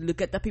actually look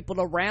at the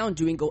people around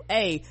you and go,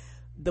 hey,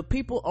 the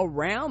people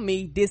around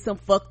me did some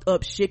fucked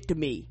up shit to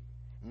me.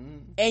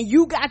 And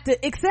you got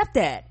to accept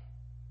that.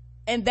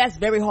 And that's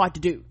very hard to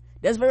do.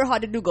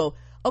 Go,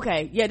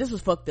 okay, yeah, this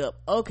was fucked up.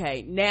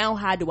 Okay, now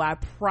how do I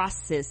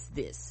process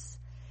this?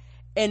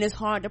 And it's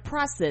hard to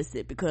process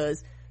it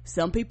because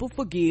some people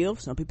forgive,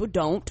 some people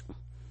don't.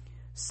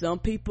 Some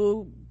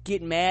people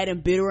get mad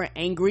and bitter and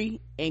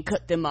angry and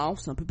cut them off.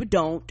 Some people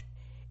don't.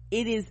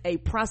 It is a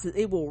process.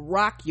 It will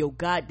rock your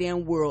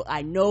goddamn world.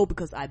 I know,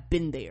 because I've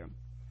been there.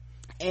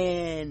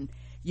 And,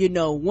 you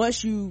know,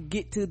 once you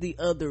get to the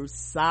other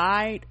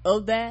side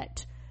of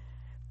that,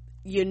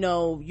 you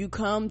know, you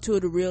come to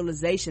the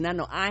realization, I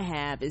know I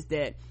have, is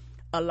that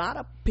a lot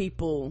of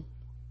people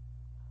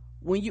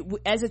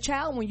as a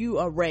child, when you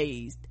are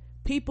raised,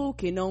 people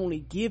can only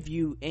give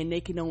you and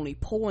they can only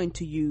pour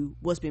into you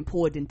what's been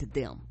poured into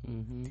them.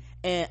 Mm-hmm.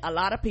 And a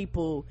lot of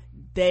people,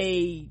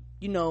 they,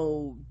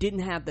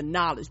 didn't have the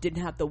knowledge,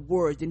 didn't have the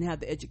words, didn't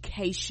have the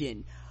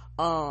education,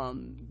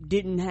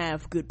 didn't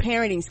have good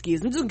parenting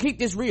skills. I'm just gonna keep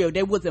this real.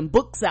 There wasn't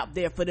books out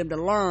there for them to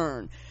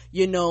learn.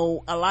 A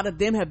lot of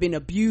them have been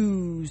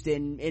abused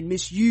and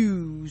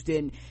misused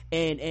and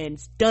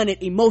done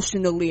it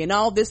emotionally and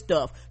all this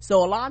stuff.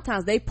 So a lot of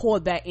times they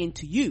pour that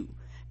into you.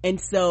 And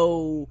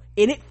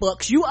it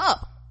fucks you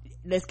up.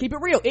 Let's keep it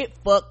real.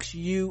 It fucks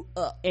you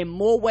up in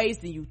more ways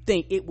than you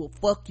think. It will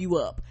fuck you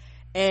up.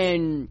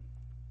 And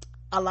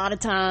a lot of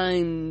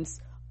times,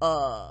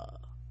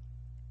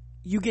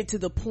 you get to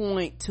the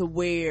point to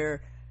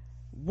where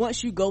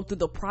once you go through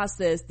the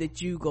process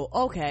that you go,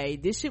 okay,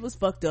 this shit was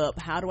fucked up.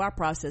 How do I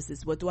process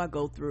this? What do I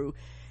go through?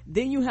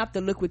 Then you have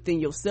to look within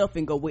yourself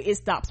and go, well, it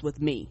stops with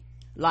me.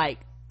 Like,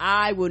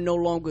 I will no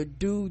longer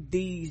do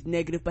these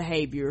negative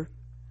behavior.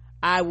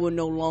 I will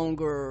no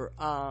longer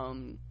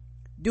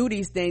do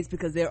these things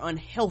because they're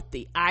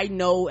unhealthy. I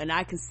know and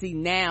I can see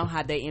now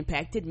how they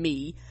impacted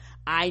me.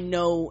 I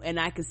know and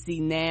I can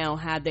see now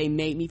how they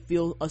made me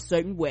feel a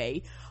certain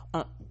way.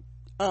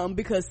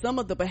 Because some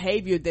of the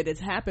behavior that has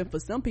happened for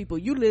some people,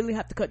 you literally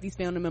have to cut these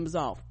family members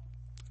off.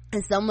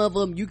 And some of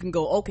them you can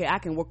go, okay, I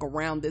can work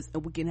around this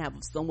and we can have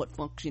a somewhat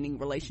functioning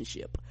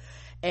relationship.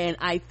 And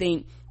I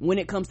think when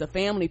it comes to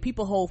family,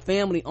 people hold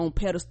family on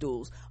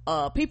pedestals.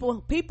 People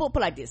put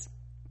like this.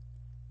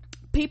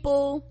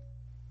 People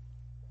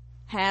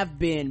have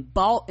been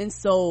bought and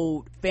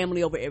sold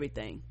family over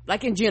everything.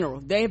 Like in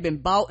general, they have been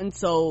bought and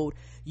sold.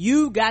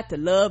 You got to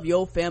love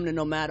your family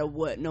no matter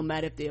what, no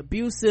matter if they're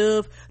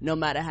abusive, no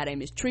matter how they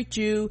mistreat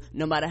you,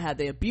 no matter how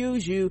they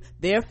abuse you.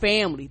 Their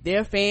family.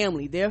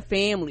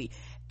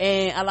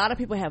 And a lot of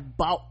people have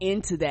bought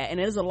into that. And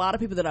there's a lot of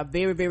people that are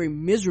very, very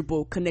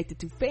miserable connected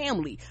to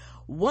family.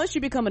 Once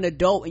you become an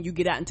adult and you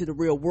get out into the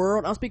real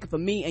world, I'm speaking for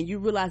me, and you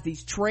realize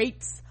these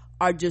traits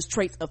are just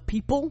traits of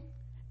people,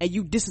 and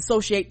you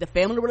disassociate the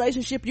family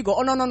relationship, you go,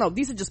 oh no,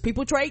 these are just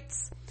people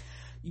traits.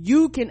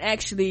 You can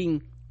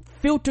actually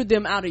filter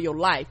them out of your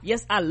life.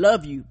 Yes, I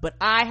love you, but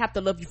I have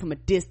to love you from a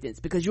distance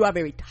because you are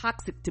very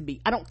toxic to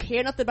me. I don't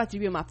care nothing about you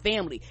being my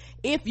family.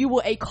 If you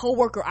were a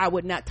coworker, I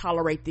would not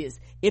tolerate this.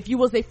 If you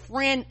was a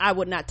friend, I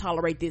would not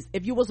tolerate this.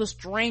 If you was a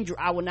stranger,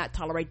 I would not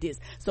tolerate this.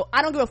 So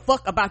I don't give a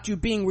fuck about you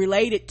being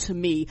related to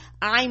me.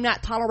 I'm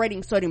not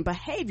tolerating certain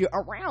behavior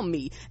around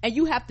me. And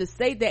you have to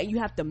say that, and you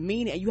have to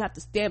mean it, and you have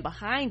to stand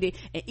behind it.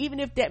 And even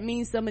if that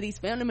means some of these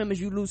family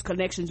members, you lose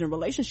connections and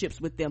relationships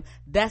with them,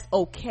 that's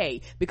okay,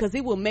 because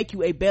it will make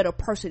you a better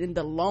person in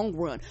the long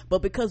run.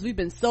 But because we've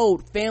been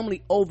sold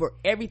family over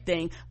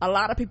everything, a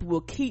lot of people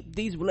will keep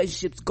these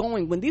relationships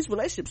going when these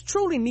relationships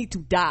truly need to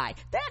die.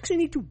 They actually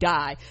need to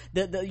die.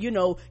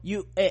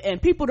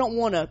 And people don't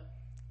want to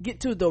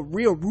get to the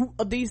real root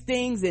of these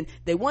things, and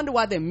they wonder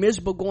why they're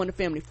miserable going to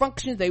family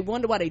functions. They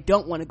wonder why they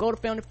don't want to go to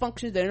family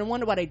functions. They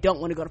wonder why they don't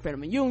want to go to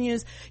family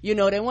reunions.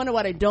 They wonder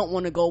why they don't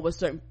want to go with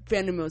certain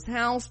family members'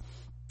 house.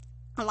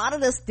 A lot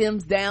of this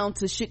stems down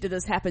to shit that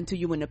has happened to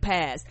you in the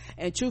past.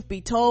 And truth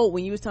be told,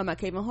 when you was talking about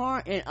Kevin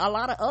Hart and a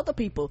lot of other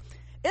people,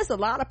 it's a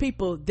lot of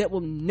people that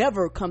will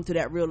never come to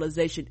that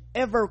realization,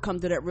 ever come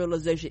to that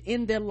realization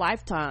in their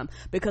lifetime,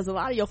 because a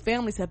lot of your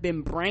families have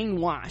been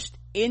brainwashed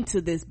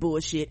into this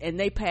bullshit, and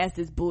they pass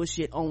this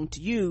bullshit on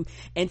to you,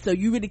 and so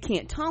you really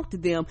can't talk to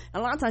them.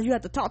 And a lot of times you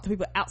have to talk to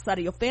people outside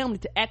of your family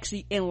to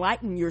actually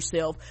enlighten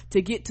yourself,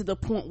 to get to the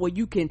point where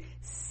you can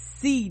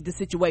see the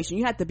situation.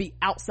 You have to be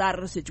outside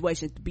of the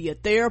situation, to be a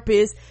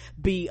therapist,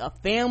 be a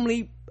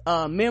family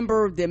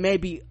member that may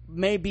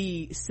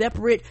be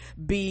separate,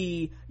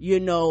 be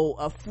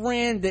a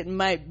friend that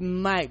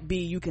might be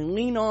you can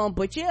lean on.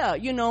 But yeah,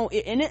 and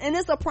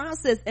it's a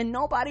process, and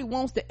nobody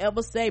wants to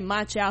ever say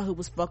my childhood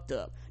was fucked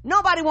up.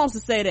 Nobody wants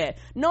to say that.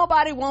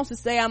 Nobody wants to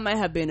say I might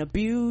have been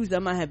abused, I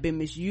might have been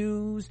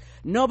misused.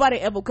 Nobody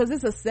ever, because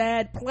it's a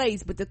sad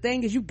place. But the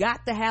thing is, you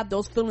got to have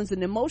those feelings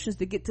and emotions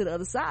to get to the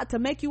other side, to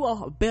make you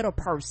a better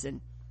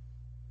person.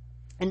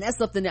 And that's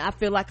something that I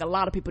feel like a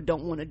lot of people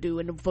don't want to do.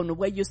 And from the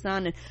way you're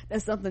sounding,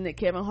 that's something that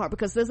Kevin Hart,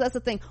 because that's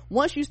the thing.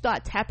 Once you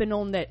start tapping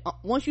on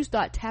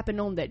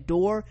that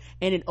door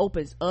and it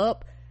opens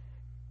up,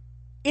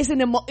 it's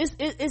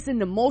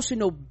an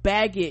emotional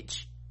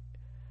baggage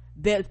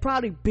that's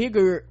probably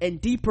bigger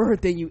and deeper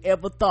than you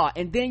ever thought.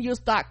 And then you'll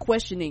start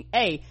questioning,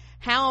 hey,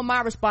 how am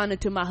I responding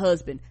to my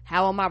husband?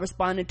 How am I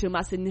responding to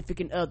my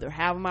significant other?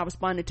 How am I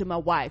responding to my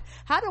wife?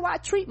 How do I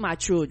treat my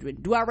children?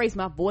 Do I raise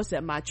my voice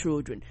at my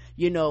children?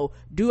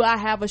 Do I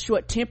have a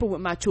short temper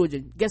with my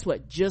children? Guess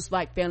what? Just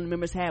like family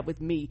members have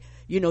with me.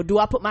 Do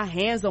I put my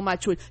hands on my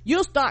children?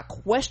 You'll start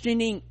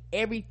questioning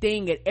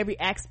everything at every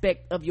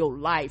aspect of your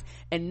life,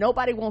 and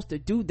nobody wants to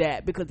do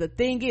that, because the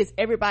thing is,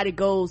 everybody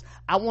goes,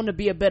 I want to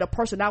be a better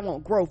person, I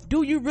want growth.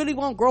 Do you really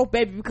want growth,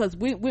 baby? Because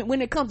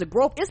when it comes to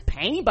growth, it's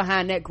pain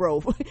behind that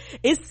growth.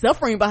 It's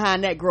suffering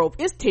behind that growth.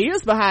 It's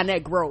tears behind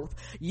that growth.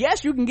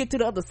 Yes, you can get to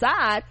the other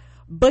side,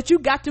 but you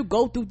got to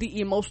go through the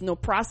emotional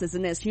process.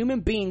 And as human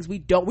beings, we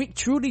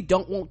truly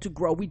don't want to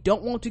grow. We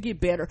don't want to get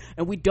better,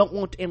 and we don't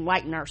want to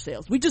enlighten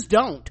ourselves. We just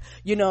don't,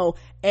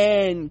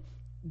 and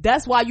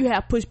that's why you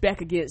have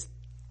pushback against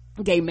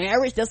gay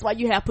marriage. That's why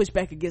you have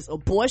pushback against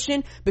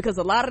abortion, because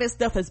a lot of this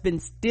stuff has been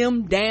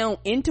stemmed down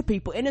into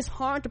people, and it's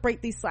hard to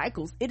break these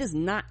cycles. It is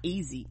not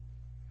easy.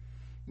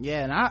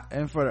 Yeah,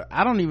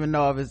 I don't even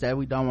know if it's that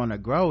we don't want to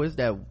grow. It's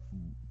that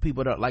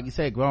people don't, like you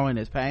said, growing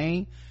is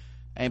pain,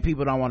 and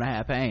people don't want to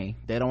have pain.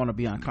 They don't want to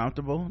be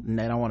uncomfortable, and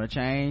they don't want to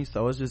change.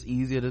 So it's just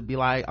easier to be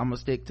like, I'm gonna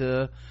stick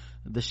to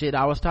the shit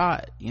I was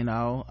taught,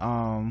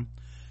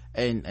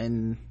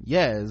 and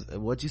yeah,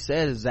 what you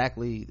said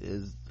exactly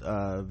is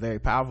very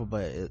powerful,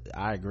 but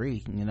I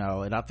agree, and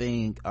I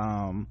think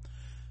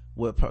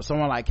with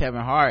someone like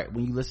Kevin Hart,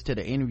 when you listen to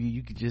the interview,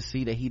 you can just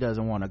see that he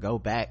doesn't want to go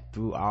back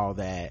through all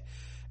that,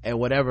 and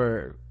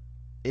whatever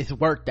it's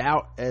worked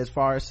out as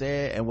far as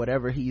said, and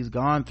whatever he's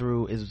gone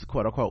through is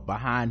quote unquote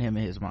behind him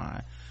in his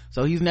mind.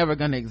 So he's never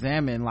going to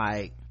examine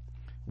like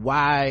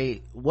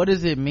what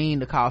does it mean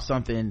to call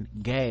something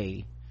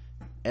gay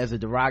as a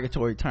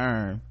derogatory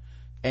term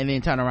and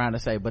then turn around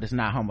and say, but it's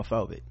not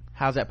homophobic.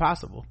 How's that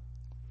possible?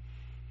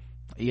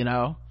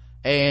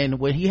 And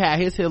when he had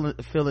his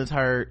feelings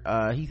hurt,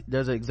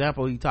 there's an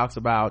example he talks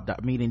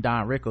about meeting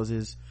Don Rickles,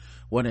 is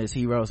one of his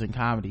heroes in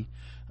comedy.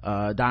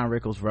 Don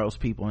Rickles roasts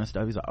people and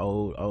stuff. He's an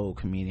old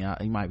comedian.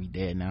 He might be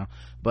dead now,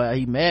 but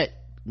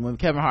when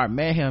Kevin Hart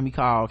met him, he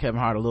called Kevin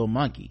Hart a little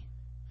monkey,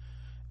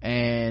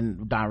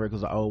 and Don Rickles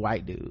was an old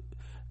white dude,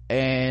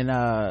 and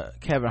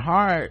Kevin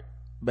Hart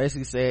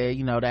basically said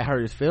that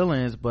hurt his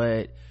feelings,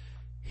 but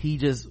he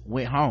just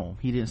went home.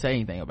 He didn't say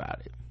anything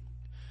about it.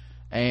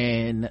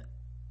 And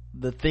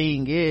the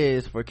thing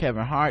is, for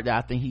Kevin Hart, that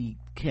I think he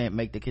can't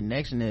make the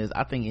connection is,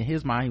 I think in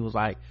his mind he was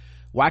like,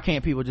 why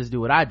can't people just do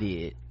what I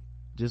did?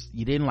 Just,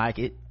 you didn't like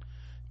it,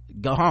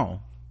 go home.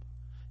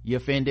 You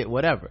offended,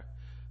 whatever.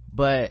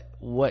 But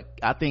what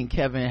I think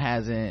Kevin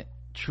hasn't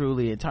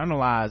truly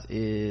internalized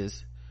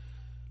is,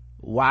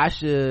 what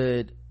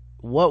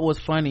was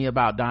funny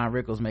about Don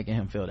Rickles making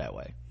him feel that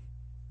way?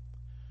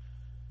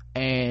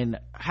 And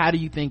how do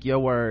you think your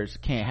words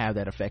can't have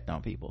that effect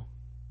on people?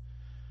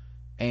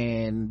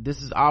 And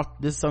this is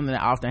something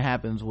that often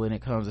happens when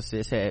it comes to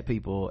cishet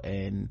people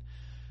and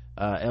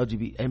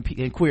LGBT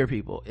and queer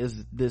people,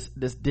 is this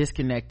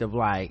disconnect of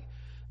like,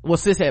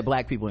 cishet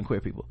black people and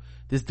queer people,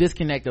 this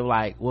disconnect of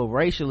like,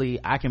 racially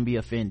I can be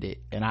offended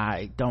and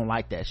I don't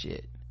like that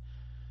shit,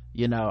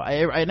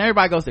 and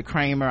everybody goes to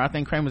Kramer. I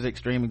think Kramer's an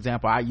extreme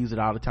example. I use it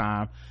all the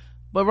time.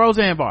 But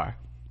Roseanne Barr,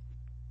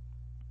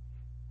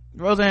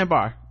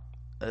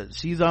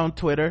 she's on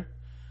Twitter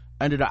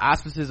under the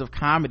auspices of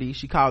comedy.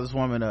 She calls this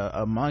woman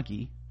a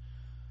monkey.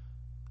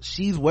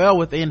 She's well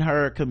within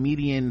her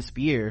comedian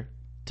sphere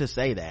to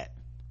say that.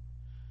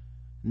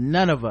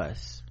 None of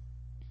us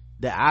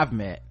that I've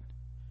met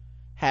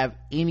have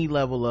any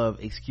level of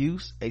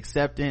excuse,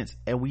 acceptance,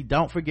 and we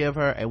don't forgive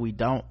her and we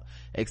don't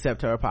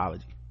accept her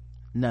apology.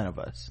 None of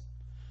us.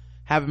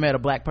 Haven't met a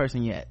black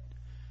person yet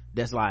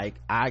that's like,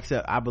 I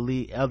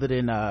believe, other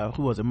than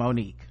who was it,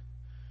 Monique.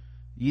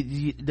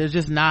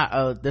 There's not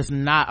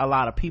a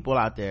lot of people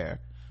out there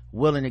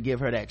willing to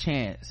give her that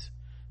chance.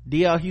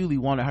 D.L. Hughley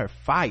wanted her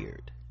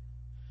fired,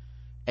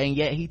 and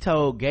yet he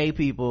told gay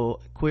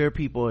people, queer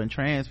people, and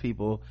trans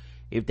people,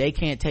 if they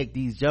can't take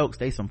these jokes,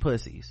 they some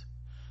pussies.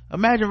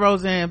 Imagine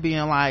Roseanne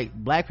being like,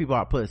 black people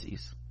are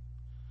pussies.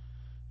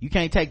 You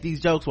can't take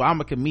these jokes. Well,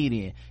 I'm a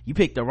comedian. You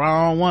picked the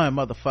wrong one,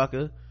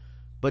 motherfucker.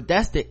 But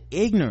that's the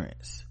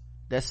ignorance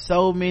that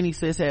so many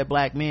cishet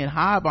black men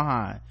hide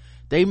behind.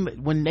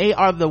 When they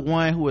are the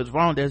one who is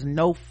wrong, there's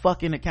no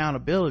fucking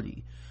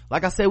accountability.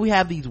 Like I said, we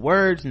have these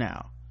words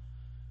now,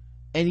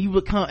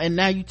 and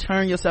now you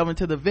turn yourself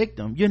into the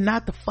victim. You're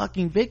not the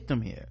fucking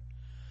victim here,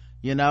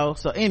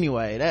 so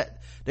anyway,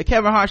 the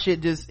Kevin Hart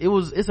shit,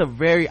 it's a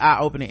very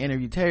eye-opening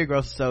interview. Terry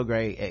Gross is so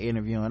great at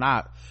interviewing.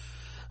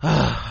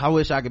 I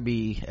wish I could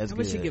be as good. I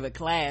wish she'd give a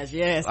class.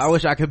 Yes, I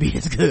wish I could be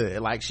as good.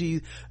 Like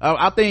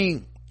I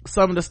think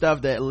some of the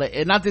stuff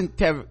and I think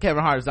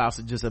Kevin Hart is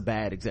also just a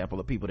bad example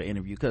of people to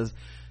interview, because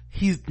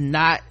he's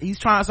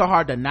trying so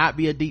hard to not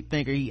be a deep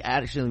thinker. He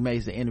actually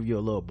makes the interview a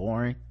little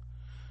boring.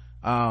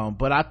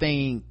 But I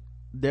think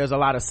there's a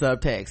lot of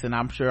subtext, and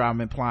I'm sure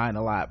I'm implying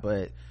a lot,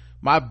 but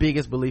my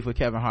biggest belief with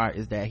Kevin Hart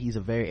is that he's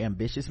a very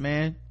ambitious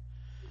man,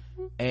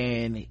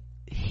 and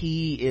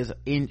his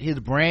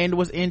brand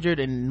was injured,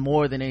 and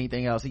more than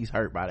anything else, he's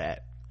hurt by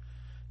that.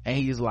 And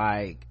he's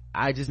like,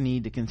 I just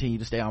need to continue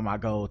to stay on my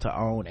goal to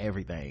own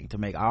everything, to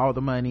make all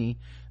the money,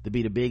 to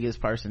be the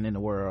biggest person in the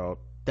world.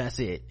 That's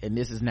it. And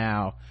this is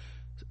now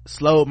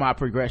slowed my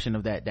progression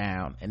of that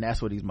down, and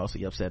that's what he's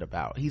mostly upset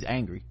about. He's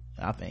angry,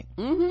 I think.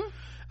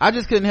 I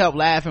just couldn't help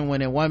laughing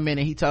when in 1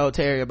 minute he told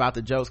Terry about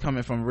the jokes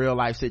coming from real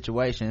life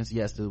situations.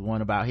 Yes, the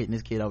one about hitting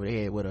his kid over the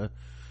head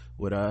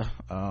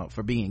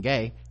for being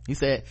gay. He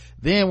said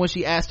then when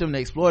she asked him to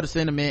explore the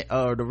sentiment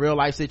or the real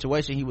life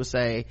situation, he would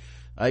say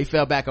he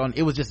fell back on,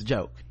 it was just a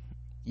joke.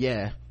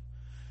 Yeah,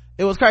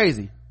 it was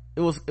crazy.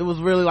 it was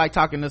really like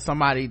talking to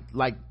somebody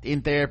like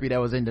in therapy that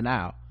was in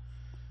denial.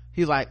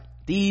 He's like,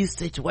 these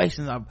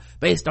situations are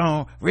based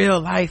on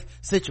real life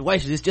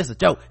situations. It's just a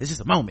joke. It's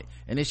just a moment.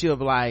 And then she'll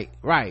be like,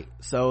 right,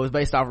 so it's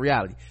based off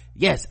reality.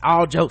 Yes,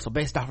 all jokes are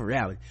based off of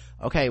reality.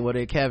 Okay, well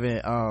then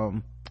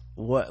Kevin,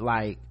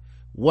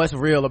 what's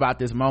real about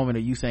this moment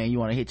of you saying you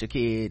want to hit your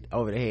kid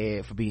over the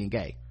head for being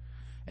gay?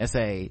 And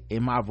say,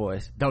 in my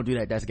voice, don't do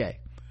that, that's gay.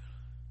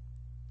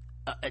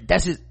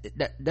 That's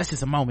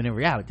just a moment in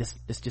reality.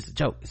 It's just a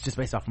joke. It's just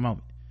based off a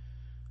moment.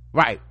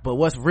 Right, but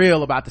what's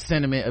real about the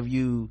sentiment of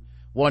you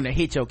wanting to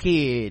hit your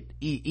kid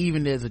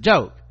even as a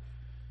joke?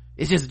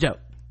 It's just a joke.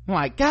 I'm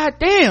like, god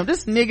damn,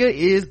 this nigga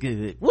is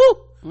good. Woo!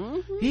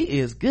 Mm-hmm. He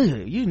is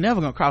good. You never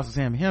gonna cross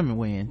him and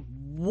win.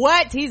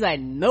 What? He's like,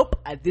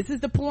 nope, this is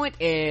the point,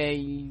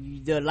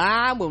 and the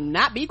line will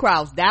not be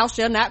crossed. Thou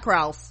shall not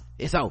cross.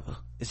 It's over.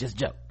 It's just a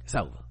joke. It's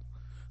over.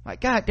 Like,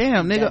 god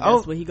damn, nigga.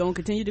 That's what he gonna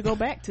continue to go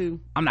back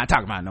to. I'm not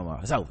talking about it no more.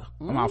 It's over.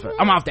 I'm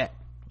off that.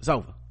 It's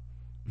over.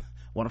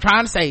 What I'm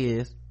trying to say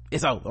is,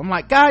 it's over. I'm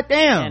like, god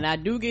damn. And I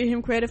do give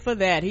him credit for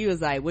that. He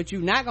was like, what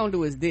you not gonna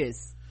do is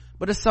this.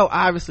 But it's so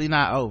obviously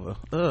not over.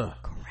 Ugh.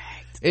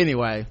 Correct.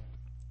 Anyway,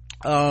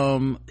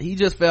 he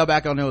just fell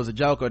back on it was a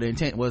joke, or the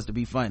intent was to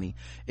be funny.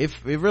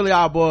 If it really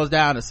all boils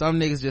down to some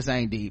niggas just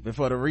ain't deep, and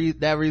for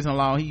that reason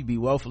alone, he'd be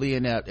woefully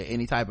inept at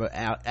any type of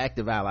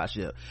active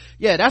allyship.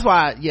 Yeah, that's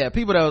why,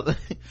 people that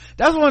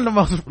that's one of the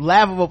most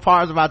laughable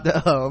parts about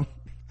the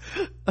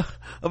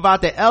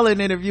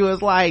Ellen interview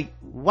is like,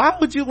 why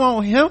would you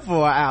want him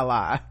for an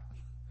ally?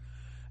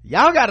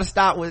 Y'all gotta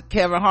stop with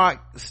Kevin Hart.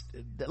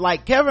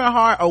 Like, Kevin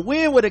Hart, a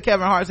win with a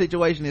Kevin Hart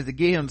situation is to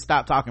get him to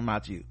stop talking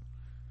about you.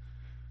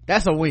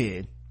 That's a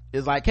win.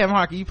 It's like, Kevin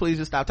Hart, can you please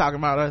just stop talking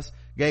about us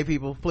gay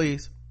people,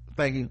 please?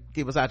 Thank you.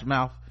 Keep us out your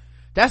mouth.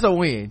 That's a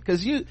win.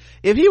 Cause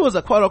if he was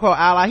a quote unquote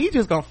ally, he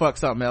just gonna fuck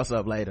something else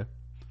up later.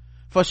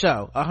 For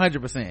sure.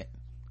 100%.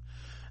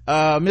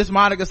 Miss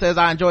Monica says,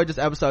 I enjoyed this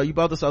episode. You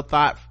both are so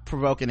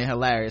thought-provoking and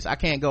hilarious. I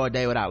can't go a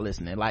day without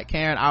listening. Like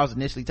Karen, I was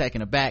initially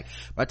taken aback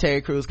by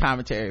Terry Crews'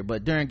 commentary,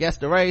 but during Guess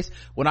the Race,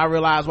 when I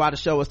realized why the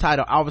show was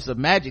titled Officer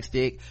Magic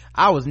Stick,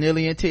 I was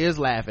nearly in tears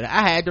laughing.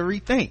 I had to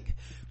rethink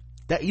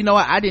that. You know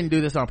what, I didn't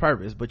do this on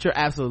purpose, but you're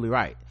absolutely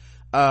right.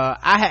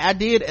 I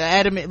did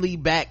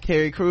adamantly back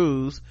Terry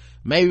Crews,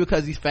 maybe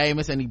because he's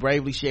famous and he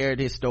bravely shared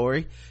his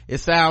story. It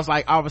sounds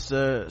like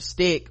Officer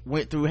Stick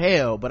went through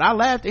hell, but I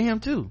laughed at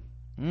him too.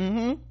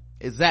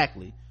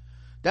 Exactly.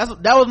 That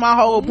was my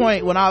whole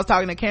point when I was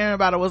talking to Karen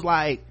about it. Was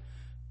like,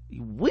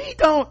 we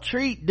don't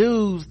treat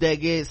dudes that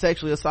get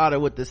sexually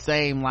assaulted with the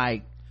same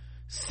like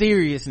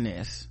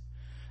seriousness.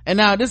 And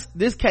now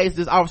this case,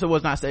 this officer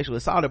was not sexually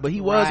assaulted, but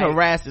he was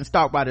harassed and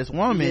stalked by this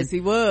woman. Yes,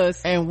 he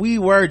was. And we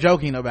were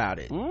joking about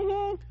it.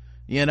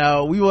 You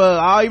know, we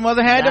were, he must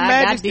have had the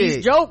magic stick.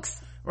 These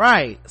jokes.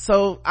 Right.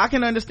 So I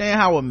can understand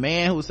how a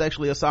man who's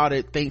sexually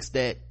assaulted thinks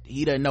that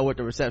he doesn't know what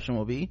the reception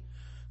will be,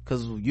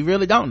 because you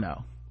really don't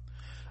know.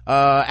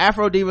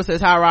 Afro Diva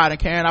says, hi Rod and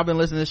Karen, I've been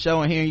listening to the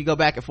show and hearing you go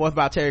back and forth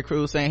about Terry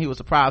Crews saying he was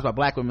surprised by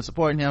black women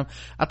supporting him.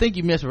 I think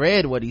you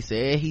misread what he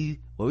said. We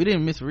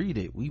didn't misread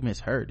it, we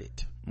misheard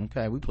it.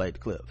 Okay, we played the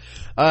clip.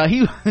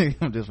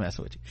 I'm just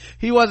messing with you.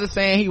 He wasn't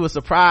saying he was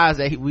surprised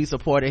that we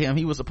supported him.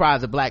 He was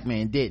surprised that black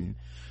men didn't.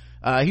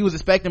 He was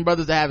expecting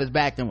brothers to have his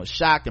back and was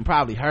shocked and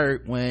probably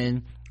hurt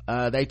when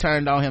they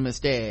turned on him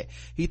instead.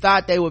 He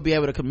thought they would be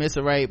able to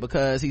commiserate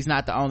because he's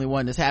not the only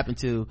one this happened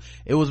to.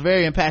 It was a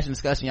very impassioned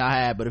discussion y'all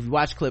had, but if you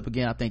watch the clip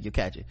again, I think you'll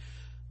catch it.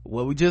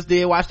 Well, we just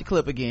did watch the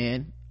clip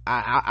again.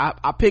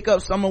 I pick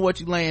up some of what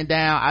you laying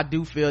down. I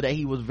do feel that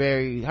he was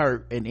very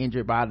hurt and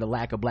injured by the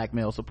lack of black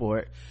male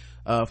support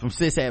from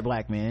cishet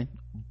black men.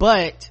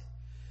 But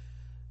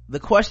the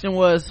question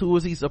was, who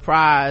was he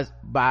surprised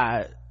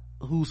by,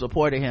 who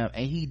supported him?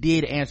 And he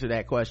did answer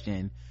that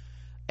question.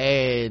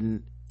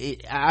 And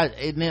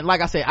then,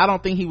 like I said, I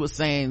don't think he was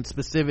saying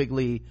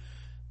specifically.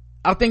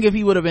 I think if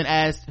he would have been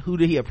asked who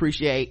did he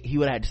appreciate, he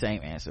would have had the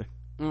same answer.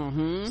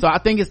 So I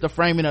think it's the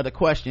framing of the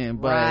question,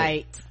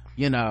 but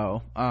you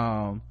know,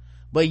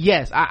 but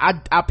yes,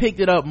 I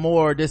picked it up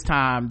more this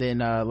time than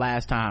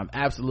last time,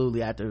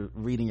 absolutely, after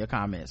reading your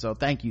comment, so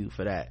thank you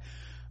for that.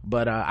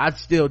 But I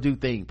still do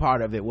think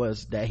part of it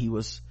was that he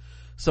was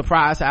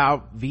surprised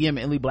how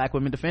vehemently black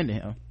women defended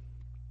him,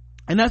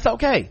 and that's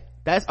okay.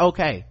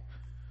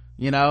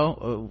 You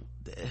know,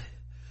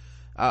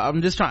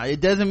 I'm just trying,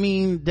 it doesn't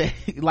mean that,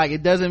 like,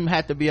 it doesn't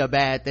have to be a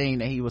bad thing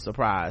that he was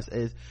surprised.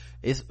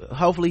 It's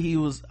hopefully he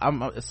was,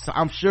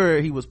 I'm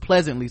sure he was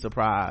pleasantly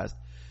surprised,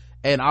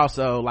 and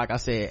also, like I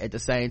said, at the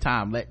same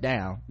time let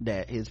down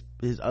that his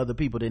other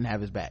people didn't have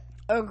his back.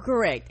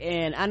 Correct.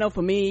 And I know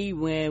for me,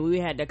 when we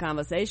had the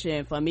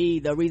conversation, for me,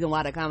 the reason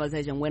why the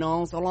conversation went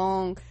on so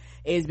long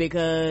is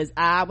because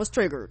I was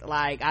triggered.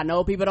 Like, I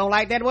know people don't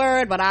like that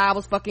word, but I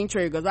was fucking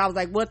triggered. I was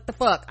like, what the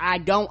fuck? I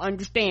don't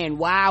understand.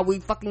 Why are we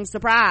fucking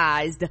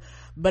surprised?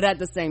 But at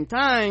the same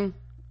time,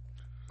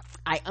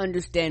 I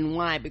understand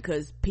why,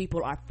 because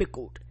people are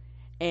fickle.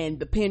 And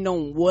depend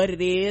on what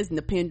it is, and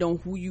depend on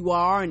who you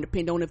are, and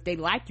depend on if they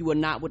like you or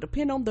not, will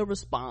depend on the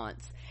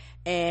response.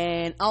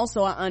 And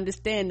also I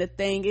understand the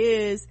thing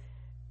is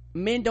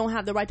men don't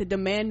have the right to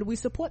demand we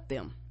support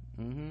them.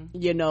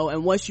 You know,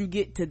 and once you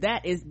get to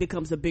that, it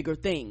becomes a bigger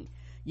thing.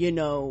 You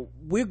know,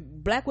 we're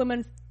black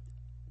women,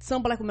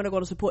 some black women are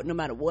going to support no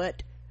matter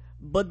what,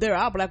 but there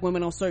are black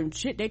women on certain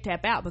shit they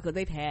tap out because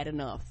they've had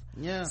enough.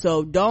 Yeah.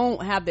 So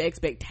don't have the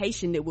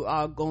expectation that we're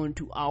all going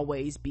to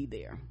always be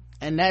there.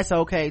 And that's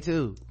okay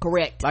too.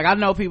 Correct. Like I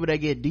know people that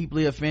get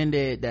deeply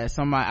offended that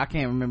somebody, I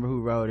can't remember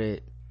who wrote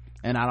it,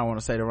 and I don't want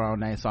to say the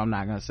wrong name, so I'm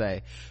not gonna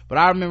say, but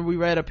I remember we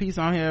read a piece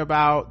on here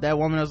about that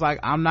woman that was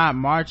like, I'm not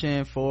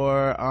marching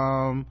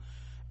for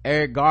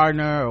Eric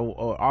Gardner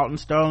or Alton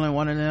Sterling,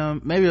 one of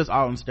them. Maybe it was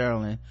Alton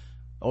Sterling,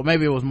 or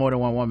maybe it was more than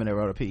one woman that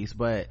wrote a piece,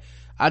 but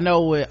I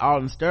know with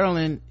Alton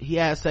Sterling, he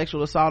had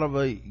sexual assault of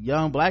a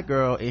young black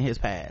girl in his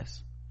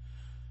past.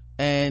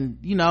 And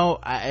you know,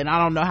 I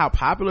don't know how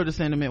popular the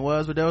sentiment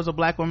was, but there was a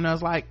black woman that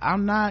was like,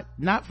 I'm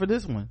not for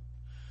this one.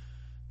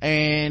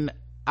 And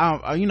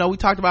you know, we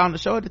talked about on the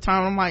show at the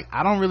time, I'm like,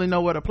 I don't really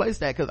know where to place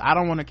that, because I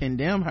don't want to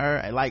condemn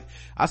her. Like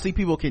I see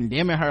people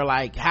condemning her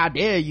like, how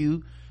dare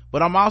you,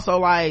 but I'm also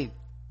like,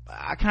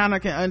 I kind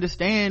of can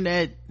understand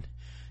that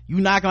you're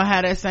not gonna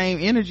have that same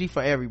energy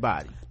for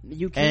everybody.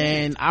 You can't.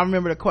 And I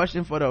remember the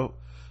question for the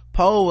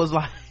poll was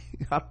like,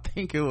 I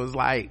think it was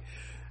like,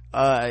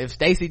 if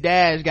Stacey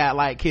Dash got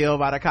like killed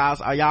by the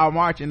cops, are y'all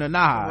marching or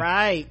not?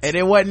 Right. And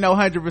it wasn't no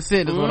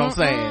 100% is what I'm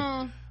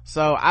saying.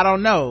 So I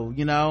don't know,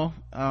 you know.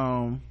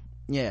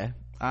 Yeah,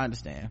 I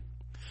understand.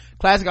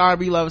 Classic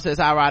R&B lover says,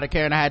 hi Ryder,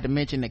 Karen, I had to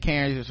mention that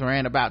Karen just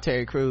ran about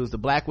Terry Crews. The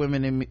black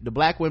women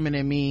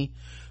in me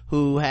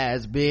who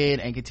has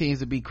been and continues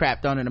to be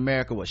crapped on in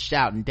America was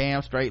shouting,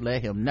 damn straight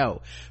let him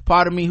know.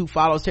 Part of me who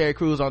follows Terry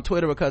Crews on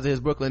Twitter because of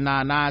his Brooklyn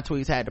Nine-Nine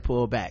tweets had to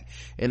pull back.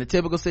 In a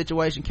typical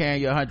situation, Karen,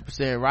 you're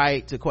 100%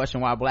 right to question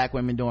why black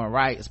women doing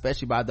right,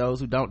 especially by those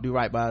who don't do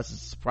right by us,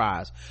 is a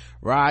surprise.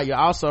 Right, you're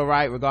also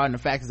right regarding the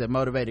factors that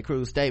motivated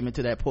Cruz' statement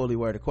to that poorly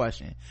worded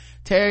question.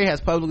 Terry has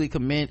publicly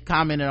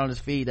commented on his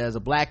feed that as a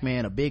black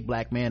man, a big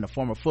black man, a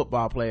former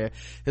football player,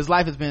 his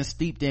life has been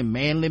steeped in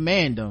manly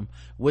mandom,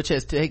 which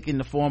has taken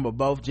the form of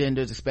both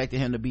genders, expecting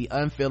him to be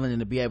unfeeling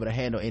and to be able to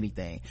handle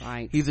anything.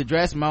 Right. He's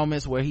addressed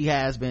moments where he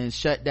has been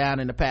shut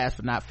down in the past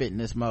for not fitting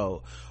this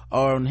mode.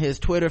 On his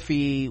Twitter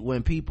feed,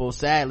 when people,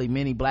 sadly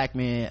many black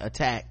men,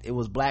 attacked, it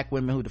was black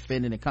women who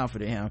defended and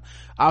comforted him,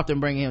 often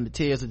bringing him to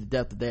tears at the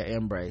depth of their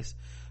embrace.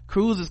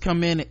 Cruz has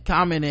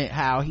commented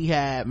how he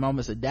had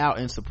moments of doubt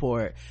and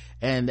support,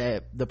 and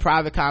that the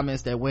private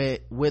comments that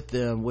went with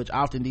them, which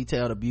often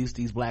detailed abuse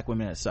these black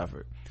women had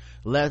suffered,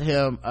 let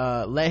him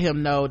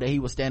know that he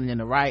was standing in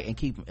the right and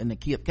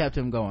kept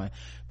him going.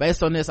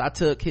 Based on this, I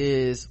took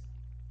his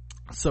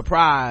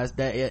surprise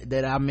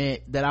that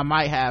I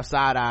might have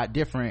side-eyed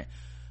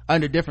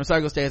under different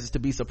circumstances to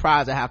be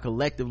surprised at how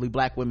collectively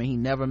black women he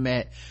never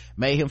met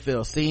made him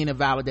feel seen and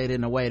validated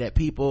in a way that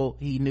people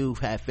he knew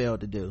had failed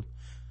to do.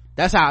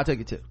 That's how I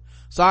took it too.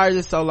 Sorry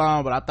this is so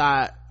long, but I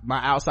thought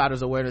my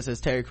outsider's awareness as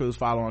Terry Crews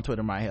follow on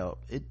Twitter might help.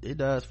 It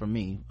does for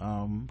me.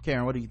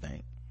 Karen, what do you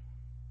think?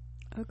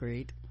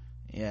 Agreed.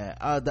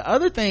 Yeah. The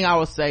other thing I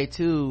would say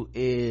too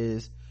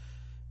is,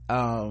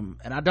 and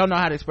I don't know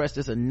how to express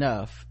this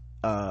enough,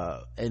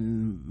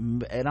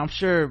 and I'm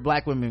sure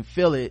black women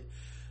feel it,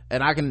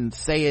 and I can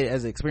say it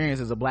as experience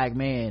as a black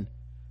man,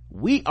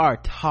 we are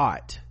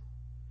taught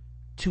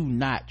to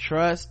not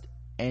trust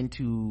and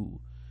to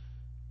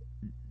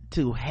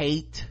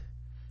hate,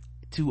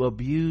 to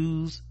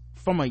abuse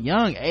from a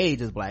young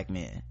age as black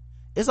men.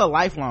 It's a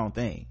lifelong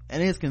thing,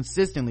 and it's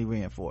consistently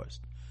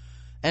reinforced,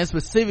 and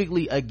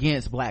specifically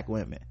against black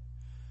women.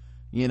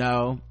 You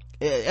know,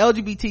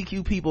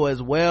 LGBTQ people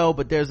as well,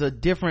 but there's a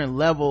different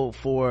level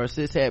for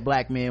cishet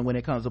black men when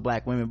it comes to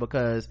black women,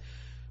 because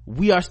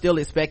we are still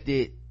expect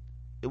the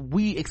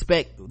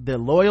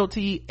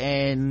loyalty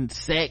and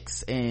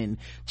sex and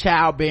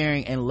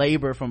childbearing and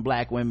labor from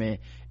black women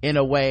in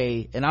a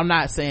way, and I'm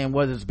not saying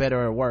whether it's better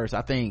or worse.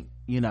 I think,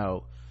 you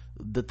know,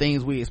 the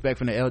things we expect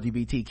from the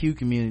LGBTQ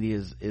community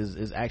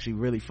is actually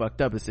really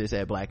fucked up as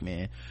cishet black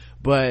men,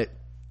 but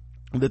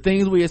the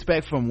things we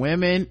expect from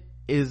women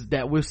is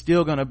that we're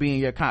still going to be in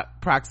your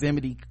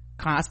proximity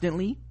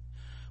constantly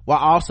while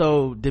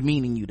also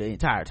demeaning you the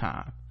entire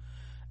time.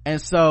 And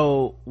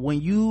so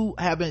when you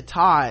have been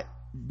taught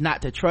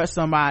not to trust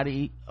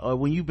somebody, or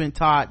when you've been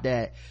taught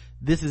that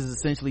this is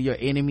essentially your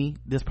enemy,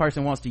 this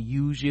person wants to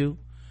use you,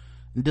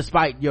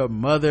 despite your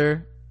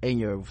mother and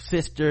your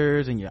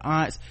sisters and your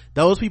aunts,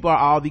 those people are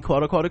all the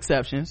quote-unquote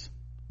exceptions.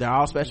 They're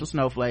all special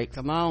snowflakes.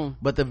 Come on.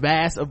 But the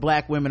vast of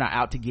black women are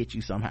out to get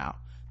you somehow.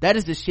 That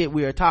is the shit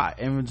we are taught,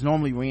 and it's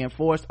normally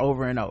reinforced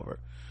over and over.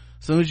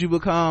 As soon as you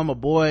become a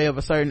boy of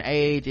a certain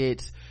age,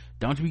 it's,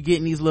 don't you be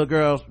getting these little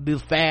girls,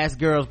 these fast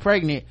girls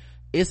pregnant.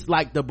 It's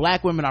like the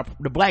black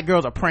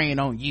girls are preying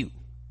on you.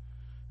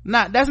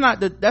 That's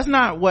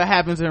not what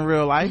happens in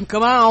real life.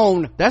 Come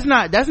on. That's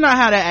not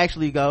how that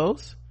actually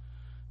goes.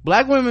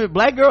 Black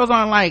girls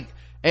aren't like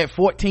at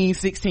 14,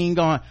 16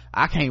 going,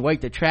 I can't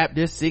wait to trap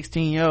this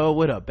 16-year-old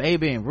with a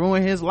baby and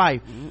ruin his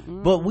life.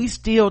 But we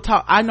still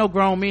talk. I know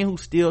grown men who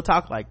still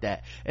talk like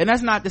that. And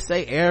that's not to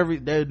say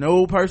there's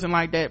no person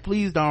like that.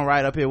 Please don't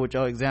write up here with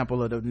your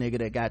example of the nigga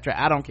that got trapped.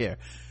 I don't care.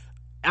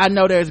 I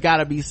know there's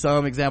gotta be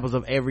some examples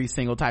of every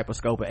single type of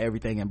scope of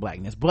everything in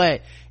blackness.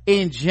 But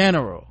in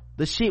general,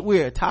 the shit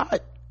we're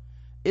taught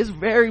is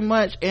very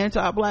much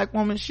anti-black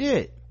woman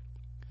shit.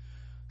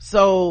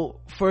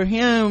 So for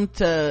him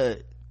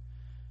to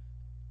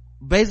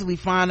basically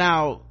find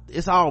out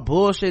it's all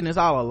bullshit and it's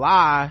all a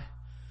lie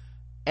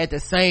at the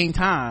same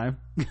time,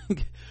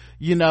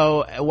 you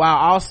know, while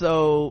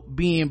also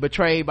being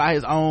betrayed by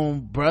his own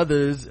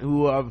brothers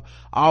who have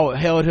all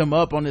held him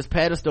up on this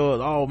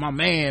pedestal. Oh, my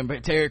man,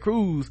 Terry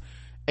Crews.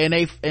 And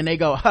they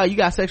go, huh, you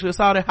got sexually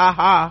assaulted? Ha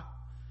ha.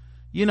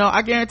 You know,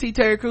 I guarantee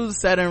Terry Crews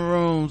sat in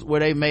rooms where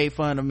they made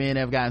fun of men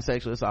that have gotten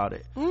sexually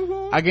assaulted.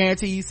 I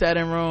guarantee he sat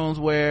in rooms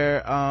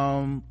where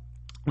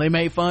they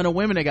made fun of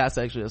women that got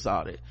sexually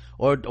assaulted,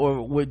 or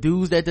with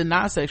dudes that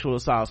deny sexual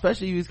assault,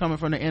 especially if he's coming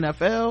from the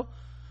NFL.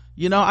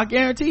 You know, I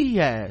guarantee he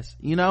has.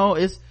 You know,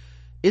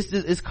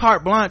 it's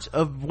carte blanche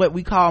of what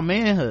we call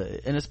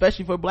manhood, and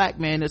especially for black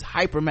men, it's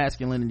hyper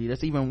masculinity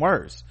that's even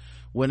worse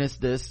when it's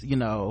this, you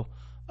know,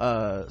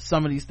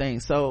 some of these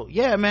things. So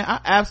yeah, man, I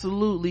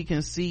absolutely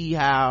can see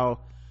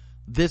how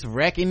this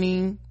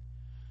reckoning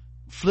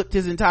flipped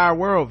his entire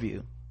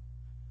worldview,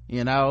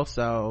 you know.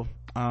 So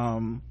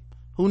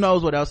who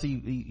knows what else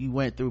he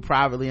went through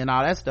privately and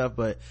all that stuff,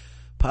 but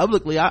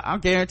publicly I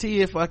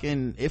guarantee it fucked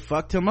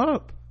him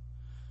up,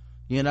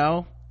 you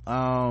know.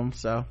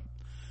 So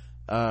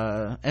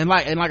and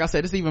like I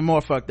said, it's even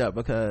more fucked up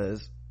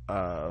because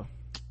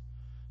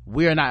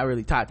we're not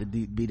really taught to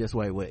be this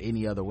way with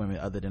any other women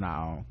other than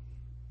our own.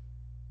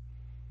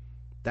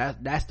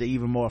 That's the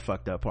even more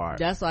fucked up part.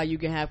 That's why you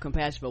can have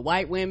compassion for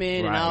white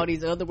women, right, and all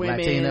these other women,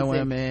 Latina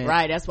women,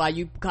 right? That's why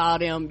you call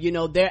them, you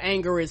know, their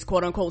anger is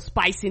quote unquote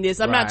spiciness.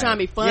 I'm not trying to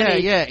be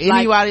funny. Yeah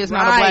anybody that's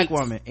not a black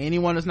woman,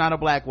 anyone that's not a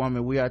black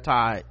woman, we are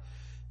taught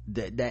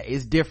that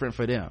is different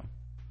for them,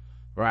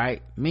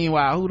 right?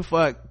 Meanwhile, who the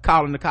fuck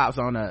calling the cops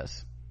on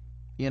us?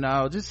 You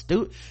know, just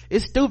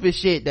it's stupid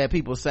shit that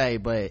people say,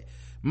 but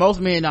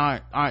most men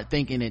aren't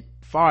thinking it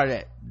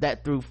far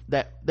that through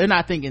that. They're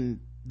not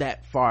thinking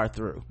that far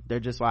through. They're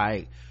just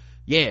like,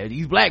 yeah,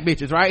 these black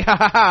bitches, right? Ha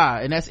ha ha,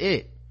 and that's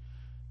it.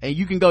 And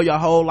you can go your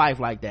whole life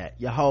like that,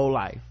 your whole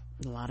life.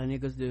 A lot of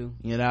niggas do,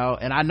 you know.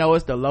 And I know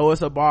it's the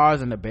lowest of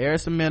bars and the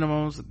barest of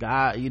minimums.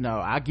 God, you know,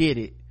 I get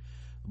it,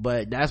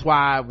 but that's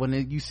why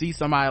when you see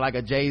somebody like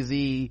a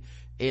Jay-Z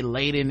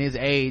late in his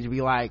age be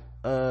like,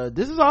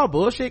 this is all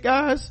bullshit,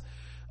 guys.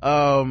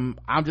 I'm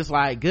just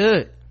like,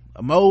 good,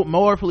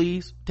 more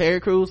please. Terry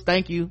Crews,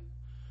 thank you.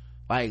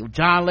 Like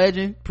John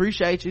Legend,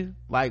 appreciate you.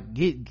 Like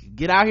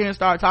get out here and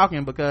start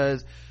talking,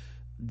 because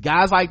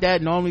guys like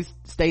that normally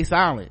stay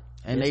silent,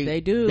 and yes,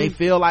 they do. They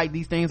feel like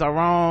these things are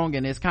wrong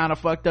and it's kind of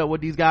fucked up what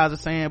these guys are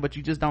saying, but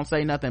you just don't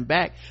say nothing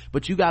back.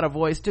 But you got a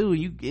voice too.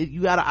 You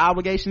got an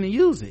obligation to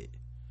use it.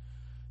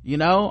 You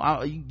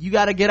know, you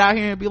got to get out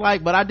here and be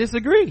like, but I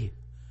disagree.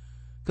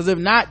 Because if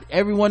not,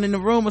 everyone in the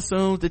room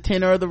assumes the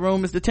tenor of the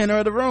room is the tenor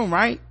of the room,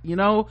 right? You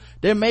know,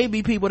 there may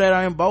be people that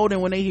are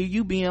emboldened when they hear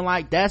you being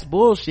like, that's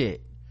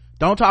bullshit.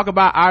 Don't talk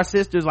about our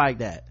sisters like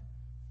that.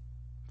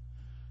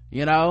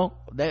 You know,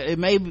 that it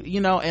may be, you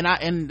know,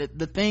 and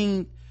the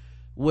thing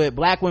with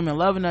black women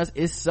loving us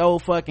is so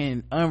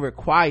fucking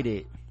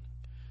unrequited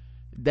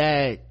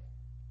that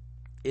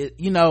it,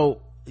 you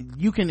know,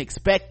 you can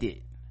expect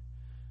it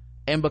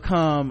and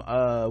become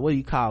what do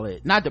you call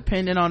it, not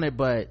dependent on it,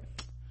 but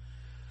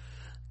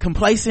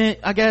complacent,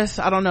 I guess.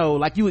 I don't know,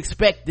 like you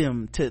expect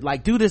them to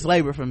like do this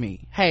labor for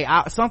me. Hey,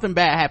 something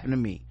bad happened to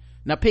me,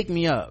 now pick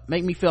me up,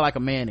 make me feel like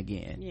a man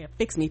again. Yeah,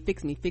 fix me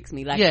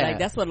like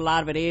that's what a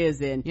lot of it is.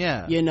 And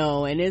you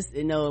know, and it's,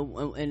 you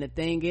know, and the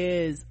thing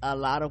is, a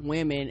lot of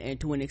women, and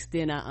to an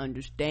extent I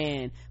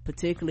understand,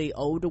 particularly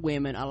older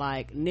women, are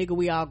like, nigga,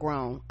 we all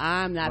grown.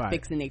 I'm not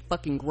fixing a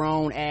fucking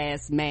grown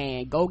ass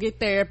man. Go get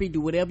therapy,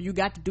 do whatever you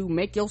got to do,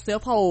 make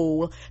yourself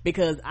whole,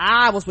 because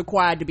I was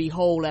required to be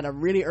whole at a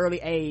really early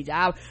age.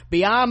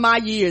 Beyond my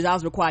years, I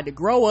was required to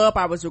grow up,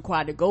 I was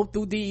required to go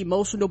through the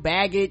emotional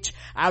baggage,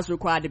 I was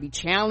required to be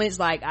challenged.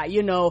 Like,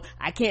 you know,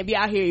 I can't be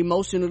out here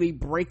emotionally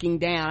breaking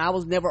down. I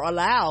was never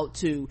allowed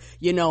to,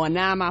 you know. And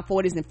now in my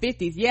 40s and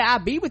 50s, yeah,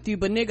 I'll be with you,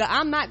 but nigga,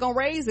 I'm not gonna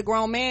raise a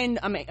grown man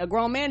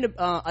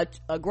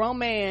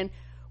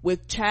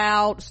with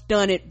child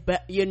stunted,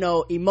 but, you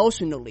know,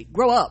 emotionally.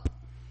 Grow up.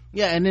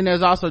 Yeah, and then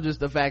there's also just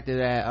the fact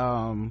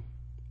that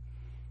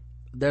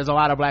there's a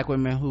lot of black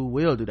women who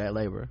will do that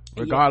labor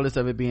regardless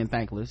of it being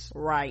thankless,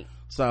 right?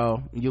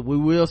 So we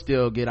will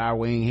still get our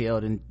wing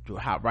held and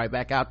hop right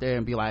back out there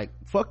and be like,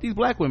 fuck these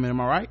black women, am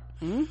I right?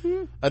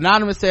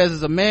 Anonymous says,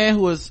 as a man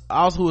who was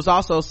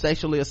also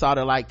sexually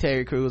assaulted like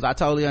Terry Crews, I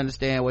totally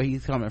understand where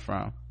he's coming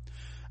from.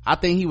 I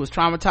think he was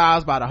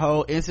traumatized by the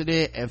whole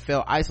incident and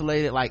felt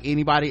isolated like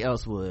anybody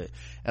else would,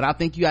 and I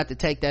think you have to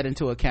take that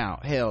into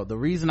account. Hell, the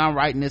reason I'm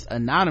writing this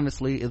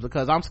anonymously is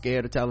because I'm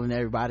scared of telling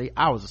everybody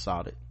I was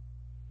assaulted.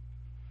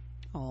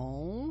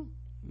 Oh,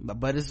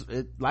 but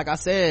like I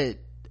said,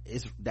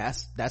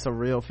 that's a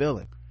real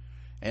feeling.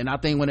 And I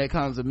think when it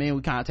comes to men,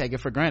 we kind of take it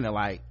for granted.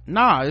 Like,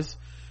 nah, it's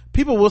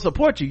people will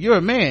support you. You're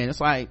a man. It's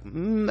like,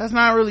 that's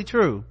not really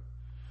true.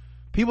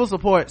 People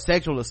support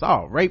sexual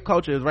assault. Rape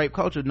culture is rape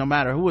culture no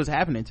matter who it's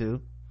happening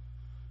to.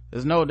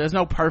 There's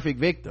no perfect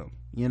victim.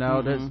 You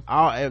know,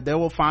 they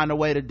will find a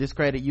way to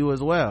discredit you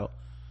as well.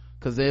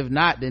 Cause if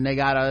not, then they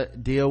gotta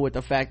deal with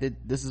the fact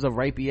that this is a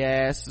rapey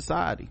ass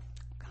society.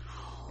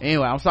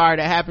 Anyway, I'm sorry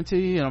that happened to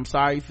you, and I'm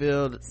sorry you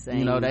feel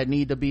that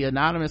need to be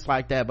anonymous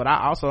like that, but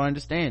I also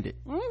understand it.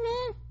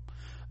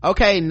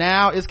 Okay,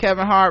 now is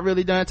Kevin Hart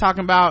really done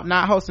talking about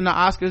not hosting the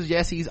Oscars?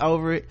 Yes, he's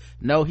over it.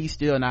 No, he's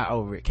still not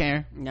over it.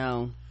 Karen?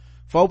 No.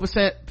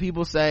 4%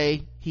 people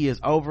say he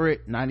is over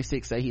it.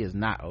 96 say he is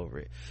not over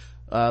it.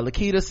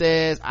 Lakita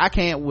says, I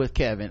can't with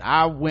Kevin.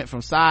 I went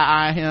from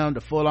side-eyeing him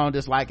to full-on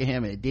disliking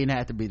him, and it didn't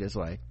have to be this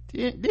way.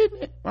 Didn't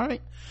it?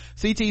 Right?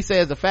 CT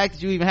says, the fact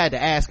that you even had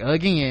to ask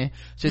again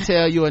should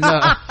tell you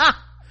enough.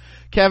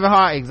 Kevin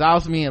Hart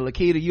exhausts me, and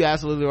Lakita, you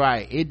absolutely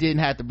right. It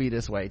didn't have to be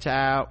this way,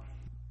 child.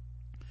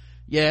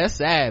 Yeah, it's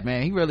sad,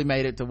 man. He really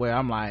made it to where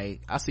I'm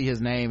like, I see his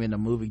name in the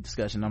movie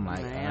discussion. I'm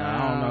like,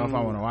 I don't know if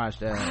I want to watch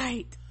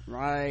that.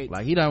 Right.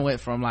 Like, he done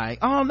went from like,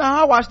 oh no,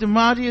 I watched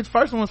Jumanji. His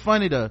first one was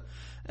funny to,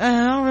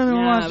 I don't really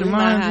want to watch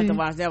Jumanji. I have to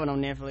watch that one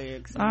on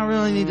Netflix. I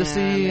really need to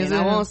see.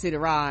 I won't see the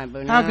ride,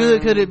 but how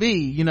good could it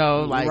be? You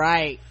know, like,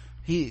 right.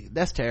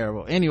 That's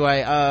terrible.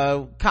 Anyway,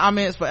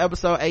 comments for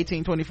episode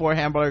 1824,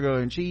 Hamburger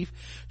in Chief.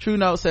 True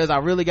Note says, I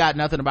really got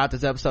nothing about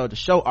this episode. The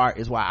show art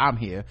is why I'm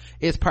here.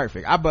 It's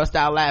perfect. I bust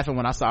out laughing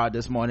when I saw it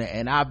this morning,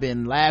 and I've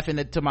been laughing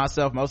it to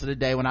myself most of the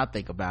day when I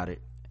think about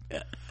it.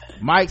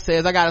 Mike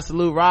says, I gotta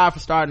salute Rod for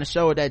starting the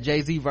show with that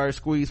Jay-Z verse,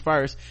 Squeeze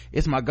First.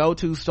 It's my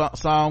go-to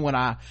song when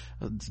I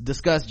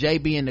discuss Jay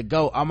being the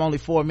GOAT. I'm only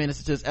 4 minutes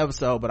into this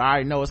episode, but I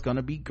already know it's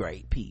gonna be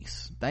great.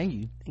 Peace. Thank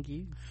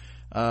you.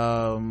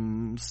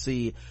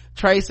 See,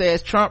 Trey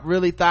says, Trump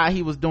really thought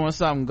he was doing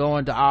something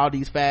going to all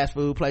these fast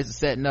food places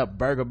setting up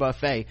burger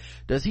buffet.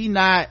 Does he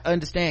not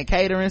understand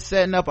catering?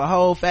 Setting up a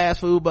whole fast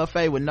food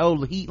buffet with no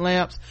heat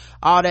lamps,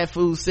 all that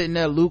food sitting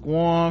there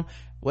lukewarm.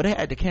 Well, they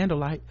had the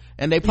candlelight,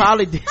 and they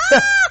probably did.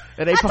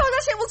 I thought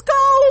that shit was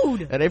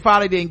cold. And they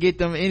probably didn't get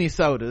them any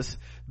sodas.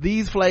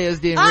 These players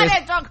didn't risk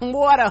that drunken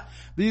water.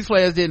 These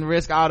players didn't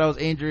risk all those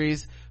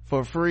injuries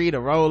for free to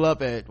roll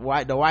up at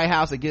the White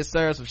House and get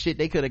served some shit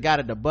they could have got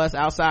at the bus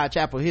outside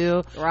Chapel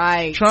Hill.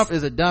 Right. Trump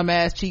is a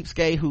dumbass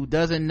cheapskate who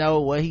doesn't know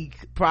what he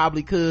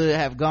probably could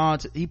have gone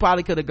to. He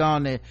probably could have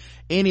gone to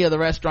any of the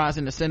restaurants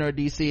in the center of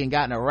DC and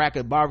gotten a rack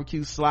of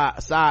barbecue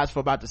sides for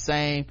about the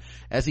same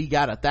as he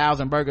got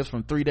 1,000 burgers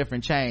from 3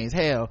 different chains.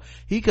 Hell,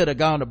 he could have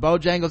gone to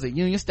Bojangles at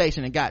Union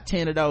Station and got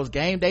 10 of those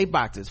game day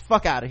boxes.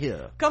 Fuck out of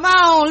here. Come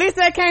on, Lisa,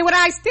 that came with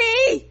iced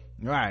tea.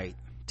 Right.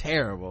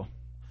 Terrible.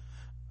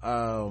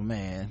 Oh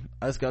man,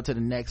 let's go to the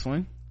next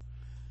one.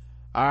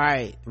 All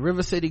right,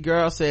 River City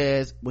Girl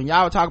says, when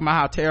y'all were talking about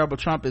how terrible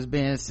Trump has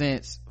been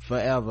since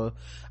forever,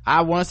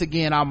 I once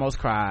again almost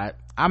cried.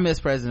 I miss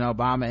President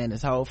Obama and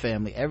his whole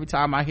family. Every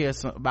time I hear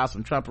about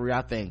some Trumpery,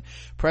 I think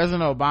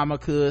President Obama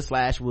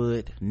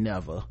could/would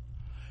never.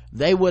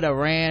 They would have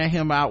ran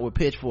him out with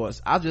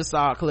pitchforks. I just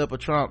saw a clip of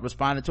Trump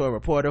responding to a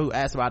reporter who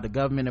asked about the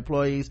government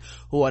employees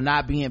who are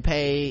not being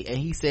paid, and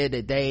he said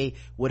that they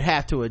would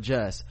have to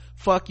adjust.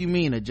 Fuck you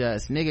mean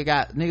adjust?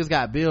 Niggas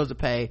got bills to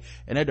pay,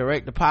 and their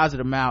direct deposit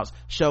amounts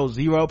show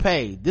zero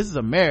pay. This is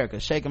America.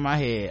 Shaking my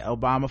head.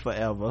 Obama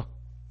forever.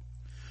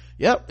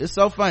 Yep, it's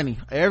so funny.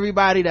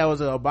 Everybody that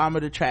was an Obama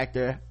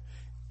detractor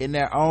in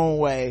their own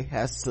way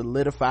has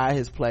solidified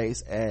his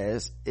place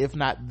as, if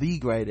not the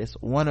greatest,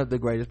 one of the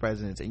greatest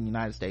presidents in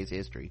United States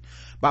history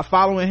by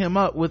following him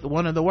up with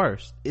one of the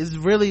worst. It's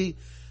really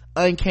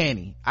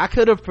uncanny. I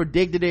could have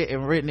predicted it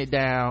and written it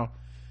down.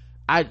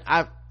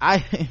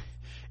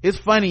 It's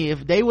funny,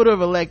 if they would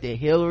have elected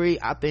Hillary,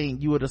 I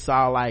think you would have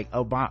saw like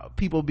Obama,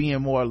 people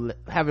being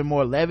having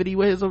more levity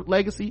with his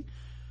legacy.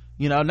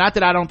 You know, not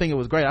that I don't think it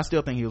was great. I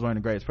still think he was one of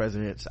the greatest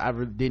presidents. I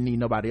really didn't need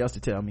nobody else to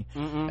tell me.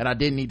 And I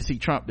didn't need to see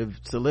Trump to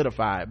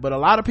solidify it. But a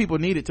lot of people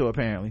needed to,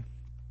 apparently.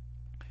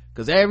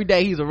 Because every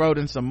day he's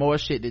eroding some more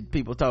shit that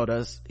people told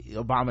us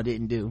Obama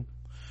didn't do.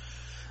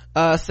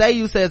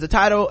 Sayu says the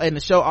title and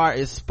the show art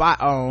is spot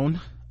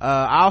on.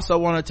 I also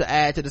wanted to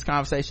add to this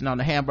conversation on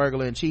the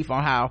Hamburger in Chief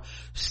on how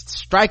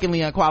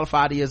strikingly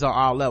unqualified he is on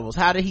all levels.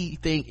 How did he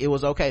think it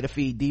was okay to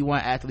feed D1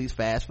 athletes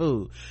fast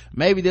food?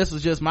 Maybe this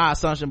was just my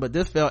assumption, but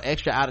this felt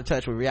extra out of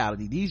touch with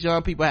reality. These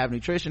young people have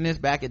nutritionists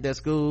back at their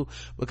school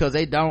because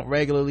they don't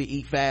regularly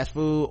eat fast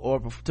food or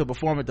to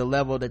perform at the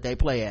level that they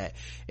play at.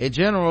 In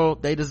general,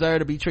 they deserve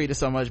to be treated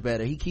so much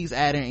better. He keeps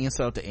adding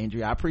insult to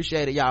injury. I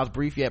appreciated y'all's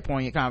brief yet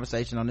poignant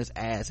conversation on this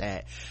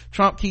asshat.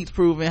 Trump keeps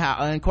proving how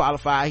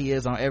unqualified he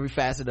is on every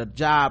facet of the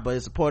job, but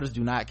his supporters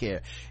do not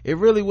care. It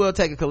really will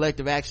take a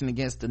collective action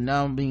against the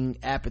numbing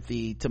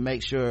apathy to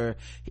make sure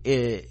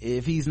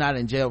if he's not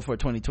in jail for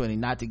 2020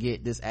 not to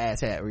get this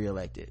asshat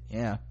reelected.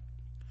 Yeah,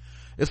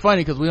 it's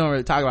funny because we don't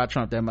really talk about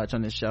Trump that much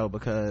on this show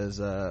because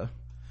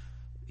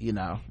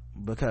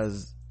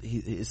because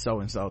it's so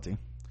insulting.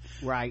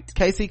 Right.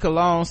 Casey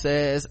Cologne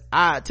says,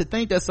 to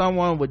think that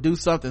someone would do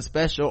something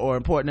special or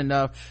important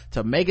enough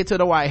to make it to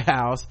the White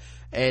House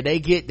and they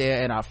get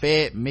there and are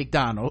fed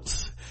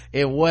McDonald's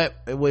in what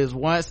was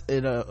once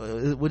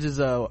which is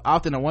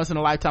often a once in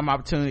a lifetime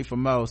opportunity for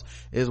most,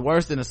 is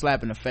worse than a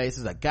slap in the face.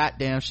 It's a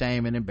goddamn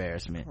shame and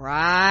embarrassment.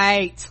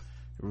 Right. It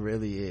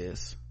really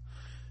is.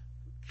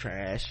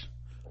 Trash.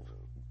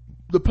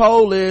 The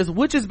poll is,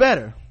 which is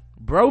better?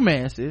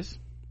 Romances,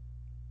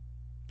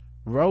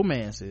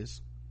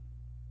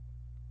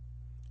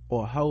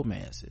 or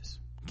Hoemances?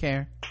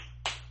 Karen?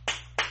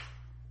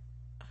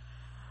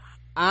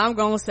 I'm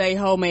gonna say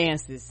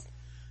Hoemances.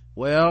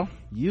 Well,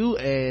 you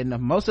and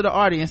most of the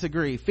audience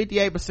agree.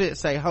 58%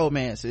 say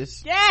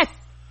Hoemances. Yes.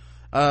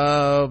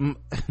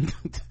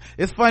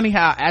 It's funny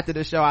how after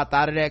the show I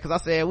thought of that, because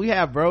I said we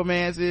have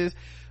romances,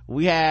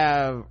 we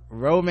have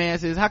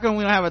romances. How come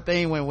we don't have a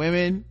thing when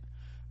women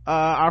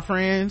are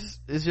friends?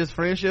 It's just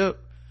friendship.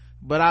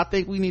 But I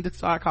think we need to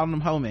start calling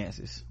them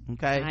Hoemances.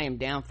 Okay, I am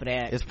down for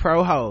that. It's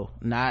pro ho,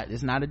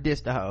 it's not a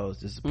diss to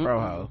hoes. It's pro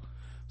ho.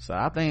 So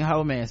I think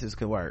Hoemances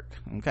could work.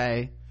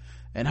 Okay,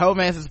 and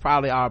Hoemances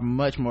probably are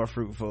much more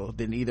fruitful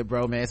than either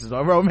bromances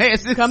or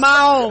romances. Come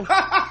on.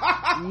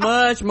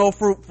 Much more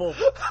fruitful.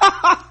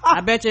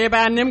 I bet you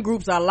everybody in them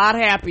groups are a lot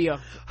happier.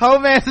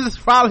 Hoemances is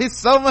probably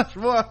so much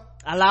more.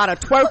 A lot of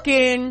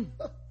twerking.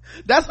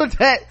 That's what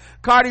that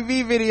Cardi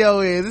B video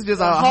is. It's just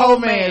a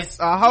homance.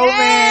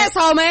 Yes,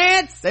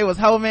 homance. They was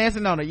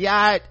homancing on a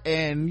yacht,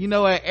 and you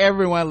know what?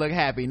 Everyone looked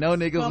happy. No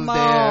niggas was there. Come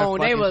on,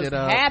 they fucking was shit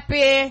up.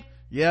 happy.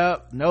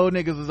 Yep, no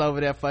niggas was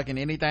over there fucking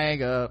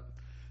anything up,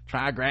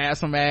 trying to grab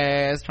some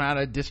ass, trying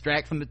to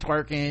distract from the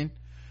twerking.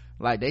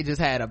 Like they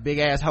just had a big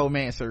ass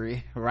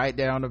homancery right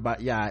there on the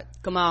yacht.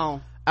 Come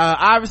on.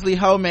 Obviously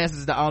homance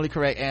is the only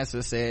correct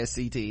answer, says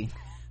CT.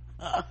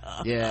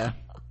 Yeah.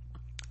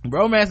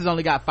 Romance has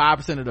only got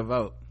 5% of the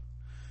vote.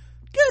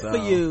 Good for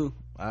you.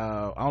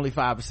 Only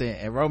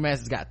 5%, and romance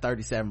has got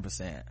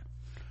 37%.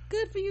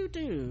 Good for you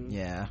too.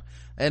 Yeah.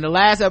 And the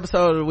last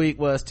episode of the week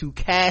was to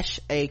cash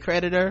a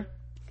creditor.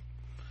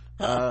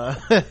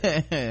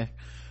 Let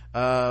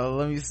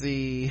me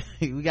see.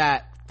 We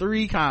got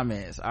 3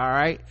 comments. All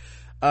right.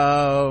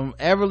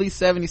 Everly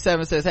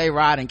 77 says, hey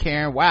Rod and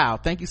Karen, wow,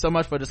 thank you so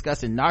much for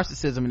discussing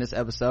narcissism in this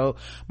episode.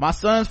 My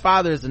son's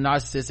father is a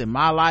narcissist in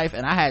my life,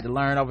 and I had to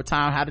learn over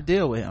time how to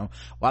deal with him.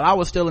 While I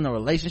was still in a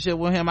relationship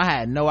with him, I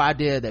had no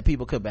idea that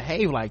people could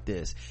behave like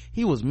this.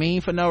 He was mean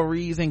for no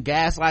reason,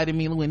 gaslighting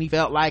me when he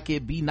felt like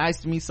it, be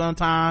nice to me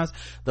sometimes.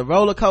 The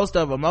roller coaster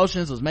of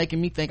emotions was making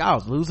me think I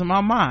was losing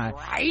my mind.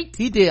 Right.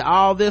 He did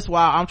all this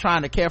while I'm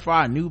trying to care for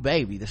our new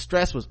baby. The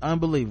stress was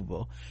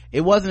unbelievable.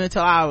 It wasn't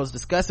until I was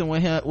discussing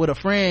with a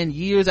friend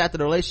years after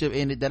the relationship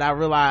ended that I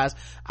realized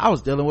I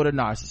was dealing with a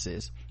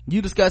narcissist.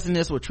 You discussing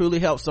this will truly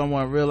help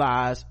someone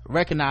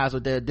recognize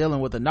what they're dealing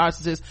with, a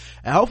narcissist,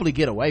 and hopefully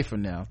get away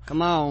from them.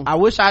 Come on. I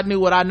wish I knew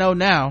what I know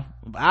now.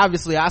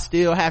 Obviously I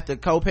still have to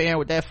co-parent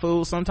with that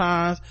fool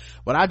sometimes,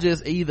 but I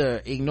just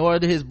either ignore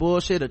his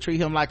bullshit or treat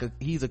him like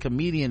he's a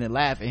comedian and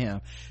laugh at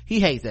him.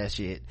 He hates that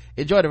shit.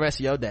 Enjoy the rest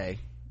of your day.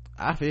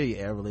 I feel you,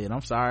 Everly, and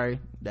I'm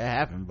sorry that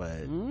happened,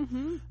 but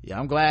yeah,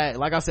 I'm glad.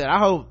 Like I said, I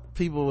hope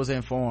people was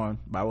informed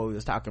by what we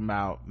was talking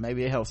about.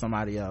 Maybe it helped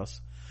somebody else.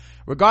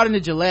 Regarding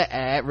the Gillette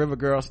ad,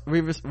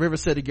 River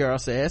City Girl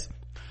says,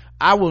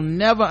 I will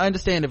never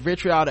understand the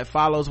vitriol that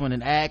follows when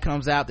an ad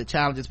comes out that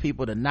challenges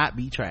people to not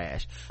be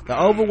trash. The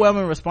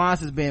overwhelming response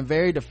has been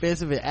very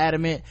defensive and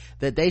adamant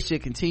that they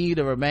should continue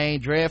to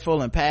remain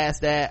dreadful and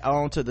pass that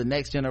on to the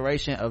next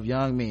generation of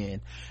young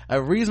men.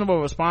 A reasonable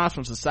response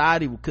from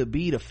society could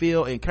be to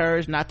feel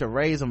encouraged not to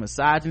raise a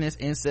misogynist,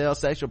 incel,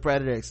 sexual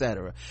predator,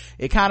 etc.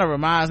 It kind of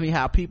reminds me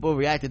how people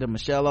reacted to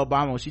Michelle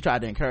Obama when she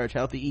tried to encourage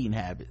healthy eating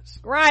habits.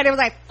 Right. It was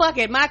like, fuck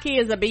it, my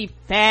kids will be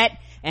fat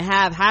and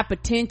have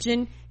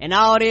hypertension and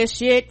all this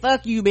shit.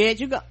 Fuck you, bitch.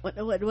 You got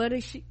what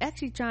is she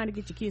actually trying to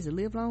get your kids to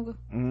live longer?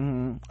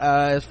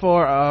 As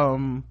for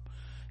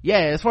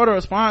the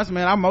response,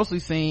 man, I've mostly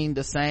seen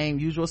the same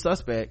usual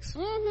suspects.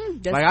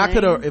 Like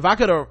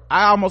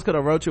I almost could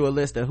have wrote you a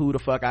list of who the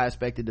fuck I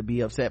expected to be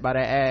upset by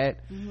that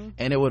ad,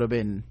 and it would have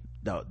been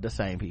the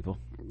same people.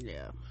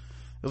 Yeah.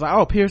 It was like,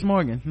 oh, Piers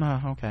Morgan. No,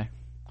 okay.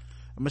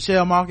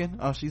 Michelle Malkin.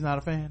 Oh, she's not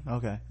a fan.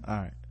 Okay, all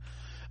right.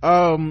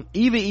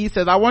 Eva E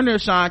says, I wonder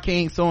if Sean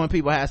King suing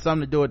people has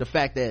something to do with the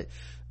fact that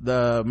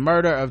the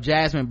murder of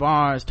Jasmine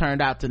Barnes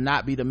turned out to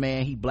not be the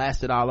man he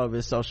blasted all over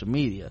his social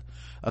media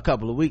a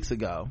couple of weeks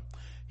ago.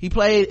 He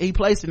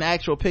placed an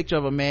actual picture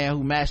of a man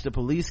who matched the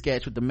police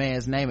sketch with the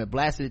man's name and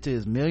blasted it to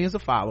his millions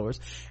of followers.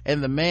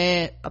 And the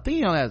man, I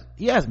think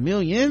he has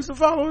millions of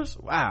followers.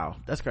 Wow,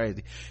 that's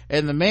crazy.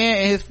 And the man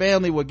and his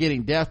family were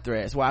getting death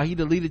threats. While he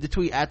deleted the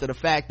tweet after the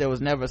fact, there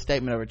was never a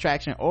statement of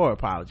retraction or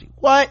apology.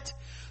 What?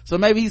 So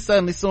maybe he's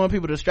suddenly suing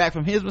people to distract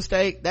from his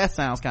mistake? That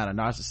sounds kind of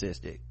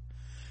narcissistic.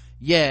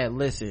 Yeah,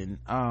 listen,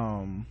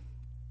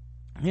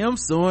 him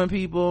suing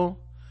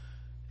people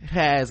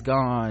has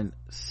gone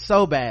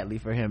so badly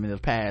for him in the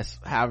past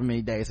however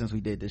many days since we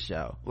did this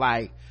show.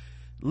 Like,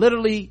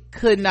 literally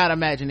could not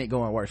imagine it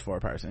going worse for a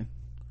person.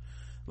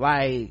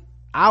 Like,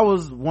 I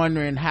was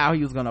wondering how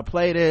he was gonna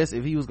play this,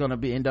 if he was gonna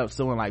end up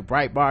suing like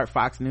Breitbart,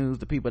 Fox News,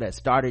 the people that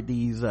started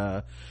these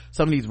some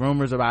of these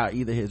rumors about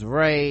either his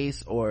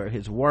race or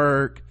his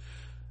work.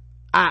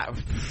 I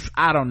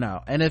don't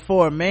know. And it's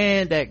for a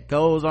man that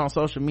goes on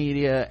social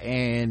media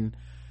and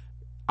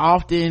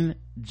often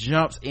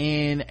jumps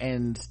in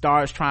and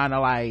starts trying to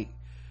like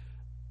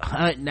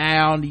hunt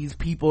down these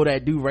people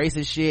that do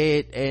racist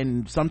shit,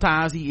 and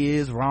sometimes he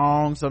is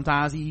wrong,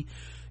 sometimes he,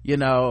 you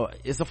know,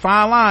 it's a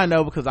fine line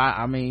though, because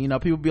I mean, you know,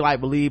 people be like,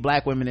 believe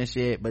black women and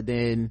shit, but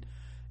then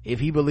if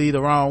he believed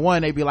the wrong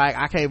one, they be like,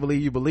 I can't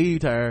believe you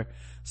believed her.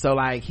 So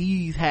like,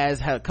 he has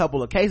had a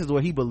couple of cases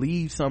where he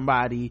believed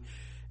somebody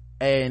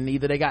and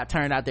either they got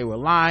turned out they were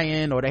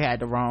lying or they had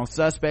the wrong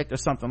suspect or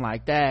something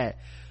like that.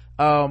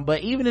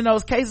 But even in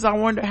those cases, I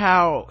wonder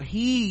how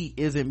he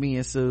isn't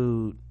being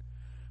sued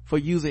for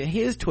using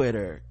his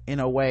Twitter in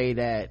a way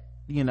that,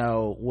 you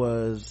know,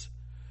 was,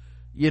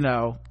 you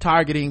know,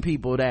 targeting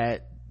people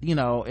that, you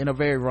know, in a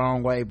very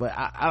wrong way. But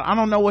I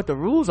don't know what the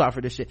rules are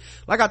for this shit.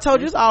 Like I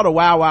told you, it's all the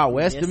Wild Wild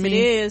West to me.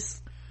 It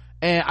is.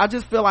 And I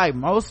just feel like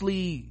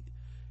mostly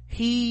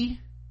he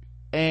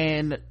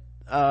and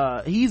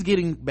he's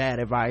getting bad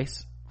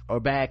advice or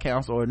bad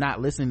counsel or not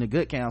listening to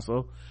good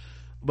counsel,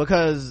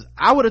 because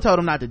I would have told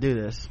him not to do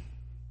this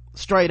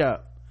straight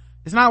up.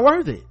 It's not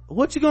worth it.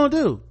 What you gonna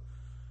do?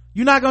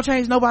 You're not gonna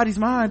change nobody's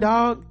mind,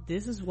 dog.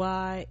 This is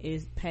why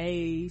it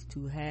pays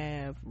to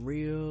have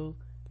real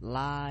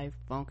live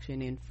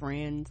functioning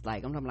friends.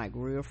 Like, I'm talking like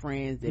real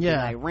friends that be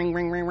like, ring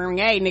ring ring ring,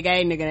 hey nigga,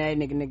 hey nigga, hey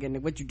nigga,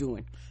 nigga, what you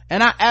doing?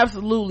 And I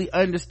absolutely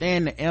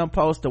understand the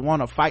impulse to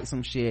want to fight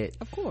some shit,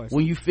 of course,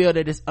 when you feel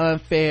that it's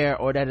unfair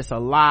or that it's a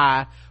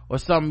lie or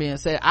something being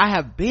said. I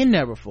have been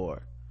there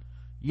before,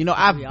 you know.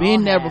 I've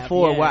been there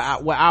before,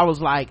 yes, where I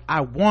was like,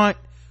 I want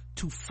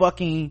to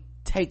fucking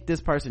take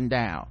this person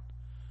down,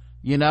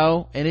 you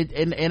know.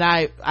 And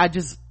I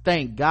just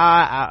thank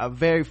God I'm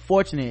very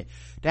fortunate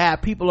to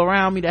have people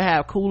around me that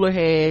have cooler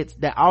heads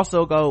that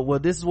also go, well,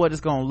 this is what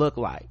it's gonna look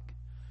like,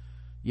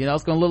 you know.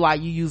 It's gonna look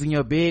like you using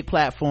your big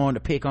platform to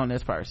pick on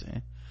this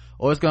person,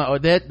 or it's gonna, or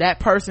that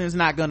person is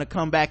not gonna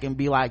come back and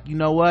be like, you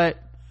know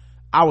what,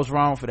 I was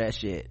wrong for that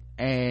shit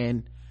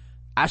and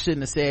I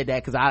shouldn't have said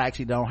that because I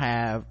actually don't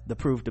have the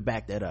proof to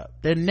back that up.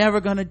 They're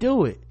never gonna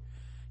do it.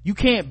 You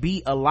can't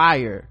be a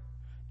liar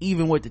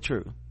even with the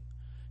truth.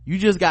 You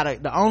just gotta,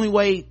 the only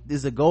way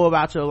is to go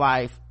about your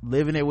life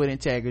living it with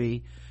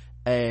integrity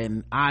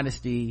and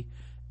honesty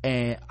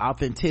and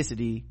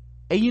authenticity.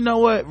 And you know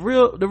what,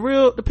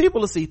 the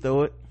people will see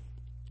through it.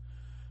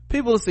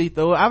 People will see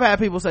through it. I've had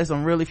people say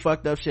some really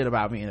fucked up shit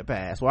about me in the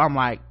past where I'm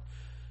like,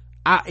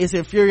 it's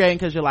infuriating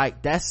because you're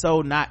like, that's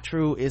so not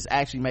true, it's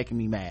actually making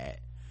me mad.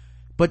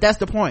 But that's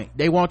the point,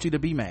 they want you to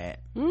be mad.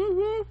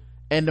 Mm-hmm.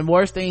 And the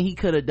worst thing he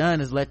could have done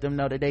is let them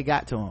know that they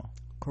got to him.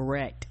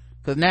 Correct.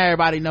 Because now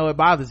everybody know it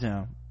bothers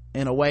him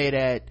in a way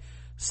that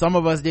some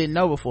of us didn't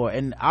know before.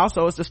 And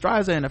also, it's the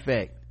Streisand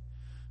effect.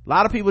 A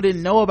lot of people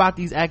didn't know about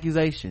these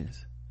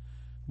accusations,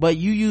 but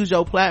you use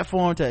your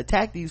platform to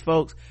attack these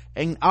folks,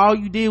 and all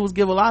you did was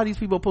give a lot of these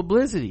people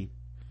publicity.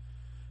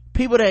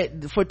 People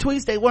that for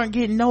tweets they weren't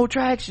getting no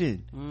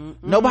traction. Mm-mm.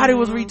 Nobody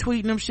was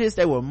retweeting them shits.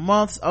 They were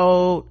months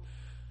old.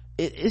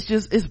 It's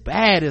just, it's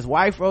bad. His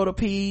wife wrote a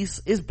piece.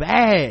 It's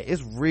bad.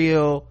 It's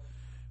real.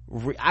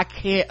 I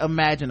can't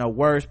imagine a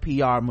worse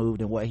PR move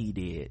than what he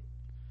did.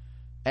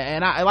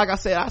 And I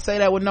say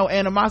that with no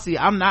animosity.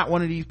 I'm not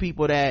one of these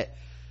people that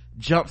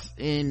jumps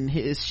in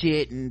his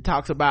shit and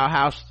talks about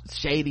how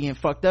shady and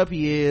fucked up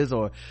he is,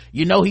 or,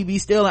 you know, he be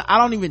stealing. I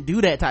don't even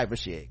do that type of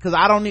shit because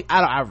I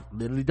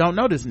literally don't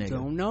know this nigga.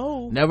 Don't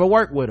know. Never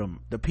worked with him.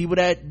 The people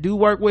that do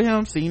work with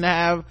him seem to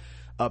have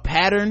a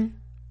pattern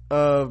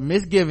of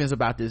misgivings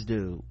about this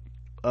dude,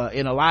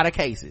 in a lot of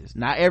cases.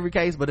 Not every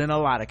case, but in a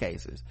lot of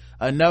cases.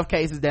 Enough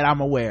cases that I'm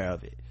aware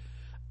of it.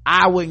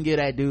 I wouldn't give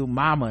that dude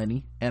my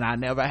money, and I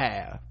never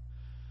have,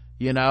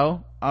 you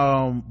know.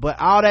 But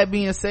all that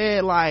being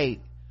said,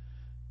 like,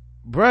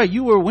 bruh,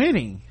 you were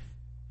winning.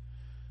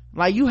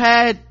 Like, you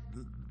had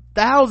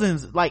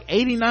thousands, like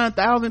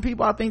 89,000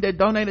 people I think that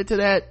donated to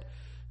that,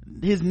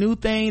 his new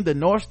thing, the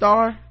North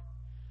Star.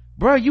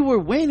 Bruh, you were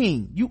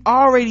winning. You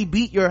already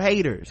beat your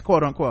haters,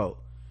 quote unquote.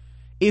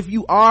 If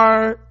you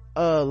are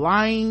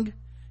lying,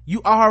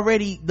 you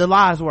already, the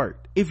lies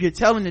worked. If you're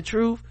telling the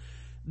truth,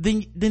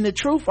 then the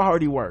truth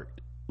already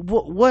worked.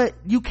 What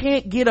you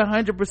can't get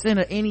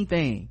 100% of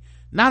anything,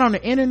 not on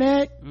the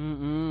internet.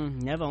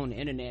 Never on the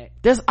internet.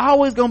 There's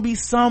always gonna be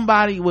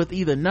somebody with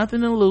either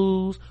nothing to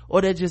lose,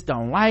 or they just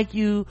don't like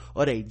you,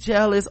 or they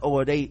jealous,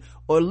 or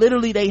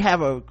literally they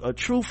have a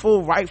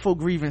truthful, rightful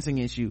grievance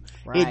against you.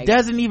 Right. It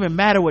doesn't even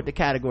matter what the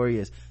category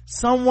is.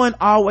 Someone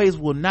always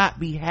will not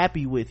be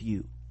happy with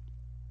you.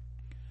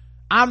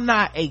 I'm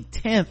not a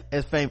 10th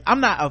as famous.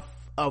 I'm not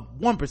a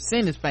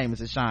 1% as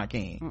famous as Sean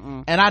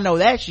King. And I know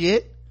that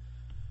shit.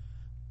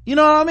 You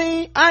know what I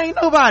mean? I ain't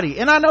nobody,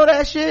 and I know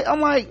that shit.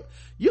 I'm like,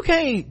 you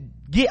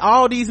can't get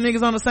all these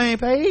niggas on the same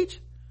page.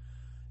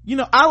 You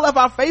know, I left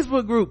our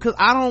Facebook group because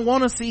I don't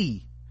want to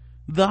see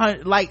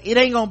like it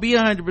ain't gonna be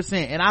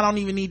 100%, and I don't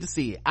even need to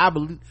see it. I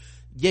believe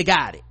you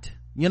got it.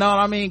 You know what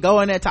I mean? Go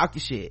in there, talk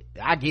your shit.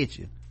 I get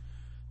you.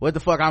 What the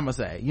fuck I'm gonna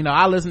say? You know,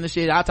 I listen to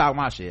shit, I talk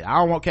my shit. I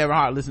don't want Kevin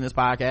Hart to listen to this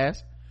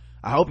podcast.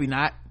 I hope he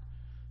not.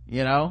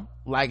 You know,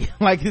 like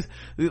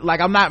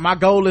I'm not, my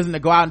goal isn't to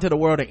go out into the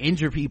world and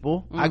injure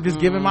people. I'm just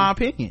giving my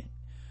opinion.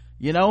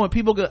 You know, and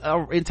people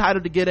are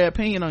entitled to get their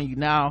opinion on you.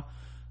 Now,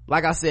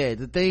 like I said,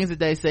 the things that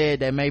they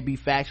said that may be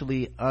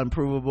factually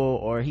unprovable,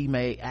 or he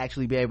may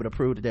actually be able to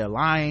prove that they're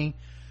lying,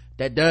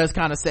 that does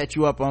kind of set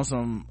you up on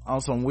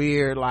some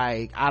weird,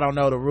 like, I don't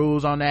know the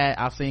rules on that.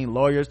 I've seen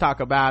lawyers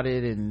talk about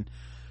it and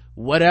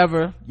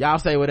whatever. Y'all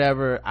say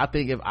whatever. I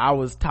think if I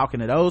was talking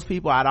to those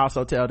people, I'd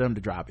also tell them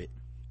to drop it,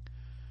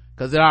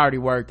 because it already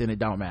worked and it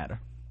don't matter.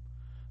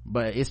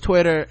 But it's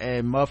Twitter,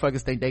 and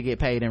motherfuckers think they get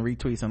paid in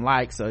retweets and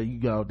likes, so you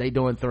know they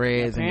doing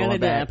threads and going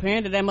back.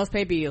 Apparently that must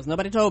pay bills.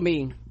 Nobody told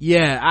me.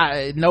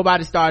 Yeah,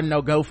 nobody started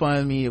no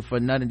GoFundMe for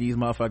none of these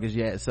motherfuckers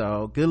yet,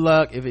 so good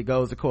luck. If it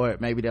goes to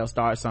court, maybe they'll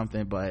start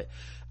something, but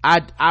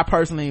I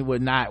personally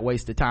would not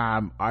waste the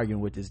time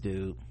arguing with this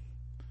dude.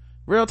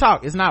 Real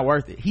talk, it's not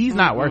worth it. He's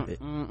not worth it.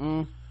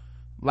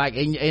 Like,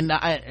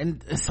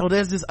 and so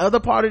there's this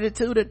other part of it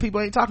too that people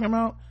ain't talking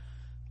about.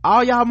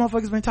 All y'all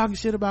motherfuckers been talking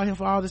shit about him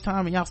for all this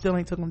time, and y'all still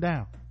ain't took him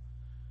down.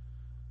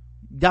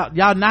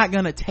 Y'all not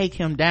gonna take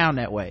him down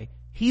that way.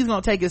 He's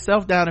gonna take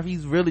himself down if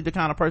he's really the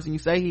kind of person you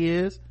say he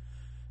is.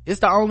 It's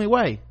the only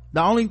way.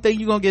 The only thing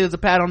you're gonna get is a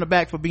pat on the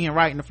back for being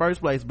right in the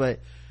first place, but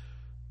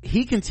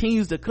he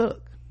continues to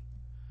cook.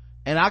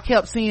 And I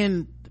kept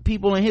seeing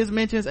people in his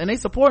mentions, and they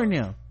supporting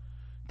him.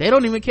 They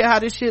don't even care how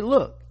this shit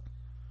look.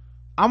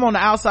 I'm on the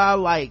outside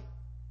like,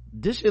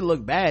 this shit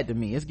look bad to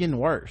me. It's getting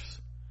worse.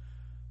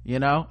 You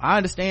know, I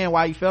understand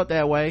why you felt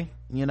that way,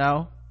 you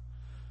know,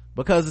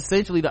 because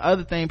essentially the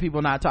other thing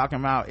people not talking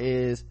about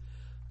is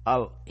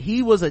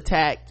he was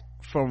attacked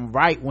from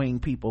right-wing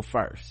people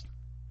first.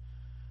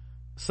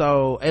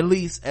 So at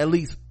least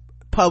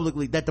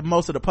publicly, that the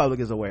most of the public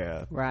is aware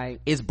of. Right.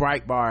 It's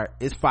Breitbart,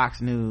 it's Fox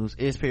News,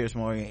 it's Piers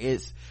Morgan,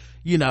 it's,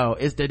 you know,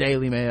 it's the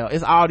Daily Mail,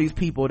 it's all these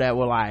people that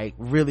were like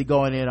really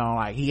going in on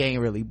like he ain't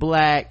really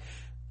black.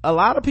 A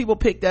lot of people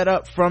picked that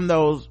up from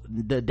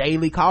the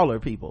Daily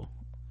Caller people.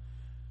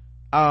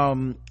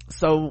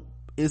 So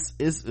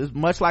it's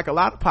much like a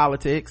lot of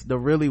politics. The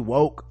really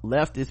woke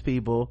leftist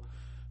people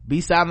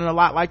be sounding a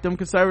lot like them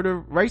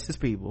conservative racist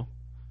people.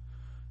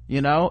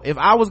 You know, if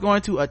I was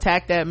going to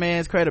attack that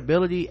man's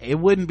credibility, it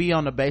wouldn't be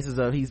on the basis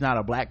of he's not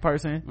a black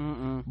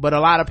person. But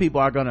a lot of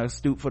people are gonna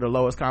stoop for the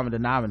lowest common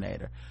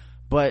denominator.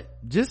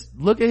 But just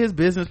look at his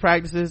business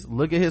practices,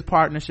 look at his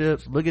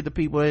partnerships, look at the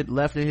people that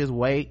left in his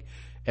wake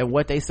and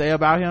what they say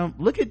about him.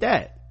 Look at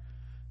that.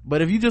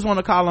 But if you just want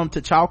to call him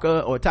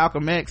T'Chaka or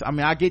Talcum X, I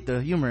mean, I get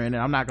the humor in it.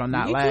 I'm not gonna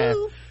not laugh.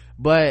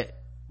 But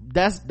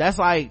that's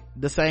like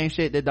the same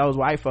shit that those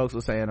white folks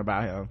were saying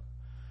about him.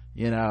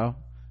 You know,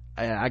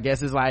 I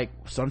guess it's like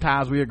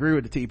sometimes we agree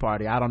with the Tea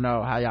Party. I don't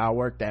know how y'all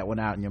work that one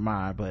out in your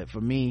mind, but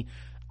for me,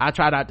 I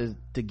try not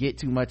to get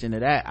too much into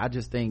that. I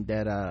just think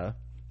that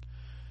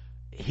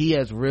he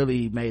has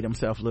really made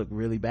himself look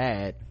really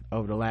bad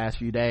over the last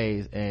few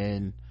days,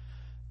 and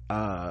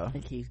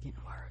it keeps getting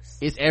worse.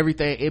 It's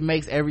everything, it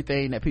makes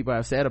everything that people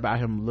have said about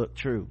him look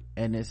true,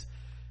 and it's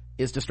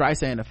the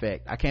Streisand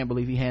effect. I can't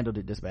believe he handled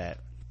it this bad.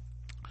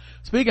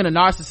 Speaking of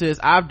narcissists,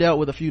 I've dealt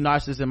with a few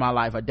narcissists in my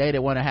life. I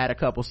dated one and had a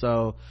couple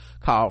so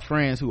called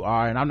friends who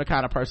are, and I'm the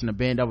kind of person to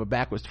bend over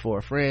backwards for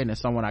a friend and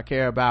someone I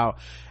care about.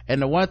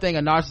 And the one thing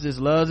a narcissist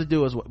loves to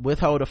do is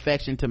withhold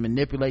affection to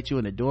manipulate you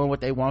into doing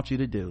what they want you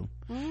to do.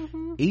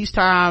 Each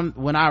time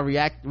when I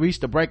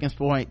reached the breaking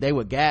point, they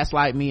would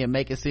gaslight me and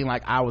make it seem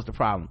like I was the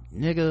problem.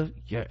 Nigga,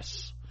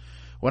 yes.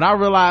 When I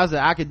realized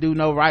that I could do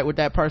no right with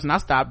that person, I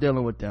stopped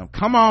dealing with them.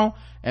 Come on,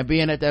 and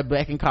being at that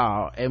beck and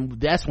call. And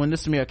that's when the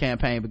smear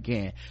campaign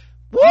began.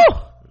 Woo!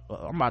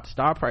 I'm about to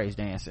start praise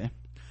dancing.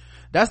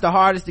 That's the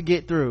hardest to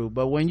get through,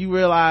 but when you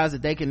realize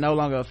that they can no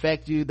longer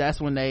affect you,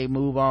 that's when they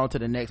move on to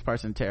the next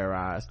person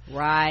terrorized.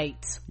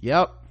 Right.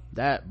 Yep.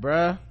 That,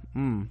 bruh.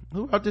 Who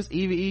wrote this?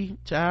 EVE?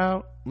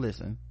 Child?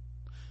 Listen.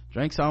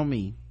 Drinks on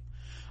me.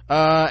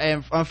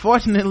 And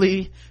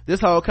unfortunately, this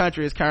whole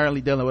country is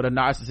currently dealing with a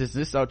narcissist.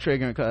 It's so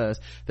triggering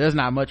because there's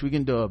not much we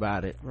can do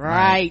about it.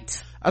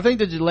 Right. I think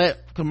the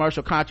Gillette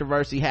commercial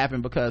controversy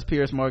happened because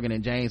Piers Morgan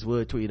and James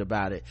Wood tweeted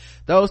about it.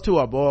 Those two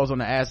are boils on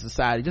the ass of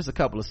society, just a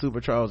couple of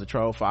super trolls and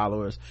troll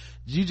followers.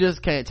 You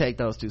just can't take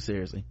those too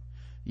seriously.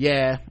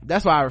 Yeah,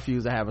 that's why I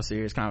refuse to have a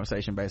serious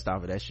conversation based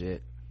off of that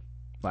shit.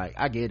 Like,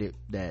 I get it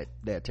that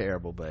they're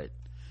terrible, but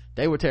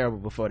they were terrible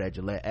before that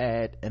Gillette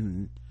ad,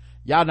 and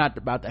y'all not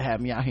about to have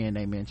me out here in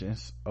they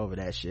mentions over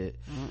that shit.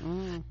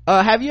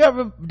 Have you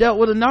ever dealt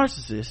with a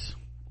narcissist?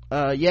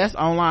 Yes,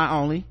 online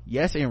only.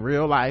 Yes, in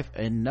real life.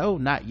 And no,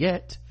 not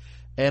yet.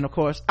 And of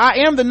course,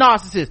 I am the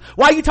narcissist.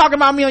 Why are you talking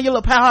about me on your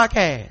little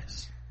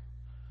podcast?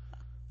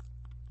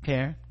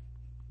 Karen?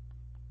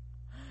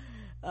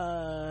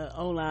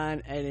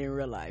 Online and in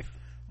real life.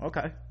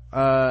 Okay.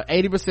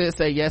 80%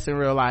 say yes in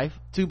real life.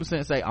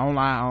 2% say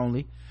online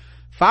only.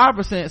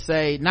 5%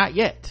 say not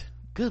yet.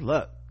 Good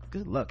luck.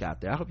 good luck out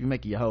there. I hope you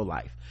make it your whole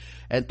life.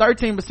 And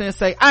 13%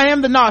 say, I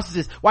am the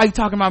narcissist. Why you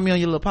talking about me on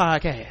your little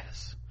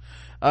podcast?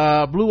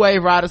 Blue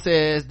Wave Rider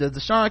says, does the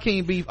Sean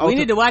King beef we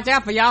need to watch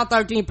out for y'all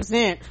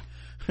 13%.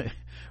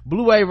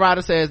 Blue Wave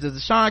Rider says, does the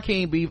Sean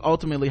King beef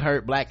ultimately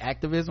hurt black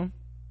activism?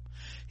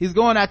 He's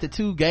going after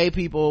 2 gay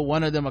people,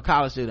 one of them a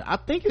college student. I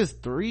think it's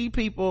 3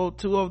 people,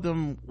 2 of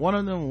them, one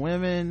of them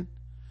women,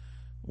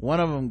 one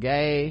of them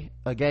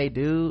a gay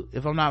dude,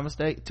 if I'm not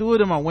mistaken. 2 of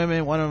them are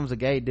women, one of them's a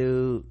gay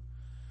dude.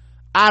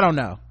 I don't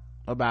know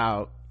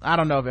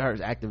if it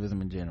hurts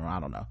activism in general. I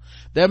don't know.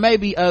 There may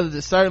be others.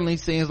 It certainly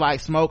seems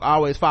like smoke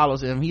always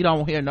follows him. He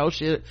don't hear no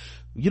shit.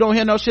 You don't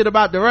hear no shit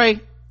about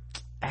DeRay.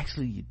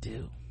 Actually, you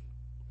do.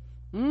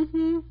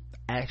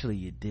 Actually,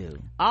 you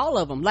do. All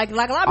of them. Like a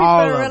lot of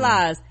people don't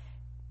realize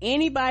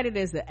anybody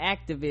that's an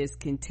activist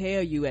can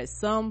tell you at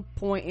some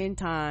point in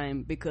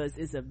time, because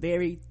it's a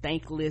very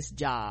thankless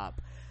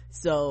job.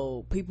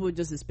 So people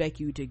just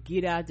expect you to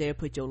get out there,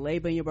 put your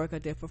labor and your work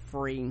out there for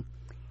free.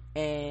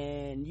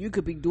 And you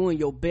could be doing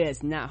your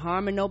best, not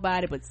harming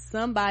nobody, but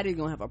somebody's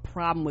gonna have a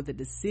problem with the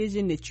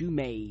decision that you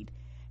made,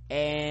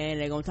 and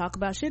they're gonna talk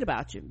about shit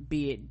about you,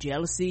 be it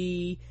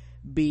jealousy,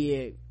 be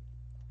it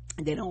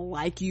they don't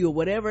like you, or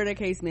whatever the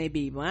case may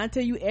be. But when I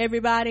tell you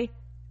everybody,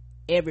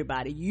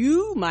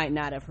 you might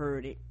not have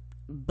heard it,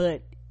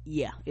 but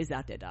yeah, it's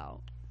out there,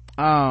 dog.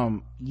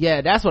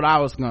 Yeah, that's what I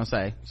was gonna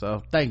say.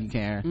 So thank you,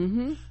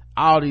 Karen.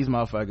 All these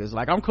motherfuckers,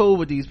 like, I'm cool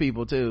with these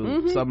people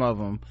too, some of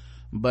them,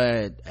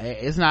 but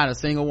it's not a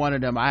single one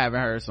of them I haven't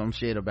heard some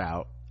shit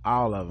about.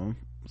 All of them.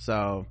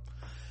 So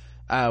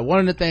one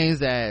of the things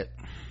that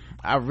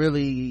I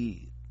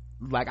really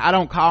like, I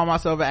don't call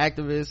myself an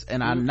activist,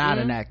 and I'm not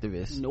an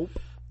activist. Nope.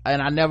 And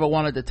I never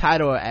wanted the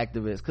title of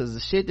activist, because the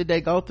shit that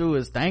they go through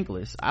is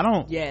thankless. I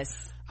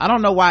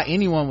don't know why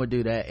anyone would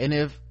do that. And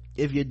if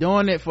you're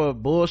doing it for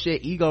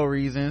bullshit ego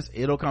reasons,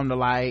 it'll come to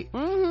light.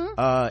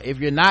 If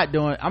you're not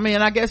doing, I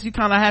mean, I guess you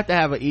kind of have to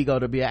have an ego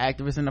to be an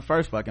activist in the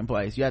first fucking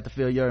place. You have to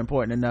feel you're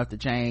important enough to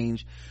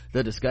change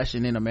the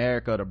discussion in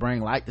America, to bring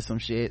light to some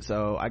shit.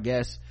 So I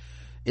guess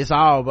it's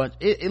all,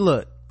 but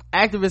look,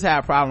 activists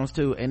have problems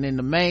too. And then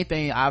the main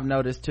thing I've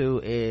noticed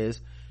too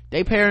is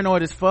they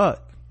paranoid as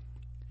fuck,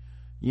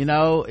 you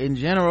know, in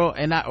general.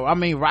 And I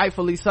mean,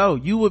 rightfully so.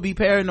 You would be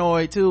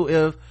paranoid too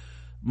if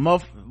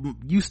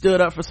you stood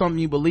up for something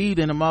you believed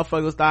in, and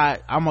motherfuckers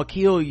thought, I'm gonna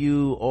kill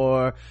you,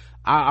 or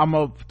I'm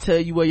gonna tell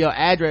you where your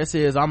address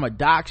is, I'm gonna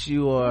dox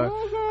you, or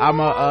I'm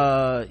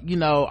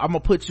gonna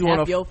put you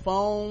on your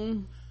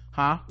phone.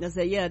 They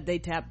say, yeah, they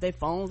tap their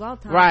phones all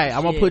the time. Right.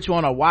 I'm gonna put you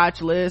on a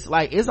watch list.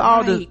 Like, it's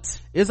all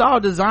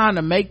designed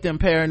to make them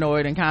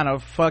paranoid and kind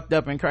of fucked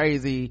up and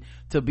crazy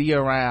to be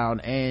around.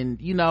 And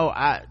you know,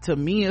 to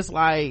me, it's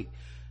like,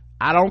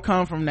 I don't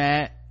come from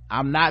that.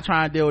 I'm not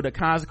trying to deal with the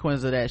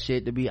consequences of that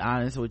shit, to be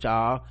honest with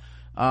y'all.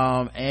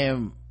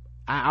 And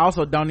I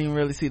also don't even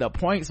really see the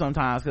point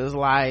sometimes, because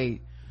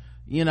like,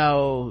 you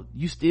know,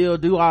 you still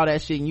do all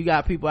that shit, and you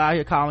got people out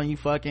here calling you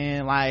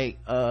fucking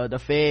like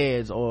the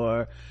feds,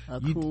 or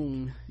a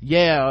coon.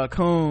 Yeah, a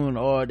coon,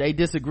 or they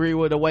disagree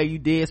with the way you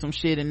did some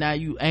shit, and now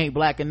you ain't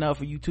black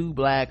enough, or you too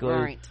black, or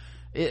right.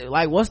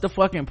 Like, what's the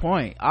fucking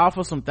point? All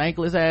for some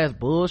thankless ass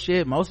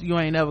bullshit. Most of you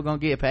ain't never gonna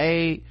get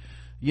paid.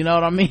 You know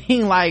what I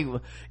mean? Like,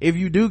 if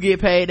you do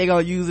get paid, they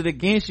gonna use it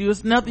against you.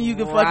 It's nothing you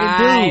can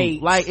fucking do.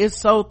 Like, it's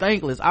so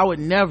thankless. I would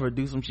never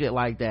do some shit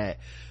like that.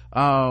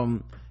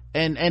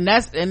 And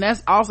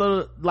that's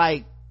also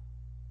like,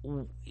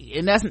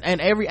 and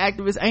every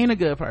activist ain't a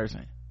good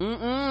person.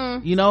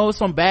 You know,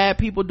 some bad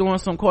people doing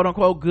some quote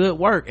unquote good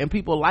work, and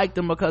people like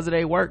them because of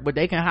their work, but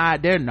they can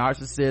hide their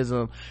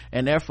narcissism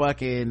and their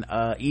fucking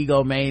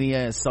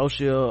egomania and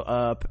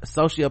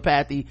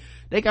sociopathy.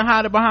 They can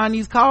hide it behind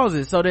these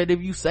causes, so that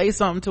if you say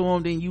something to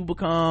them, then you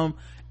become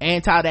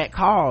anti that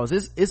cause.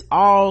 It's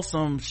all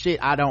some shit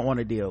I don't want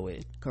to deal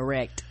with.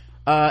 Correct.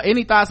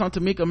 Any thoughts on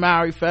Tamika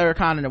Mallory,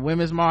 Farrakhan, and the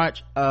Women's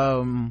March?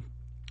 I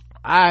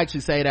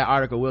actually say that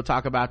article, we'll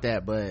talk about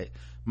that, but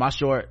my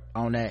short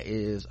on that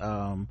is,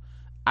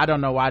 I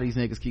don't know why these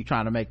niggas keep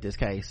trying to make this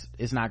case.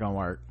 It's not gonna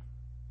work.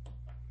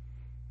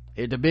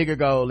 The bigger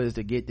goal is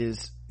to get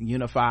this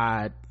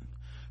unified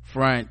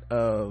front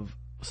of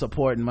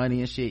support and money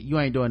and shit. You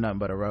ain't doing nothing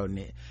but eroding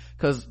it,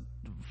 because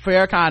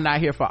Farrakhan not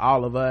here for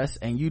all of us,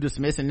 and you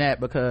dismissing that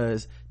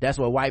because that's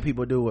what white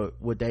people do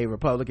with they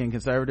Republican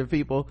conservative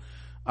people.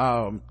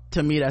 To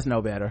me, that's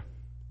no better.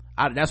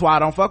 That's why I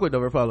don't fuck with the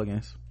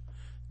Republicans.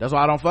 That's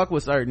why I don't fuck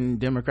with certain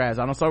Democrats.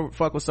 I don't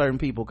fuck with certain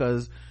people,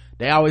 because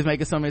they always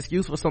making some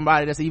excuse for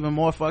somebody that's even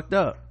more fucked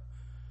up.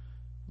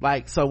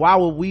 Like, so why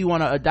would we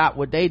want to adopt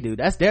what they do?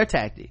 That's their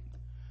tactic,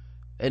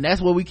 and that's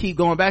what we keep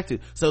going back to.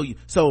 So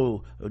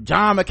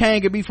John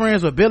McCain could be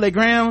friends with Billy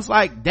Graham. It's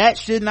like, that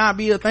should not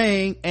be a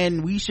thing,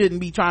 and we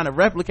shouldn't be trying to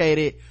replicate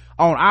it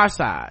on our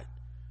side.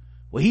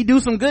 Well, he do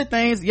some good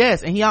things,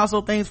 yes, and he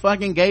also thinks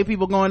fucking gay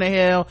people going to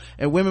hell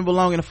and women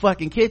belong in the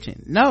fucking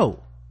kitchen.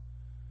 No,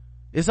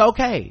 it's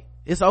okay.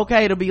 It's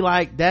okay to be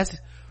like,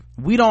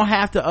 we don't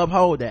have to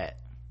uphold that.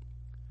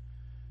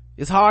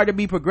 It's hard to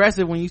be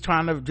progressive when you're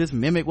trying to just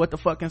mimic what the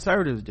fuck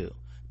conservatives do.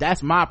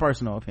 That's my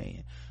personal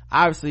opinion.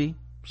 Obviously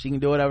she can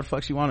do whatever the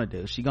fuck she want to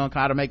do. She gonna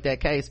try to make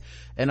that case,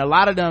 and a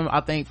lot of them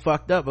I think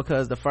fucked up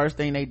because the first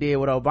thing they did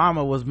with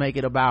Obama was make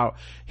it about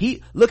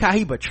look how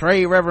he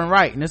betrayed Reverend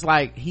Wright, and it's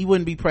like he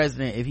wouldn't be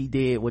president if he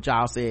did what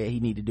y'all said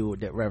he need to do with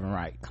that Reverend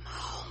Wright. Come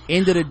on,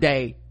 end of the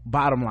day,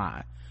 bottom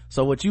line.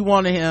 So what you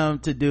wanted him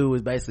to do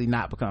is basically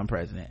not become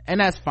president, and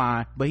that's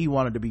fine, but he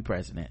wanted to be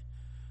president.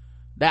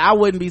 That I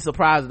wouldn't be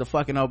surprised if the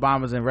fucking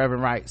Obamas and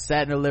Reverend Wright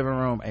sat in the living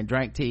room and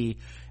drank tea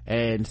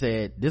and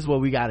said, this is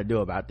what we got to do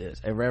about this,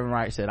 and Reverend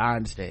Wright said, I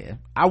understand.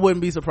 I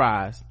wouldn't be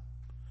surprised.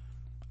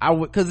 I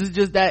would, because it's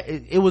just that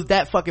it was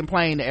that fucking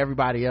plain to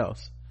everybody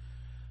else.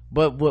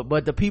 But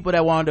the people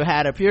that wanted to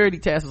have a purity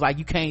test was like,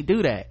 you can't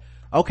do that.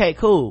 Okay,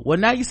 cool. Well,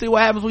 now you see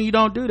what happens when you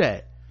don't do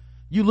that.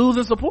 You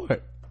losing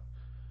support.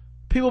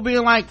 People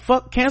being like,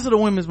 fuck, cancel the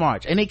Women's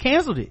March, and they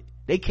canceled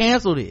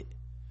it.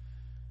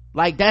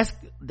 Like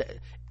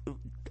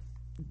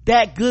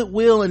that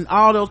goodwill and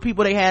all those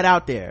people they had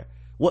out there,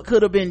 what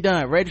could have been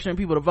done, registering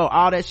people to vote,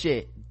 all that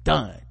shit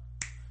done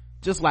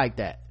just like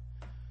that.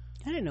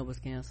 I didn't know it was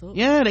canceled.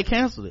 Yeah, they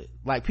canceled it.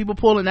 Like people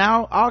pulling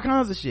out, all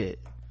kinds of shit.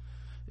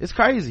 It's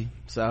crazy.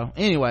 So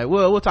anyway,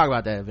 we'll talk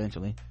about that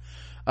eventually.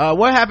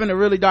 What happened to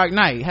Really Dark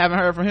Knight? Haven't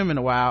heard from him in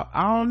a while.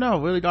 I don't know.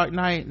 Really Dark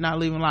Knight not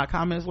leaving a lot of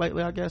comments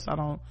lately, I guess.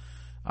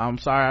 I'm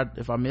sorry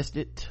if I missed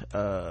it.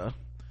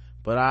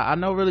 But I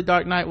know Really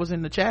Dark Knight was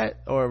in the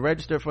chat or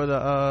registered for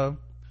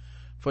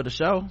the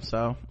show.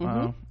 So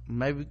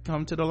maybe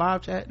come to the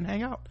live chat and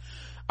hang out.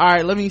 All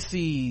right, let me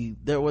see.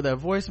 There were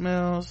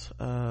voicemails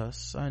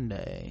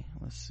Sunday.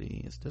 Let's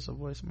see, is this a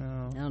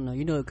voicemail? I don't know.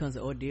 You know it comes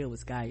to ordeal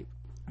with Skype.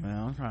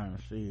 Well, I'm trying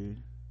to see,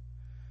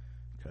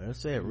 cause it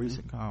said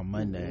recent call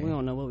Monday. We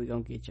don't know what we're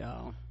gonna get,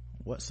 y'all.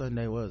 What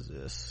Sunday was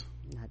this?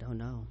 I don't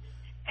know.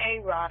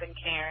 Hey, Rod and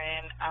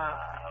Karen.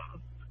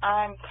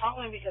 I'm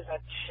calling because I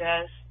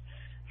just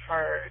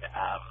heard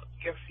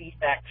your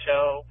feedback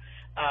show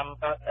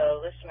about the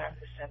listener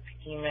who sent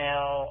the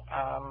email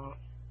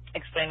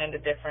explaining the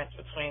difference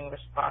between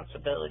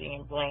responsibility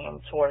and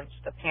blame towards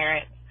the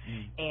parent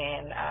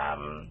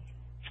and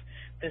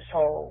this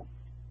whole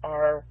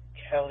R.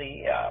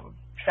 Kelly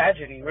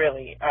tragedy,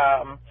 really.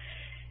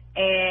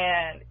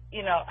 And,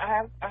 you know,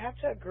 I have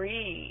to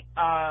agree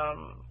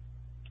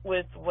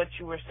with what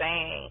you were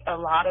saying. A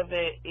lot of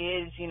it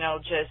is, you know,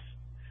 just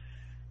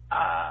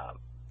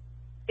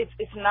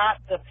it's not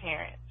the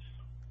parents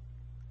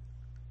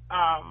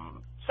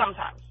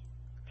sometimes.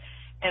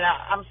 And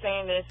I'm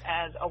saying this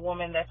as a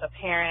woman that's a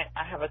parent.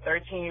 I have a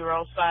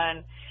 13-year-old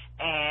son,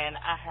 and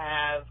I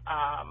have,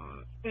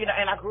 you know,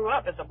 and I grew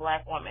up as a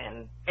black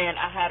woman. And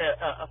I had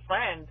a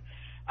friend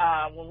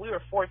when we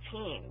were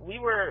 14. We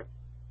were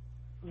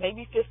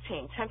maybe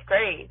 15, 10th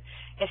grade,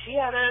 and she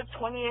had a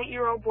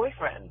 28-year-old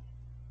boyfriend.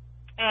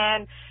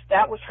 And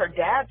that was her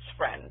dad's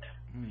friend.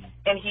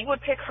 And he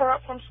would pick her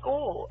up from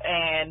school,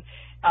 and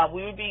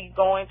we would be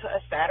going to a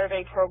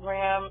Saturday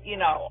program, you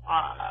know,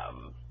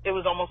 it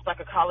was almost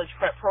like a college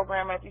prep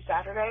program every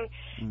Saturday,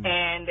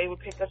 and they would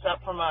pick us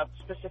up from a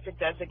specific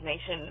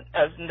designated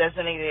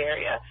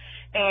area.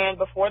 And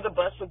before the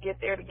bus would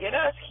get there to get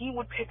us, he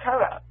would pick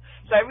her up.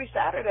 So every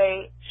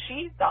Saturday,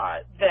 she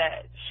thought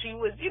that she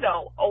was, you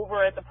know,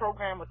 over at the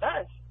program with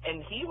us,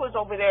 and he was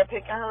over there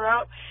picking her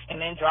up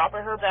and then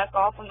dropping her back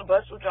off, and the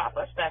bus would drop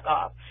us back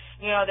off.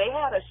 You know, they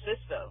had a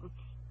system,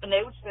 and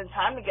they would spend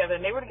time together,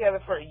 and they were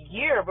together for a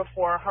year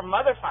before her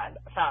mother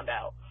found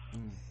out.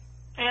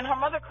 And her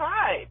mother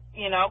cried,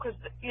 you know, because,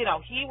 you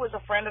know, he was a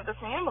friend of the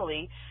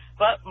family,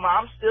 but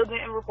mom still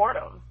didn't report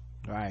him.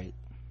 Right.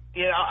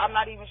 You know, I'm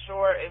not even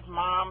sure if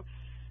mom,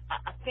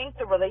 I think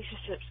the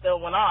relationship still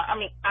went on. I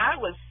mean, I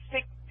was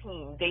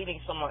 16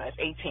 dating someone that's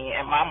 18,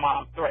 and my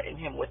mom threatened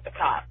him with the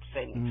cops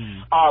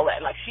and all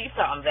that. Like, she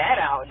found that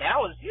out, and that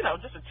was, you know,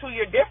 just a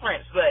 2-year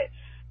difference, but.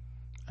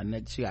 And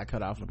then she got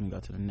cut off. Let me go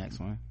to the next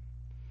one.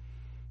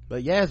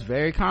 But yeah, it's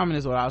very common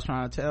is what I was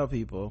trying to tell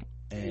people.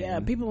 And yeah,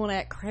 people want to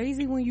act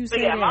crazy when you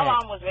say yeah, that. my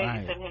mom was ready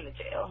to send him to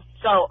jail.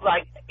 So,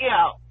 like, you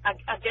know,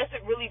 I guess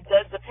it really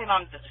does depend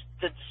on the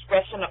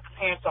discretion of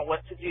parents on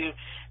what to do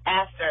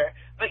after.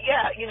 But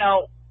yeah, you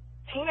know,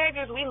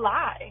 teenagers, we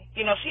lie.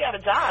 You know, she had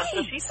a job,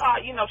 so she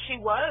thought, you know, she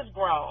was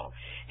grown.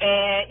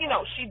 And, you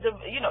know, she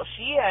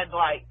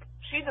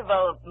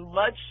developed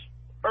much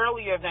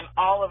earlier than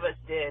all of us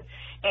did.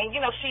 And, you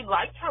know, she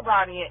liked her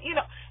body, and, you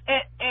know,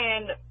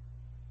 and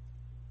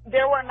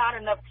there were not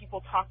enough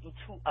people talking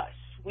to us.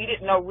 We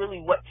didn't know really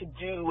what to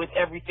do with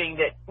everything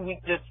that we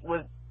just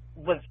was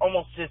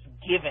almost just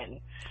given,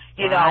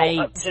 you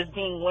know, just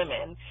being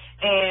women.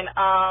 And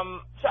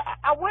so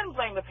I wouldn't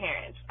blame the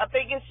parents. I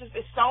think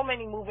it's so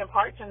many moving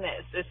parts in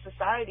this. It's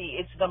society.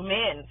 It's the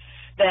men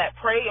that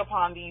prey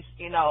upon these,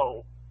 you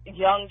know,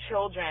 young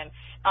children.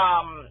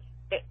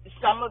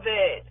 Some of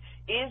it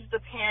is the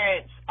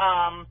parents,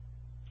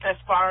 as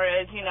far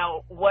as, you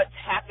know, what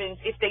happens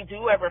if they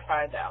do ever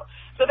find out.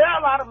 So there are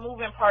a lot of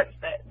moving parts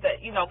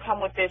that you know,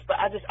 come with this, but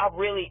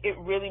it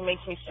really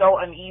makes me so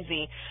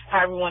uneasy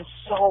how everyone's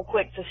so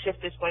quick to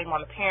shift this blame on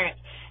the parents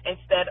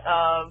instead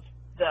of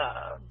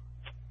the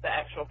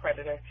actual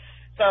predator.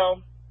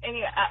 So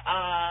anyway,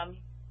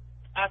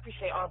 I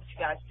appreciate all that you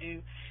guys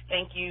do.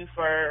 Thank you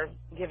for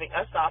giving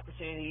us the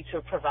opportunity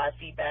to provide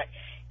feedback,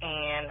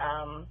 and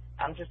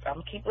I'm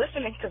keep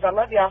listening because I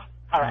love y'all.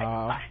 All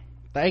right, bye.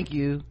 Thank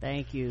you.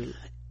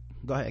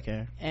 Go ahead,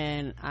 Karen.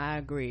 And I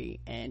agree.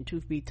 And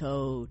truth be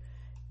told,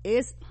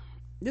 this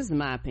is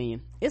my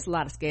opinion, it's a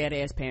lot of scared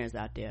ass parents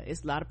out there.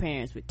 It's a lot of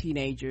parents with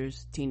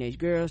teenagers, teenage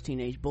girls,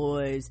 teenage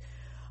boys,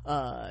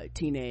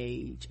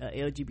 teenage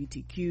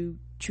LGBTQ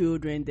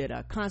children that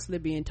are constantly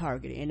being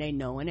targeted, and they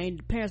know, and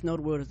the parents know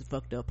the world is a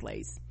fucked up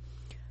place.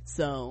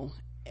 So,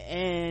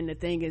 and the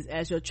thing is,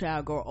 as your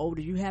child grow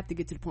older, you have to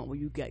get to the point where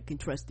you can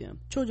trust them.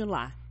 Children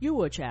lie. You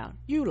were a child,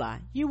 you lie,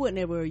 you weren't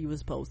ever where you were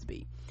supposed to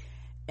be.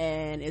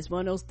 And it's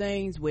one of those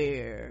things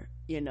where,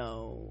 you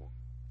know,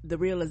 the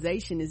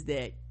realization is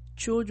that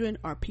children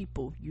are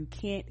people. You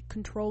can't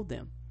control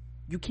them.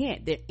 You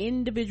can't. They're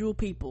individual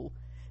people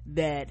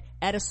that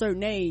at a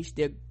certain age,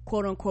 they're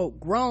quote unquote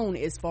grown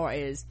as far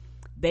as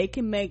they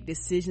can make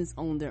decisions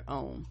on their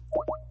own.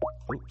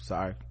 Oops,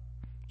 sorry.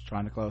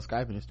 Trying to close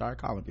Skype and it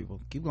started calling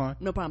people. Keep going.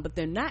 No problem. But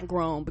they're not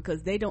grown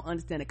because they don't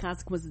understand the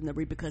consequences and the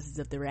repercussions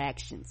of their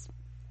actions.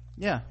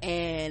 Yeah.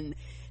 And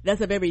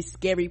that's a very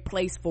scary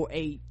place for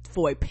a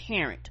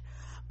parent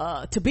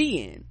to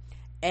be in.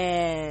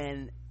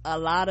 And a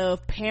lot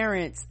of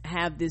parents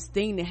have this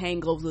thing that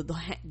hangs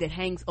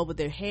over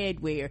their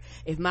head, where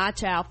if my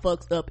child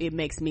fucks up, it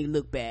makes me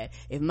look bad.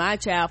 If my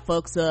child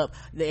fucks up,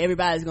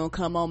 everybody's gonna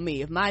come on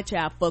me. If my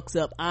child fucks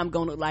up, I'm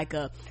gonna look like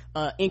a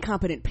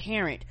incompetent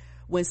parent.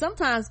 When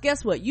sometimes,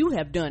 guess what? You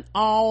have done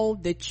all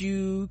that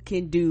you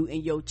can do,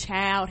 and your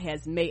child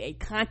has made a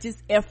conscious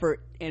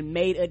effort and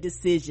made a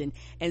decision.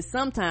 And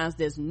sometimes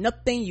there's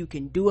nothing you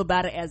can do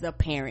about it as a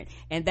parent.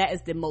 And that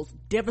is the most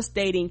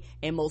devastating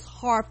and most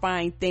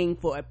horrifying thing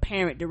for a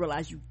parent, to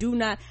realize you do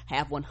not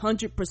have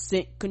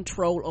 100%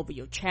 control over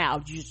your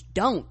child. You just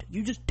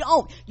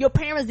don't. Your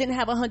parents didn't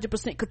have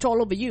 100%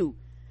 control over you.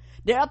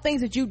 There are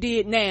things that you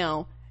did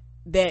now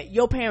that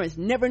your parents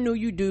never knew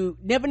you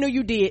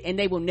did, and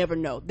they will never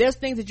know. There's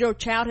things that your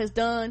child has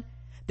done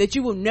that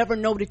you will never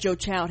know that your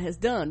child has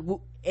done.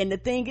 And the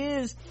thing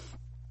is,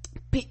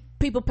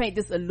 people paint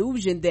this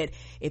illusion that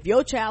if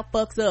your child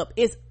fucks up,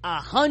 it's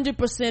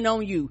 100%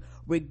 on you,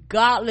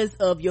 regardless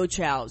of your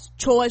child's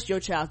choice, your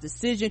child's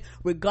decision,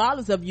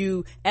 regardless of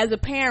you as a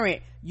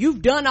parent.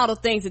 You've done all the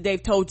things that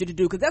they've told you to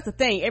do, because that's the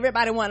thing.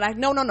 Everybody want, like,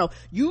 no.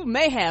 You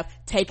may have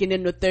taken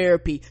them to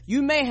therapy.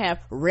 You may have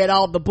read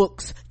all the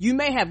books. You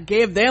may have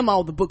gave them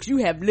all the books. You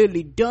have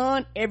literally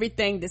done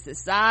everything that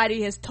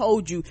society has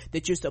told you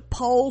that you're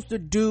supposed to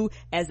do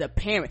as a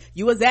parent.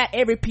 You was at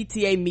every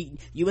PTA meeting.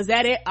 You was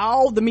at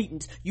all the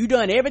meetings. You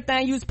done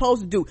everything you was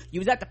supposed to do. You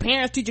was at the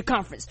parents teacher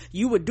conference.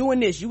 You were doing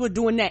this. You were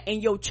doing that.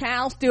 And your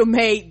child still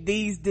made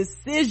these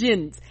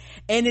decisions.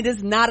 And it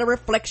is not a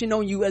reflection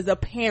on you as a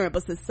parent,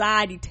 but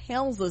society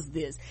tells us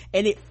this,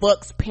 and it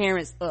fucks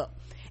parents up.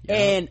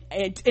 Yeah.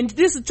 And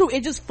this is true.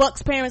 It just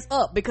fucks parents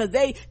up, because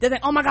they're like,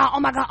 oh my god,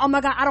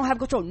 I don't have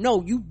control.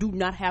 No, you do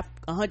not have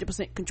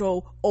 100%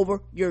 control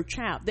over your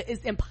child.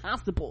 It's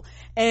impossible.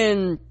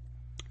 And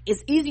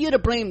it's easier to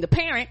blame the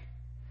parent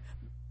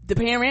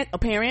or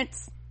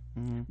parents,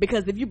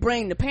 because if you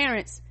blame the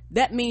parents,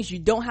 that means you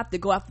don't have to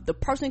go after the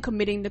person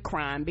committing the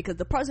crime, because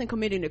the person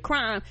committing the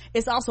crime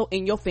is also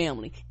in your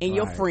family, in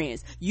your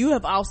friends. You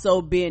have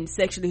also been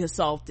sexually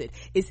assaulted.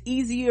 It's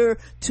easier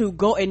to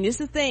go, and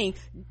this is the thing,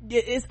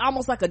 it's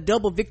almost like a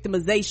double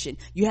victimization.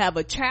 You have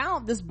a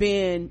child that's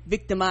been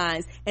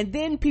victimized, and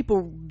then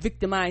people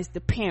victimize the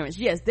parents.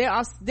 Yes,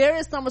 there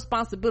is some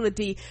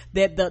responsibility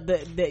that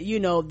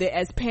that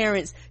as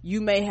parents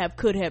you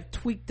could have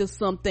tweaked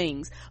some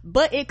things,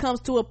 but it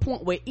comes to a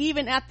point where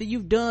even after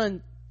you've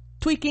done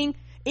tweaking,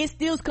 it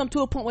still come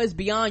to a point where it's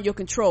beyond your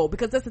control,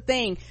 because that's the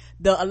thing.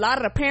 A lot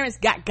of the parents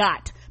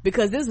got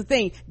because this is the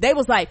thing. They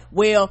was like,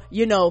 well,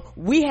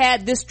 we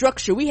had this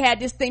structure, we had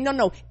this thing.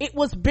 No, it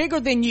was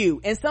bigger than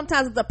you. And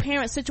sometimes the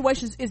parent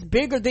situations is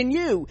bigger than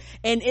you,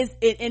 and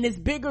it's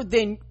bigger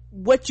than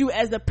what you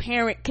as a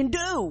parent can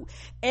do.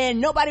 And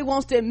nobody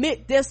wants to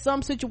admit there's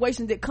some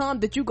situations that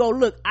come that you go,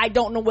 look, I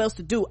don't know what else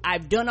to do.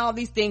 I've done all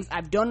these things,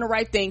 I've done the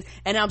right things,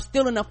 and I'm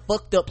still in a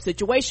fucked up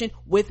situation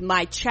with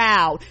my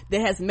child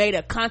that has made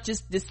a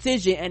conscious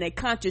decision and a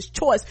conscious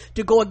choice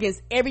to go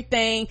against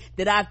everything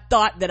that I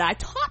thought that I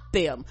taught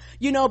them.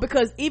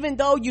 Because even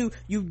though you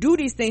do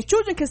these things,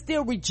 children can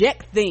still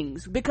reject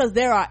things, because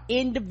there are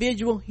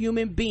individual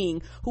human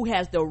beings who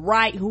has the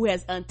right, who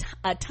has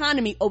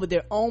autonomy over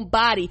their own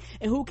body,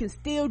 and who can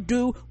still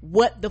do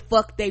what the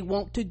fuck they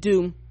want to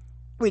do,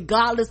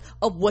 regardless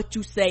of what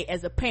you say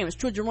as a parent.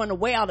 Children run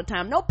away all the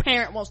time. No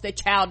parent wants their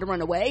child to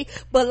run away,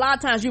 but a lot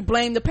of times you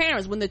blame the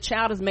parents when the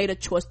child has made a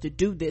choice to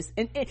do this.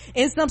 And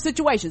in some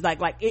situations, like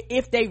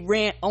if they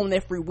ran on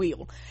their free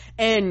will.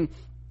 And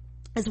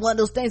it's one of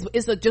those things.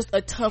 It's just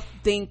a tough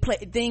thing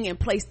and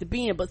place to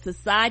be in. But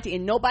society,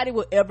 and nobody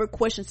will ever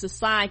question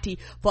society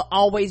for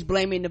always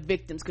blaming the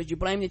victims, because you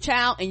blame the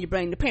child and you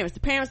blame the parents.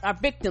 The parents are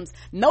victims.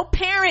 A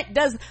parent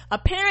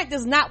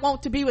does not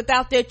want to be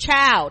without their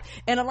child.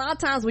 And a lot of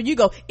times when you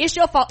go, it's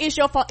your fault,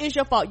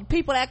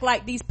 people act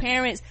like these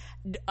parents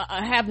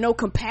have no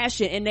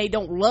compassion and they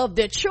don't love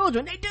their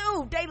children.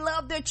 They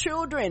love their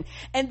children.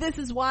 And this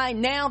is why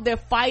now they're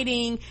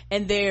fighting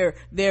and they're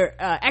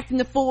acting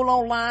the fool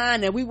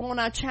online, and we want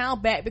our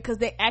child back, because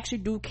they actually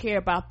do care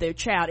about their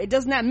child. It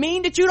does not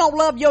mean that you don't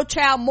love your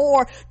child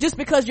more just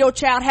because your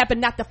child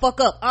happened not to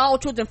fuck up. All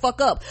children fuck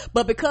up,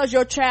 but because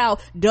your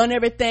child done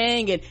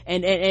everything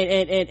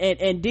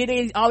and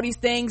did all these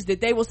things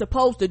that they were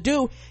supposed to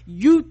do,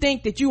 you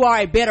think that you are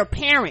a better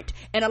parent.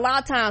 And a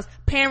lot of times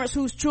parents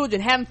whose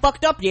children haven't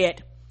fucked up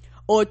yet,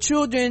 or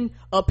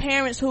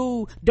parents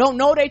who don't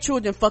know their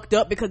children fucked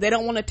up because they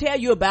don't want to tell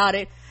you about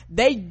it,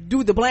 they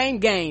do the blame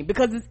game,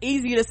 because it's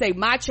easier to say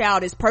my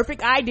child is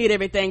perfect, I did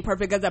everything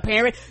perfect as a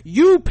parent,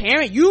 you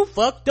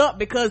fucked up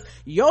because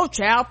your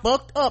child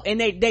fucked up.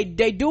 And they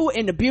do it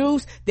in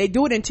abuse, they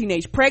do it in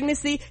teenage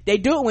pregnancy, they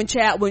do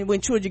it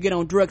when children get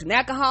on drugs and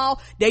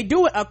alcohol, they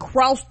do it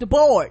across the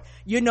board.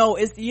 And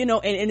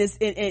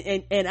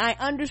I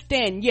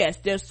understand, yes,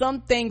 there's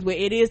some things where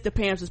it is the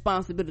parent's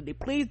responsibility,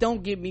 please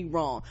don't get me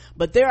wrong,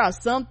 but there are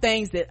some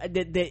things that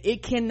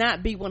it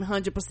cannot be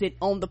 100%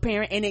 on the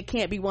parent, and it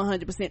can't be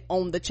 100%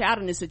 on the child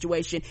in this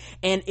situation.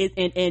 And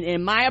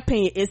in my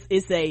opinion,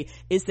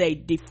 it's a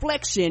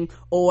deflection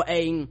or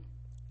a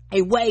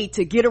way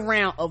to get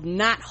around of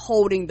not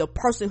holding the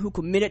person who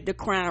committed the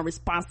crime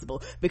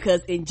responsible,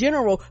 because in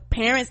general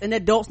parents and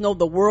adults know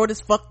the world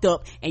is fucked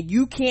up and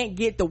you can't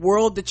get the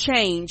world to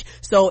change.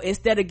 So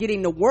instead of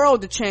getting the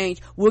world to change,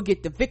 we'll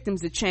get the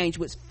victims to change,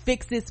 which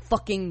fixes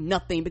fucking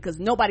nothing, because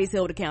nobody's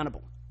held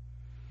accountable.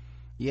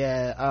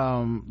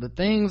 The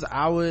things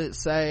I would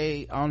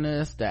say on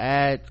this to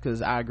add,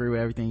 because I agree with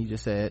everything you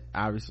just said,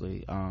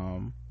 obviously,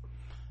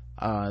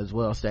 as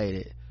well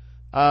stated.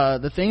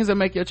 The things that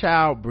make your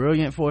child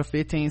brilliant for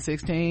 15,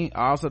 16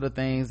 are also the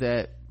things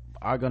that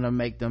are gonna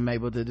make them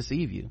able to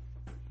deceive you.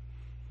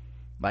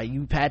 Like,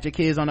 you pat your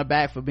kids on the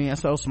back for being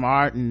so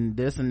smart and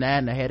this and that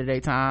and ahead of their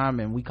time,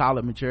 and we call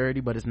it maturity,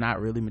 but it's not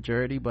really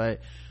maturity.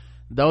 But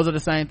those are the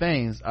same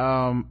things.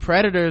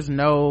 Predators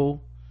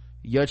know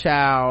your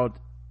child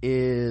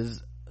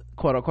is,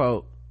 quote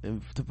unquote,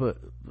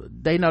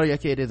 they know your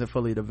kid isn't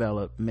fully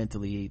developed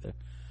mentally either,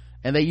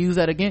 and they use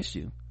that against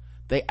you.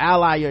 They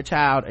ally your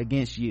child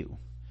against you.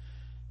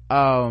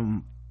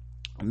 And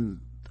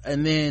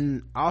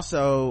then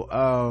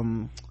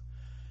also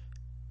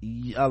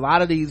a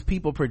lot of these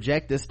people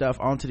project this stuff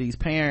onto these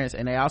parents,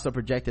 and they also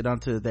project it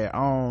onto their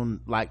own.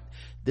 Like,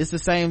 this is the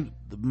same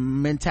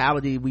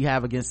mentality we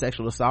have against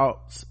sexual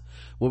assaults,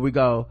 where we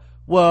go,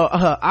 well,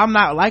 I'm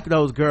not like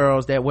those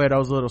girls that wear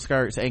those little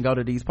skirts and go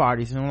to these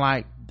parties. And I'm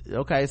like,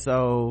 okay,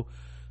 so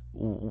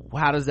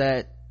how does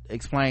that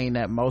explain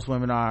that most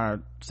women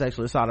are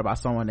sexually assaulted by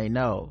someone they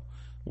know,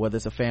 whether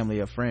it's a family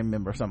or friend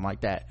member or something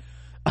like that?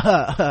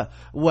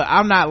 Well,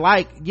 I'm not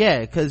like,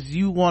 because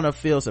you want to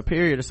feel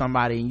superior to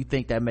somebody and you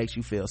think that makes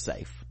you feel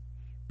safe,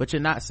 but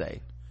you're not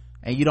safe,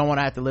 and you don't want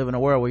to have to live in a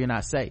world where you're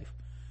not safe.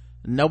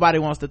 Nobody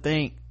wants to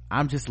think,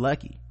 I'm just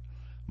lucky,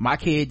 my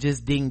kid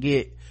just didn't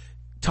get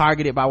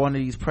targeted by one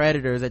of these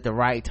predators at the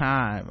right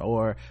time,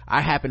 or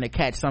I happen to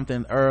catch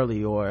something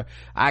early, or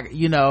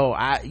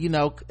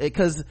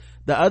because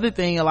the other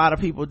thing a lot of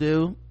people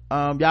do,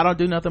 y'all don't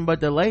do nothing but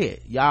delay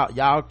it.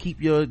 Y'all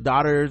keep your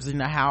daughters in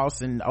the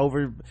house and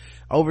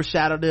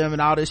overshadow them and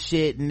all this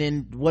shit, and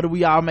then what do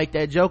we all make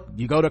that joke?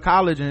 You go to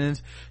college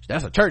and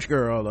that's a church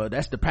girl, or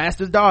that's the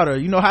pastor's daughter.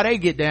 You know how they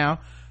get down.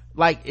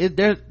 Like,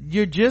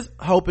 you're just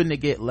hoping to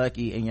get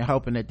lucky, and you're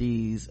hoping that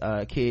these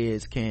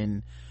kids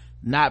can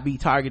not be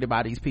targeted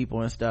by these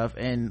people and stuff.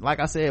 And like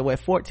I said, at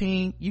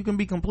 14 you can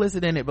be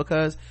complicit in it,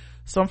 because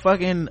some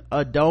fucking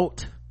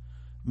adult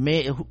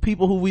men,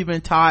 people who we've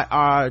been taught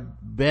are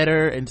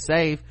better and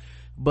safe,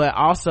 but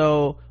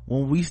also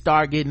when we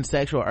start getting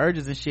sexual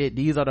urges and shit,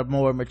 these are the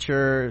more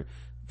mature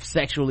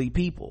sexually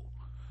people.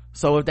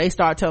 So if they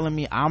start telling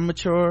me I'm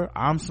mature,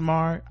 I'm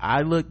smart,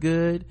 I look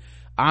good,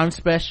 I'm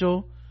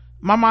special,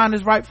 my mind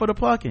is ripe for the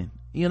plucking,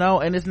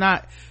 and it's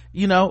not,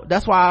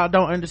 that's why I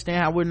don't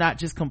understand how we're not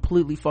just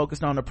completely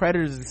focused on the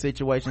predators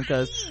situation,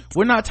 because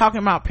we're not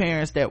talking about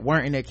parents that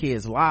weren't in their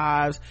kids'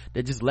 lives,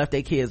 that just left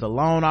their kids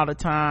alone all the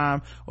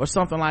time or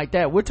something like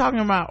that. We're talking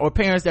about, or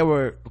parents that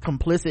were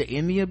complicit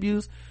in the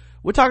abuse.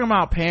 We're talking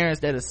about parents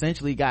that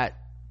essentially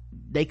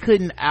they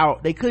couldn't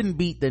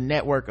beat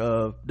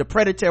the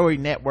predatory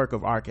network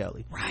of R.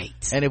 Kelly.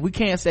 Right. And if we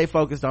can't stay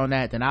focused on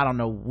that, then I don't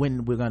know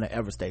when we're gonna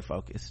ever stay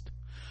focused.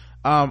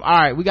 All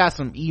right, we got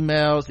some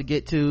emails to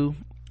get to.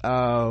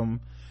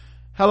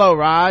 Hello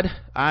Rod,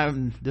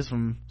 this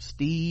from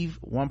Steven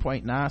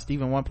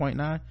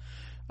 1.9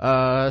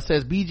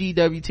 says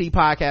BGWT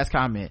podcast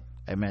comment.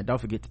 Hey man, don't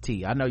forget the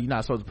T. I know you're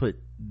not supposed to put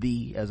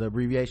the as an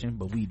abbreviation,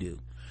 but we do.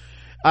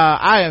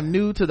 I am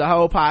new to the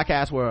whole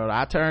podcast world.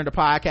 I turned to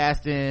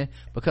podcasting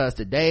because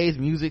today's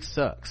music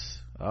sucks.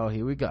 Oh,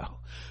 here we go.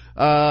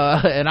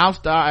 And I'm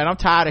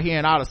tired of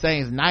hearing all the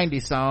same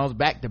 90s songs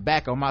back to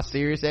back on my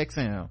Sirius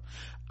XM.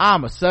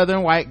 I'm a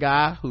southern white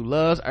guy who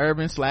loves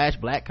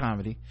urban/black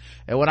comedy.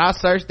 And when I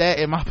searched that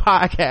in my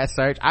podcast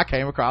search, I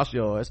came across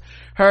yours,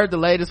 heard the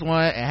latest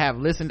one, and have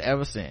listened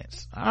ever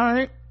since. All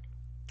right.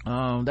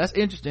 That's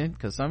interesting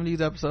because some of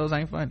these episodes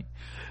ain't funny.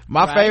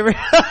 My favorite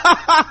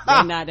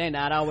they're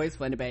not always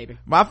funny, baby.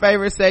 My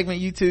favorite segment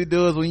you two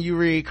do is when you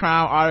read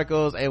crime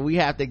articles and we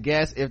have to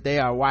guess if they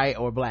are white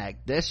or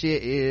black. That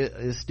shit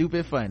is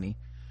stupid funny.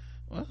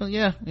 Well,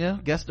 yeah,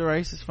 guess the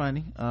race is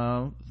funny.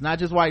 It's not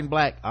just white and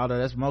black, although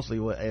that's mostly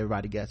what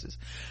everybody guesses.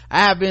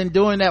 I have been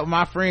doing that with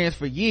my friends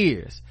for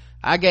years.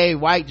 I gave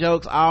white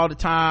jokes all the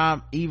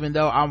time, even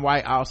though I'm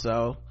white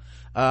also.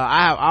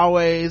 I have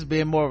always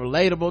been more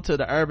relatable to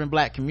the urban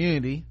black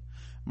community.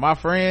 My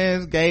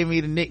friends gave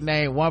me the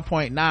nickname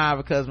 1.9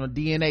 because my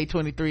DNA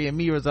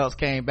 23andMe results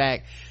came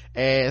back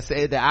and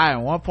said that I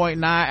am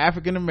 1.9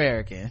 African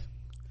American.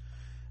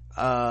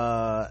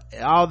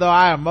 Although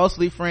I am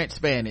mostly French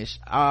Spanish.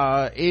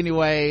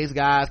 Anyways,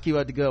 guys, keep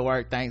up the good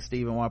work. Thanks,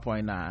 Steven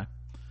 1.9.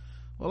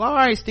 Well, all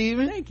right,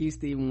 Steven. Thank you,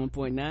 Steven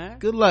 1.9.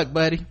 Good luck,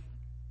 buddy.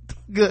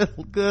 Good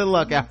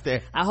luck out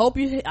there. I hope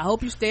you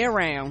stay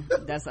around.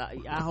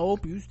 I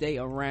hope you stay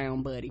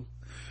around, buddy.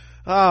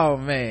 Oh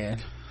man.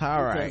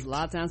 All right. Because a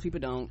lot of times people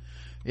don't.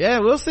 Yeah,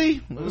 we'll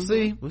see. We'll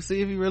see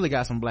if you really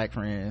got some black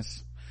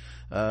friends.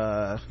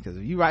 Because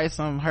if you write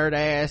some hurt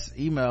ass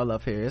email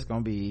up here, it's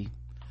gonna be,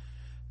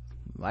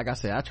 like I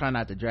said, I try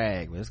not to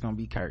drag, but it's gonna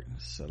be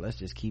curtains. So let's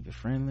just keep it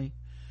friendly.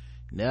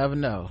 Never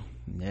know.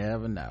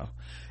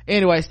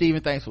 Anyway,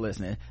 Steven, thanks for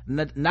listening.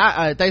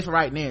 Thanks for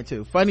writing in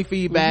too. Funny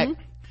feedback.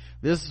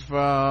 This is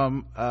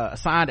from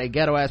signed a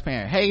ghetto ass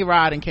parent. Hey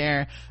Rod and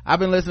Karen, I've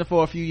been listening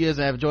for a few years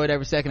and have enjoyed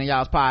every second of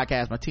y'all's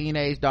podcast. My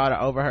teenage daughter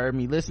overheard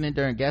me listening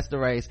during Guess the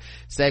Race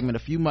segment a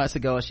few months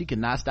ago and she could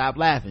not stop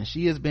laughing.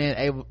 She has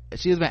been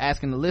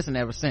asking to listen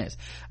ever since.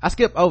 I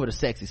skipped over the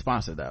sexy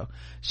sponsor though.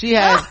 She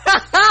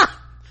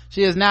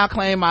has now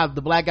claimed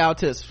the Blackout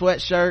Tips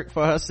sweatshirt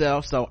for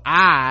herself, so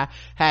I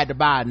had to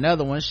buy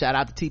another one. Shout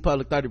out to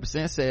T-Public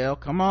 30% sale.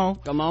 Come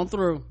on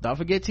through. Don't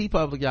forget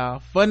T-Public, y'all.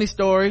 Funny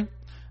story.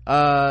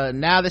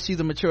 Now that she's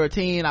a mature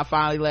teen, I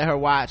finally let her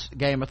watch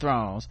Game of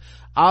Thrones.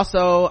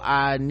 Also,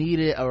 I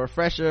needed a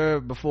refresher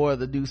before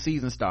the new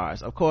season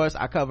starts. Of course,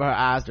 I cover her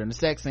eyes during the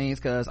sex scenes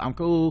because I'm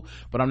cool,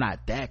 but I'm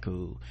not that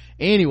cool.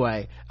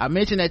 Anyway, I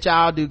mentioned that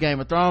y'all do Game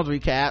of Thrones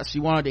recaps. She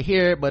wanted to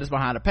hear it, but it's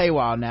behind a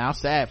paywall now.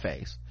 Sad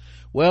face.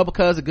 Well,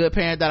 because a good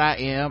parent that I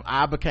am,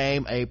 I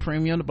became a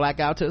premium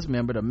Blackout Tips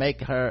member to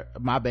make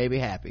my baby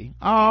happy.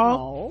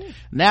 Oh,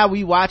 now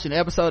we watch an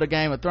episode of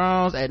Game of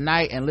Thrones at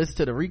night and listen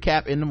to the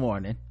recap in the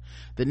morning.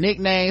 The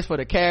nicknames for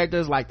the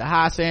characters like the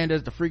High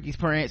Sanders, the Freaky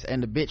Prince,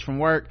 and the bitch from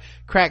work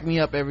crack me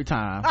up every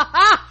time.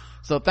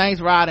 So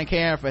thanks Rod and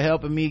Karen for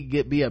helping me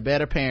be a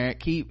better parent.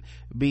 Keep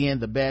being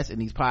the best in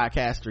these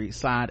podcast streets.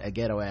 Signed, a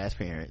ghetto ass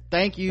parent.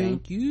 Thank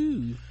you.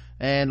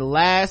 And the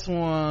last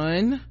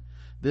one,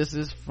 this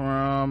is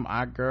from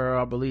our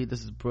girl, I believe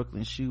this is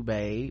Brooklyn Shoe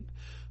Babe,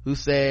 who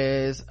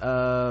says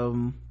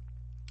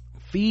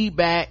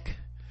feedback,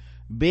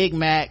 Big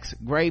Macs,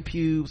 gray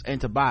pubes, and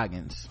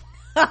toboggans.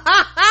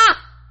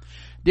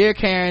 Dear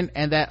Karen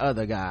and that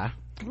other guy,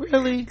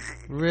 really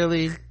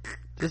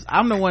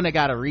I'm the one that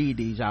gotta read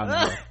these, y'all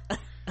know.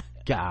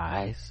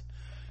 Guys,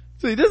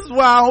 see, this is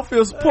why I don't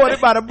feel supported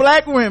by the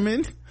black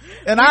women,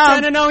 and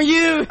I'm turning on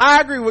you.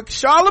 I agree with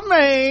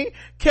Charlamagne,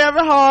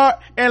 Kevin Hart,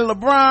 and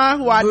LeBron,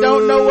 who I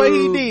don't know what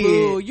he did.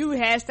 Boo, you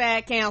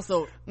hashtag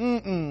canceled.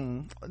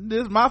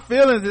 My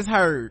feelings is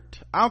hurt.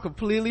 I'm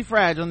completely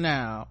fragile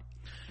now.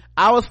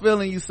 I was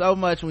feeling you so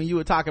much when you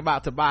were talking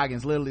about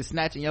toboggans, literally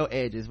snatching your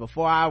edges.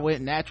 Before I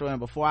went natural and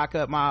before I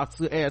cut my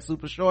hair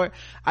super short,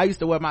 I used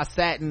to wear my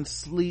satin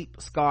sleep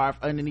scarf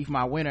underneath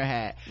my winter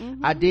hat.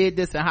 I did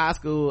this in high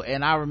school,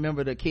 and I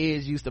remember the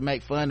kids used to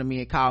make fun of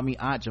me and call me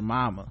Aunt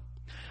Jemima.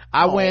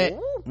 I went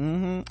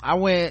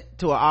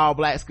to an all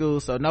black school,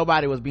 so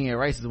nobody was being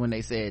racist when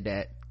they said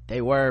that. They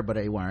were, but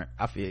they weren't.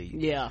 I feel you.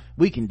 Yeah.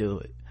 We can do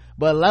it.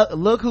 But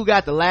look who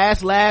got the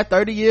last laugh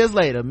 30 years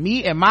later.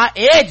 Me and my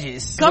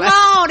edges. Come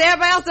on,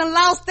 everybody else done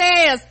lost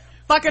theirs.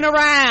 Fucking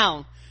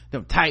around.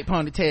 Them tight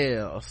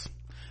ponytails.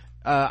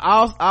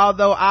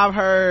 Although I've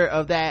heard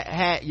of that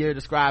hat you're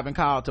describing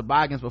called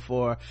toboggans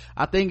before,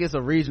 I think it's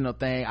a regional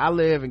thing. I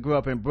live and grew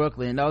up in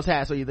Brooklyn. Those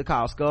hats are either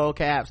called skull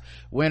caps,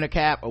 winter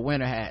cap, or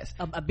winter hats.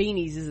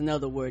 Beanies is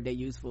another word they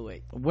use for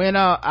it.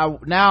 Now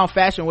on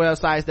fashion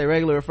websites, they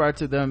regularly refer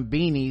to them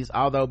beanies,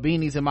 although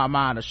beanies in my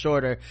mind are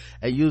shorter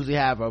and usually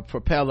have a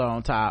propeller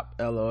on top.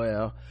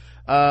 LOL.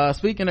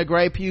 Speaking of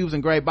gray pubes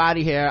and gray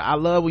body hair, I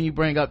love when you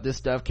bring up this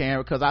stuff,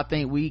 Karen, because I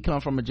think we come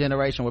from a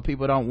generation where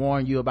people don't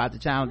warn you about the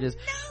challenges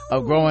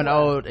of growing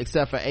old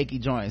except for achy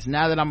joints.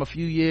 Now that I'm a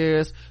few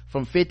years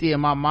from 50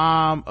 and my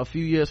mom a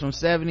few years from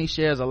 70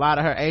 shares a lot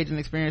of her aging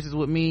experiences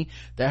with me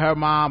that her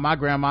mom, my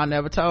grandma,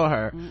 never told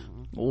her.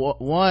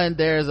 One,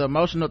 there's an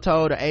emotional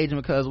toll to aging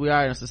because we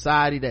are in a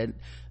society that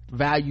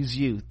values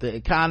youth. The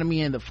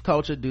economy and the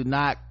culture do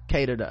not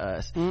cater to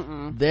us.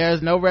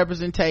 There's no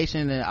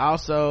representation, and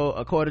also,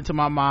 according to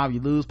my mom,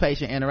 you lose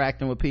patience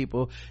interacting with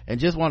people and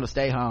just want to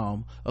stay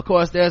home. Of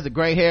course, there's the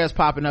gray hairs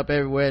popping up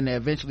everywhere, and they're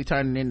eventually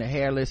turning into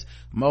hairless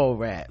mole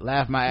rat.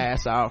 Laugh my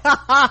ass off.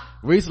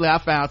 Recently I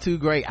found 2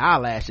 great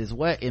eyelashes.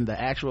 What in the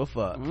actual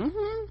fuck?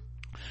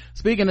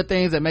 Speaking of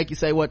things that make you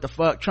say what the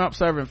fuck, Trump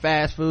serving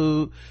fast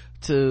food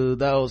to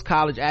those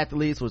college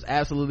athletes was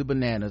absolutely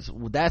bananas.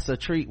 That's a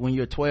treat when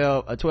you're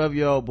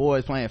 12-year-old boy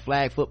is playing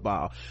flag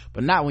football,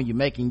 but not when you're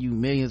making you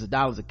millions of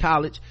dollars at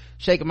college.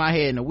 Shaking my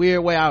head in a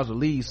weird way, I was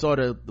relieved sort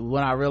of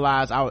when I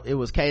realized it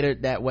was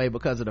catered that way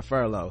because of the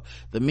furlough.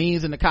 The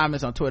memes in the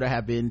comments on Twitter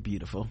have been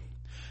beautiful.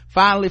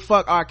 Finally,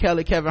 fuck R.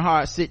 Kelly, Kevin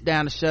Hart, sit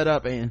down and shut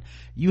up, and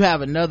you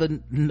have another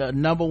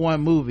number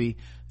one movie.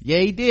 Yeah,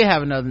 he did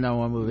have another number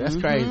one movie. That's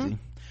crazy.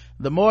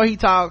 The more he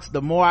talks, the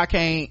more I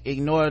can't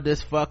ignore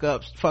this fucked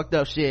up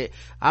shit.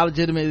 I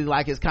legitimately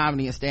like his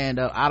comedy and stand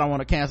up. I don't want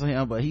to cancel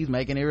him, but he's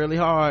making it really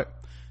hard.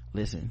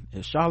 Listen,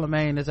 if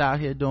Charlemagne is out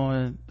here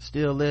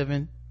still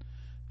living,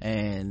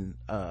 and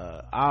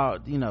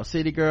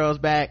City Girls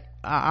back,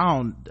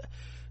 can't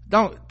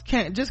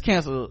just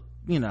cancel,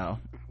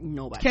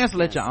 nobody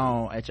cancel at your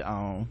own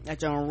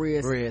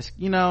risk.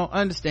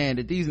 Understand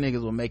that these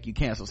niggas will make you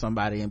cancel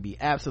somebody and be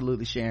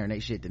absolutely sharing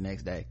their shit the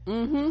next day.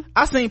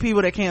 I seen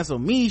people that cancel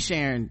me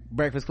sharing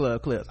Breakfast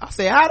Club clips. I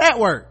say, how that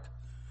work?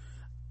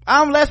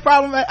 I'm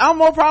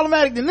more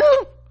problematic than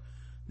them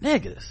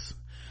niggas.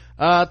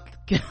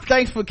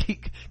 Thanks for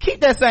keep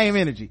that same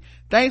energy.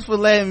 Thanks for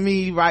letting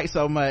me write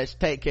so much.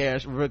 Take care,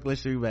 Brooklyn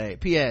Shoebag.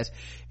 P.S.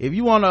 If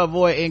you want to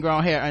avoid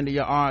ingrown hair under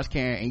your arms,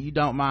 Karen, and you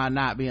don't mind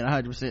not being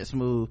 100%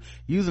 smooth,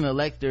 use an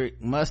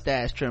electric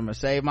mustache trimmer.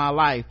 Save my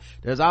life.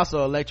 There's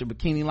also electric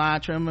bikini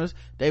line trimmers.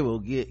 They will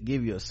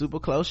give you a super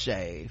close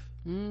shave.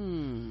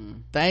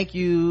 Thank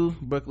you,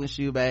 Brooklyn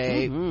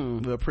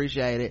Shoebag. We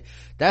appreciate it.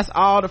 That's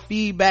all the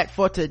feedback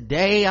for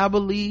today, I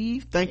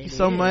believe. Thank you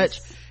so much.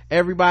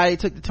 Everybody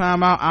took the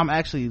time out. I'm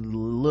actually a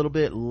little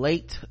bit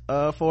late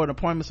for an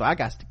appointment, so I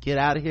got to get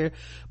out of here,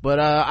 but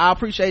I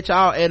appreciate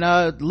y'all,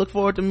 and look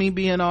forward to me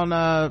being on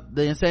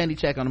the Insanity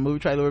Check on the Movie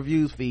Trailer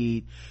Reviews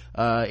feed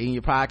in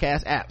your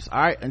podcast apps.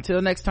 All right,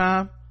 until next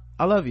time,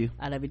 I love you.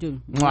 I love you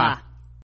too. Mwah.